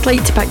 I'd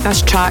like to pick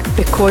this track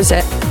because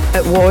it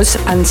was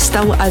and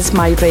still is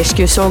my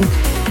rescue song.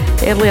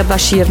 Earlier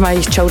this year my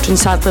children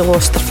sadly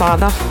lost their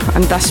father,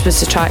 and this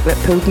was the track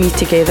that pulled me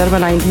together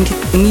when I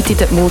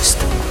needed it most.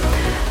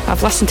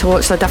 I've listened to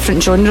lots of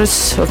different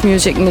genres of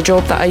music in the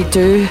job that I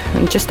do,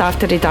 and just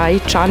after he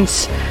died,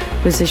 trance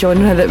was the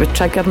genre that would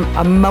trigger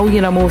a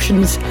million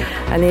emotions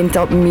and end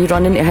up me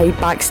running to hide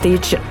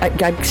backstage at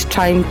gigs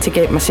trying to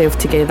get myself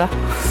together.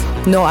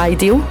 Not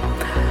ideal.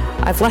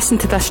 I've listened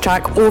to this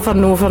track over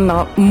and over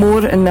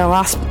more in the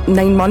last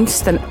 9 months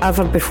than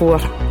ever before.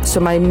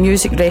 So my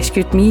Music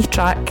Rescued Me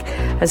track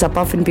is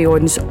Above and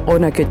Beyond's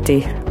On a Good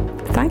Day.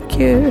 Thank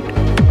you.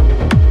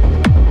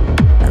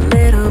 A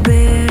little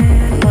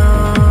bit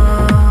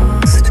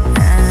lost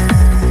and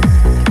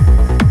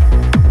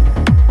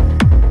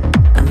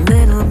a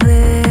little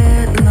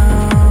bit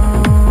lonely.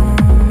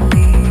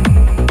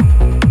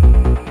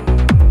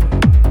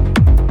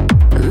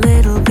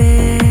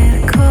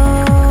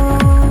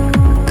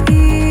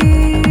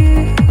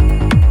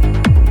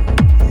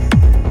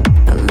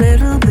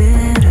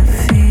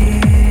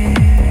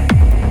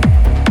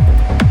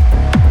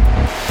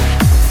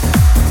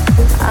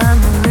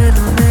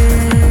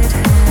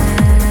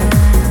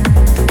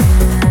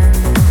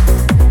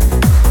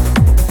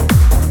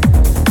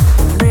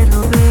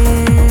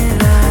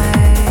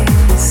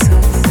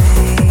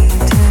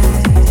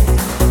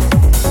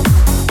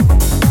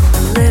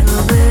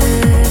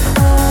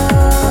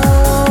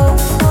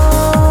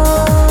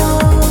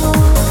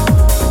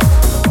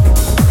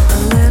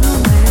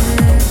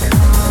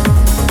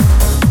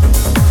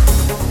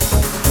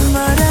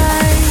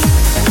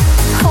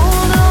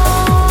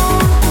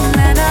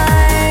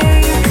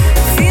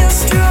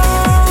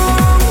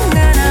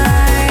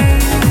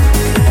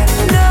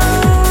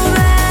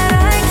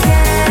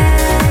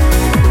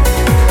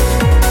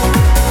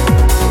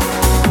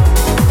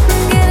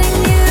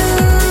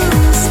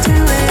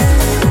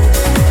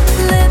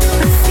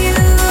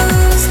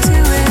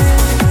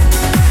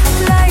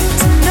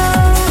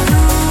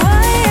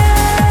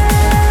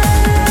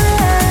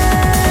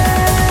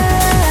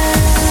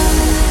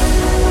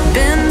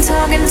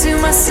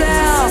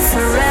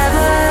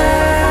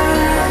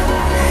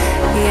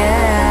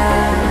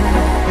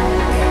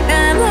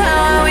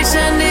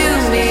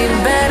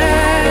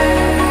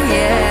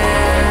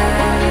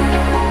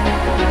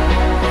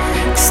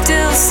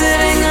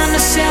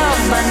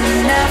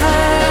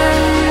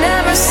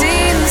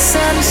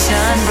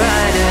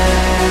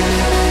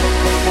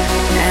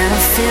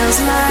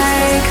 feels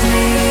like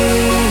me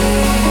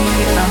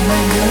on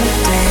a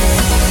good day.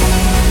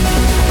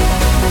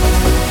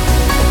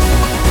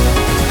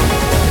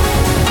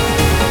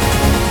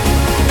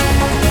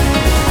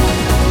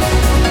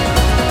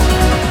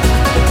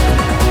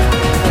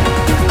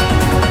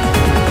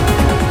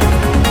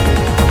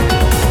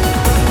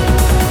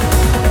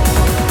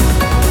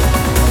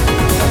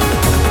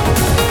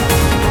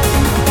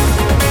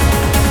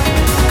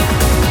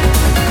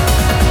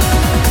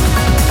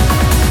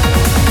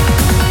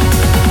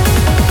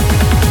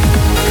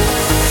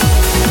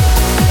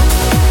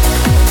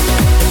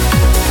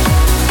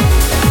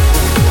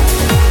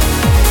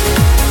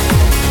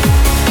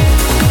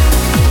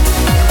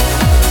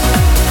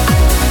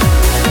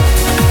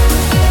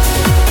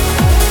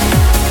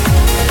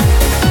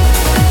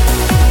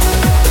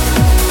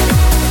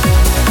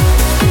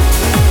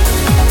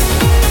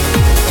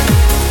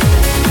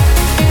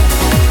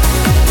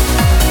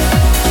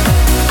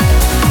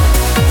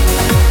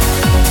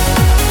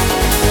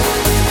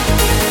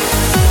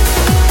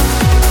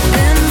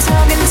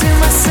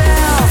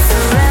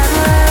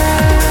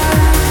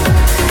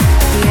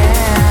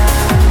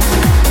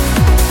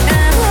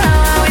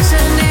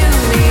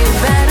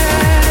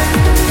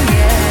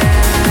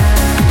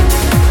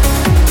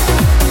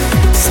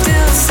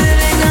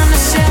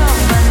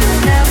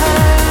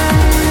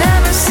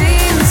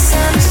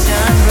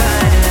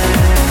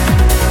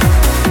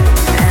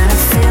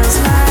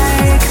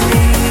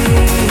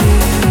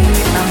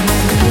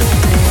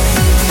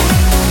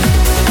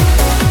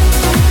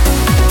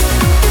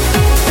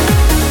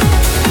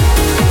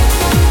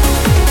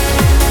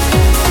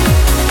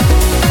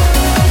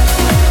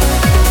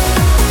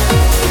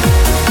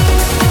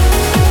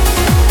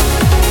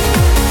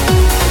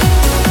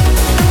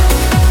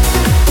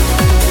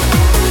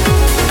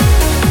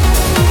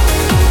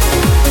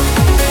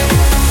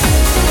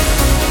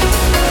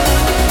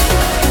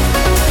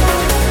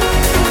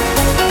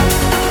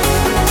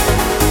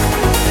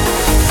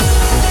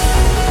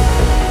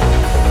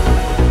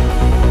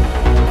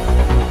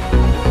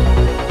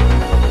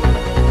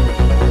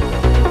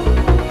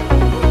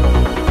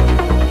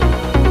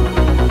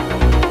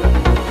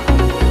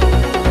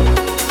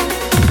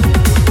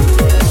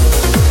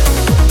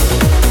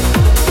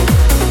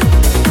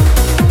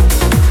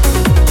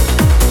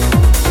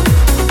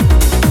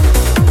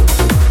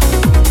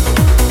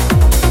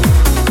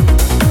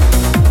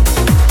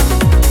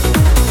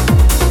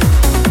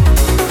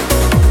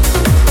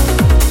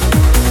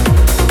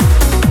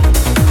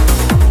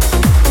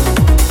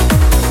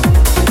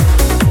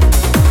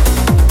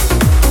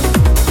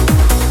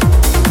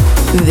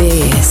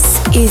 This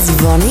is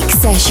VONYC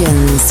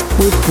Sessions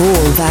with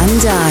Paul van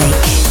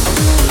Dyk.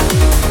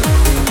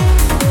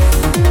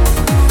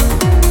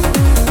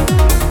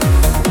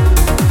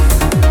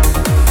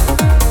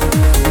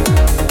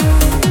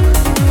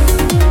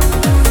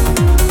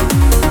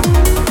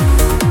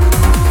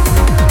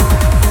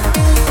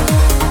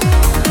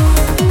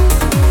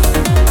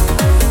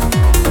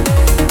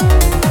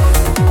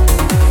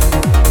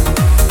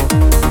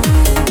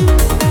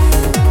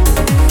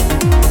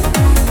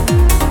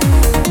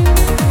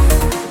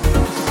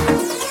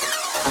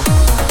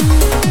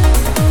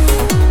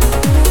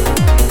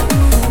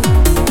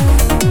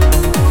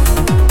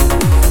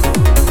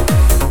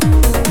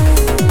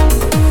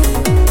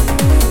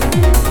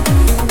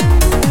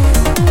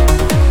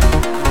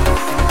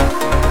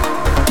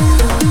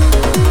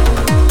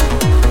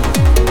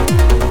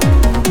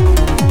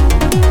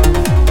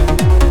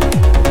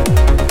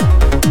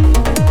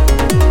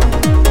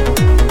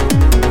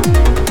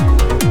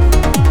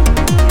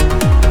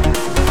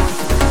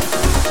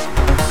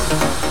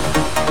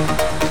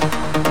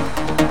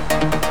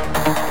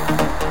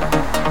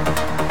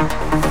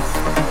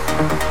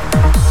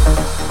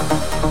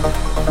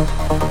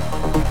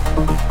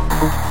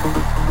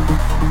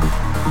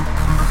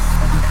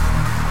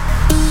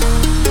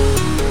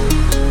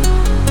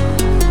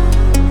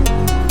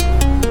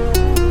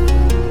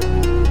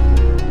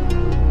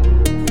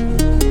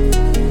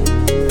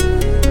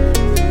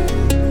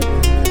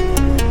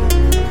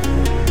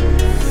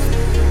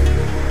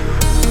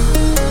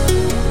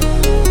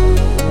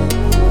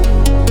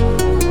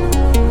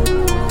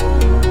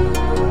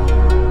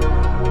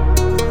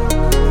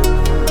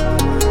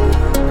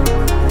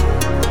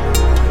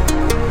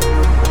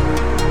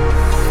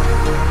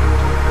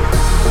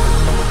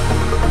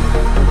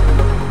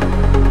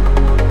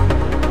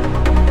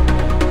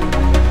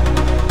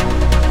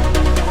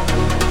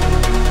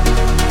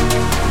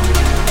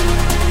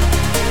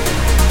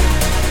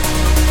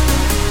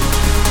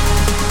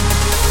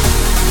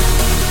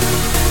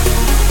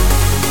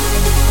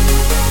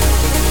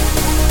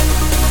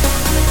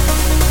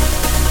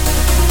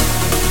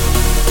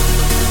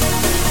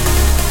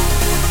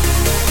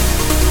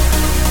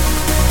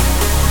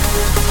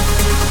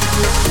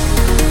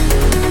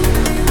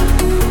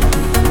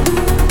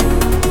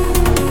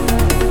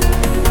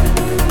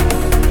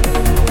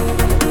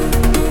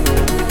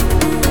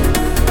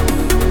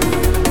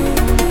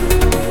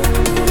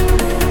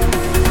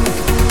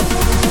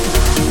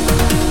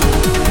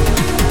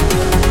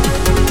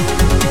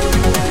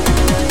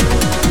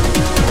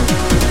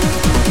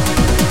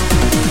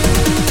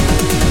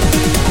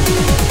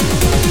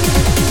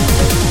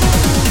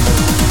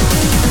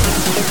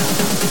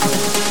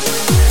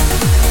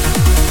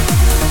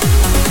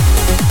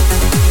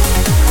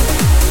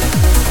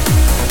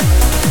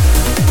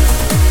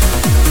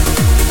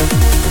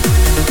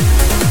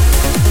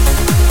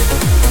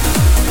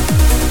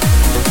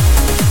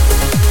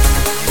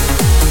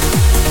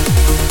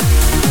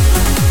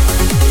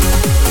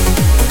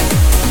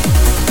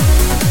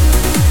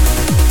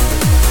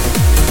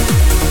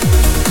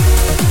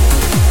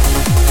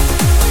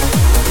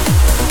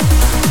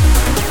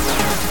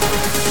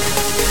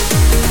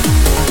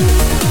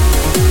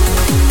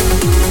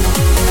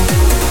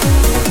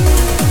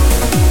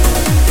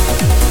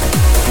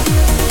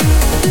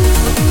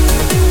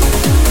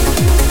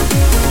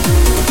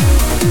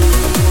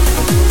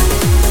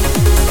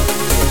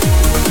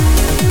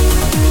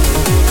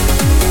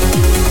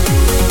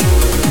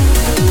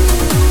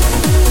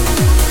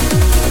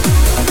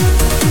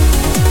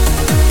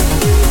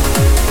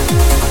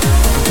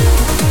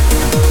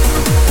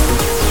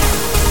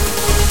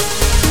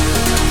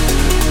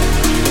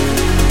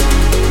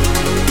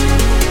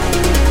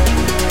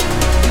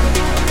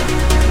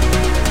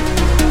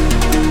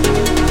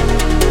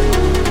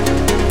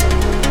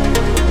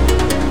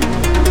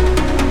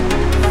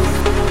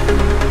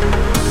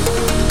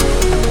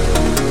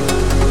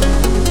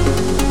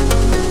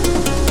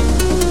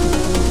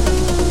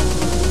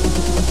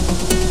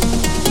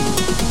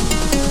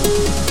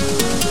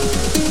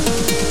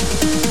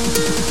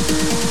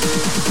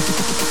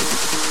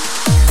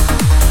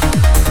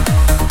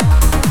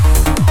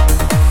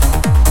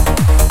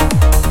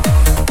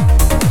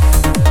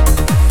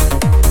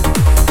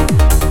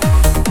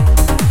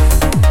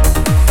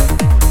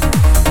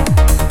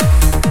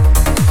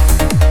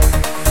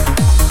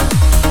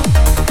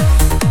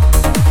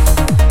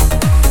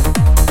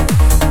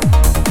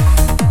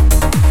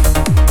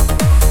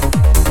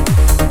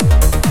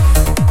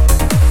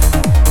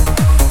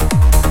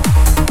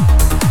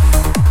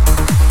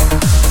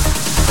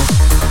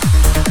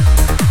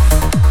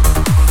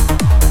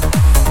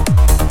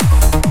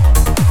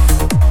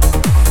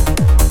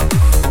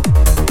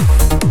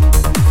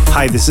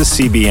 this is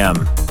CBM.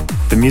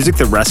 The music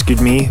that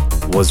rescued me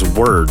was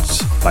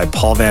Words by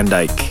Paul van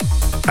Dyk.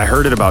 I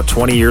heard it about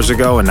 20 years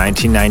ago in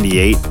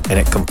 1998, and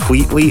it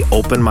completely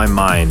opened my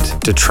mind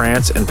to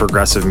trance and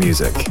progressive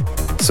music.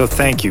 So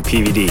thank you,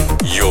 PVD.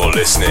 You're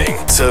listening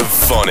to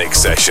VONYC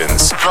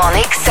Sessions.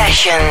 VONYC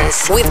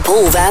Sessions with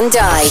Paul van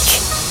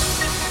Dyk.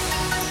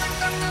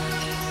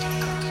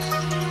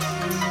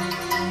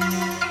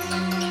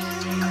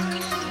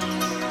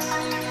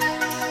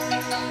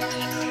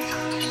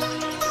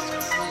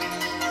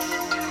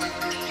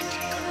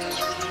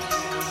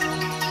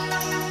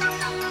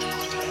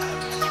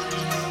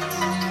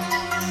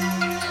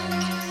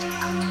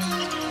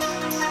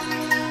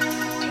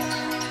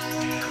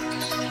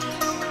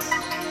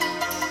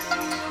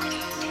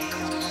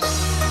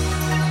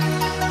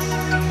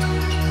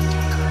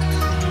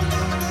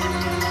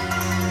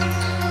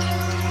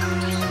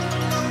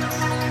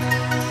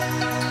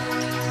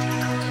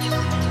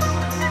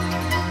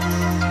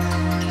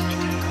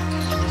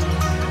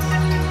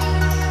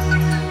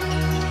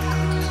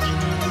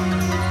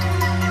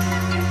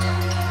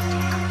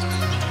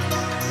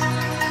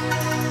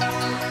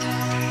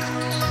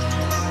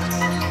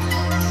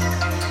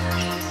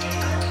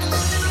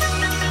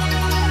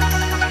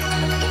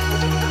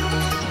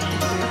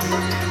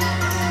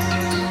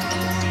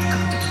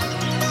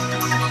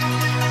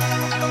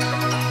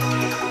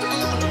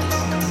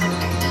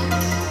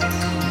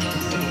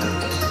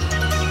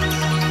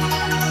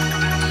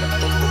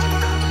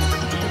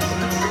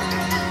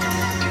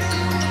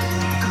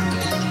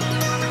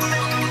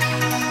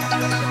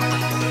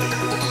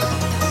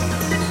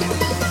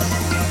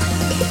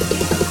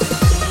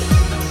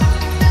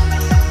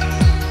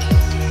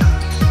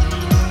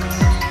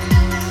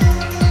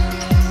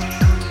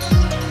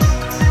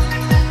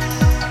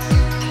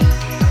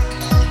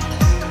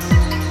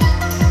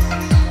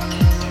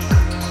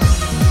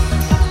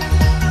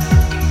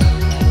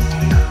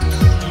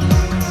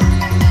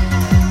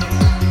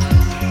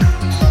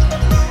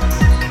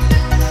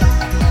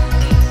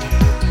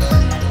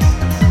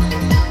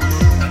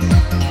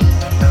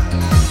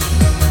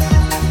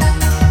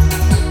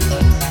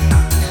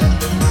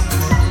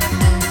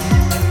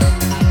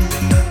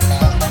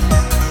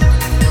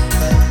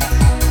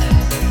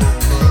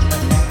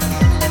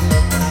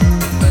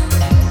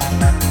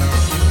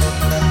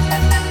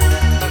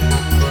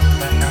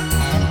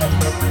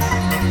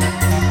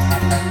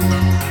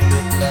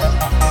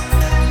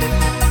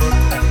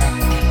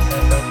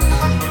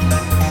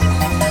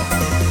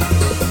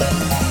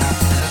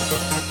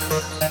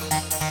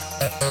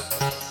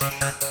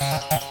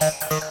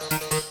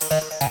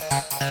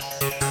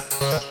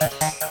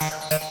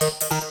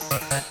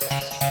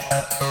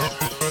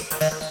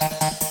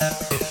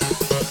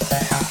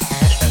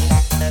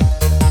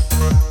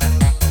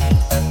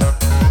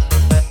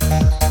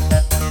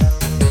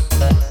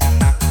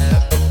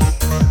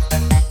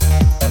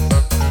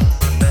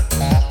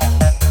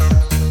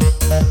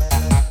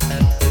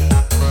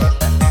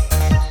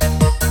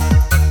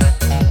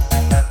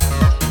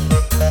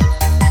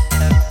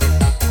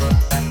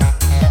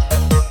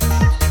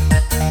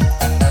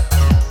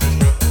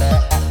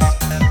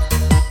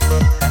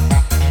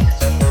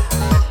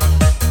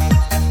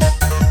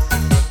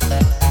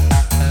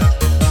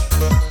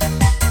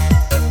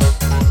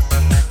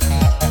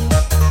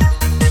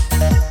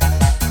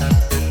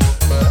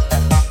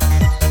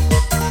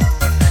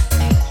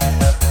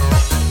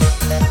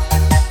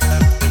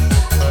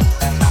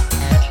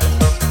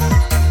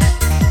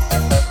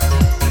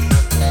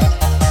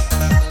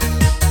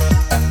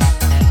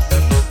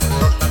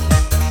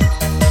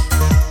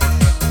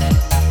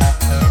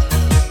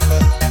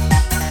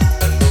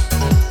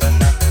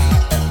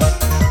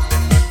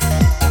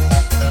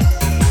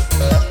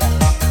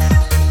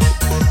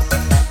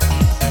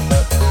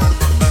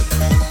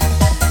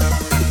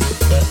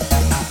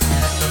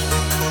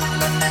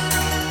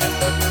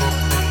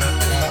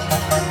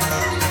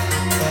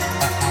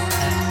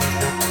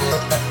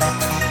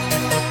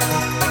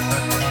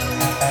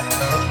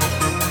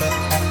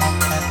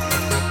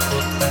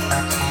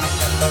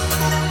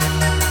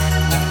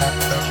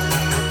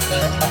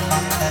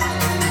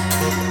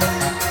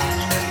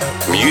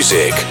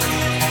 Music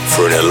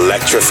for an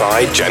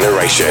electrified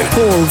generation.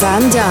 Paul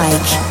van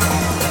Dyk.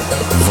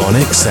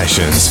 VONYC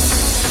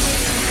Sessions.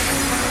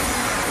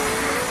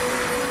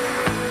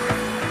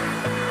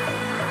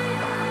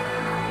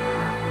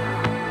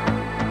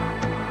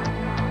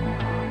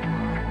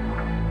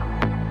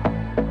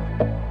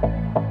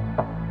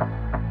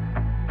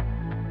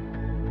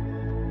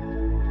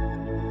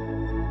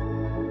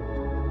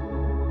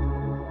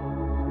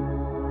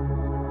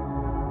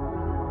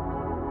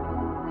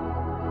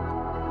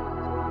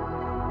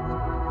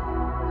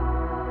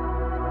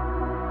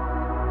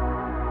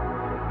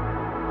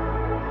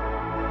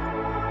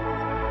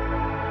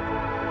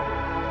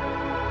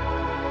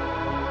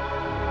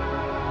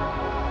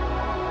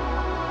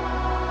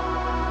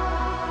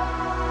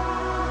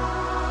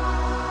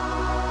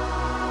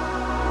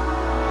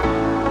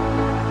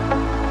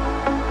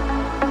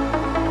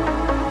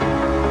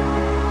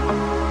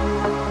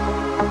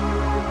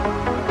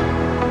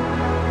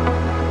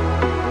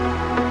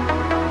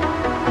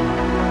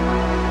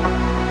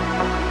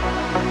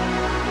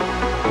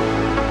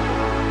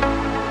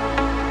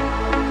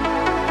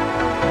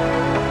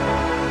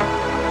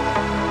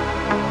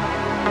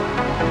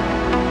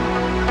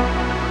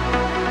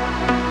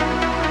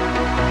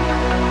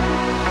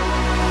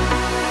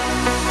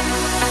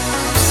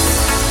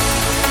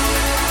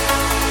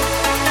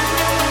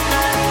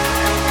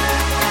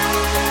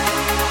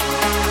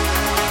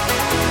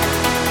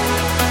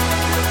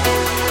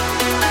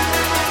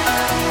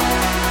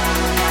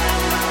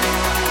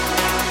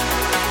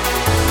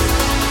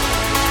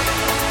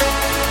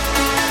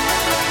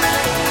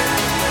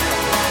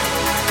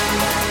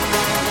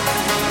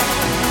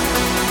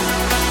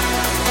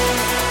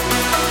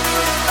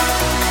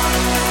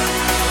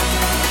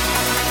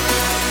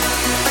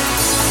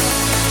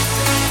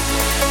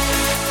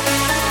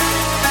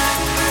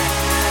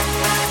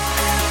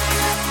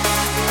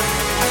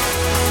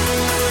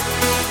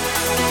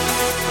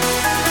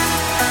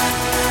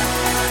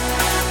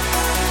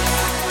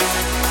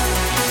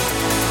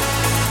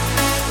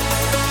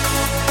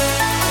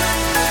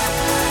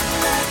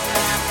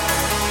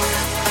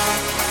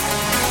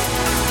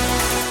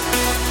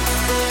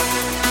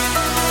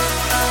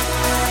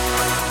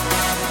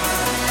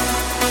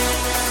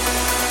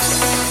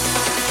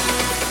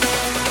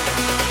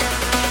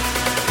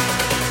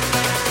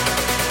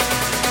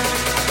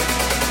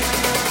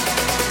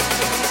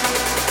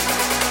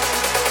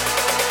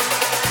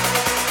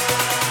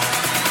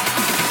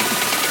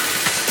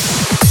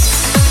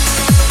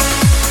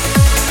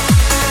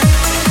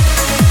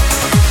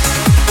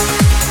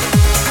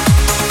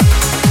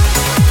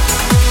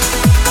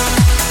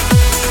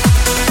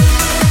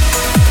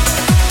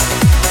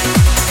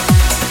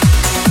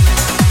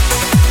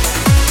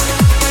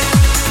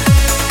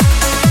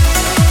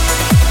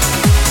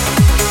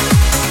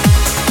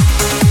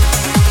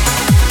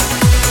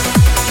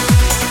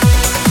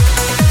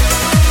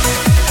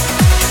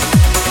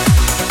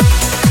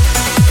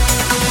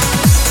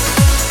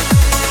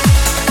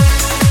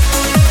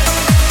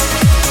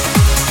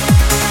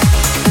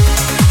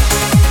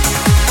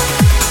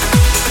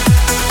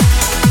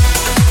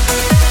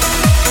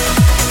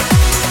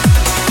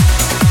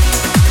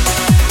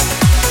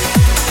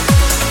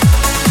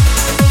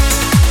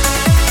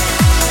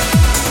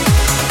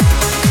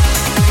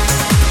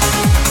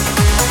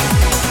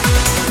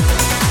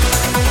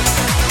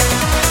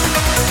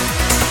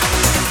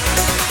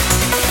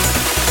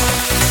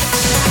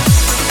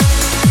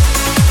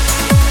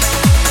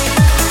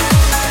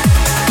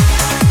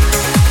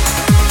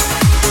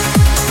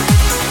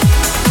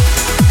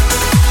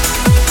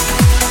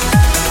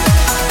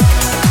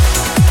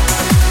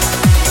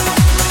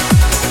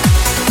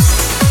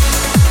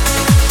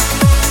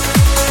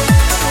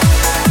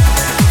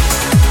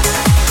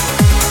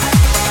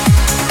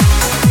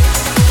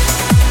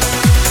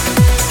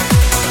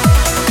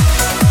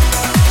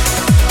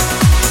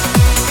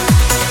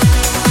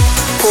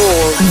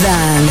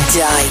 Van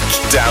Dyke.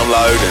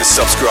 Download and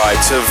subscribe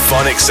to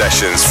VONYC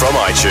Sessions from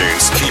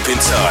iTunes. Keep in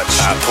touch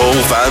at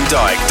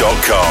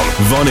paulvandyke.com.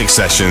 VONYC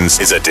Sessions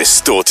is a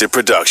Distorted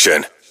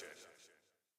production.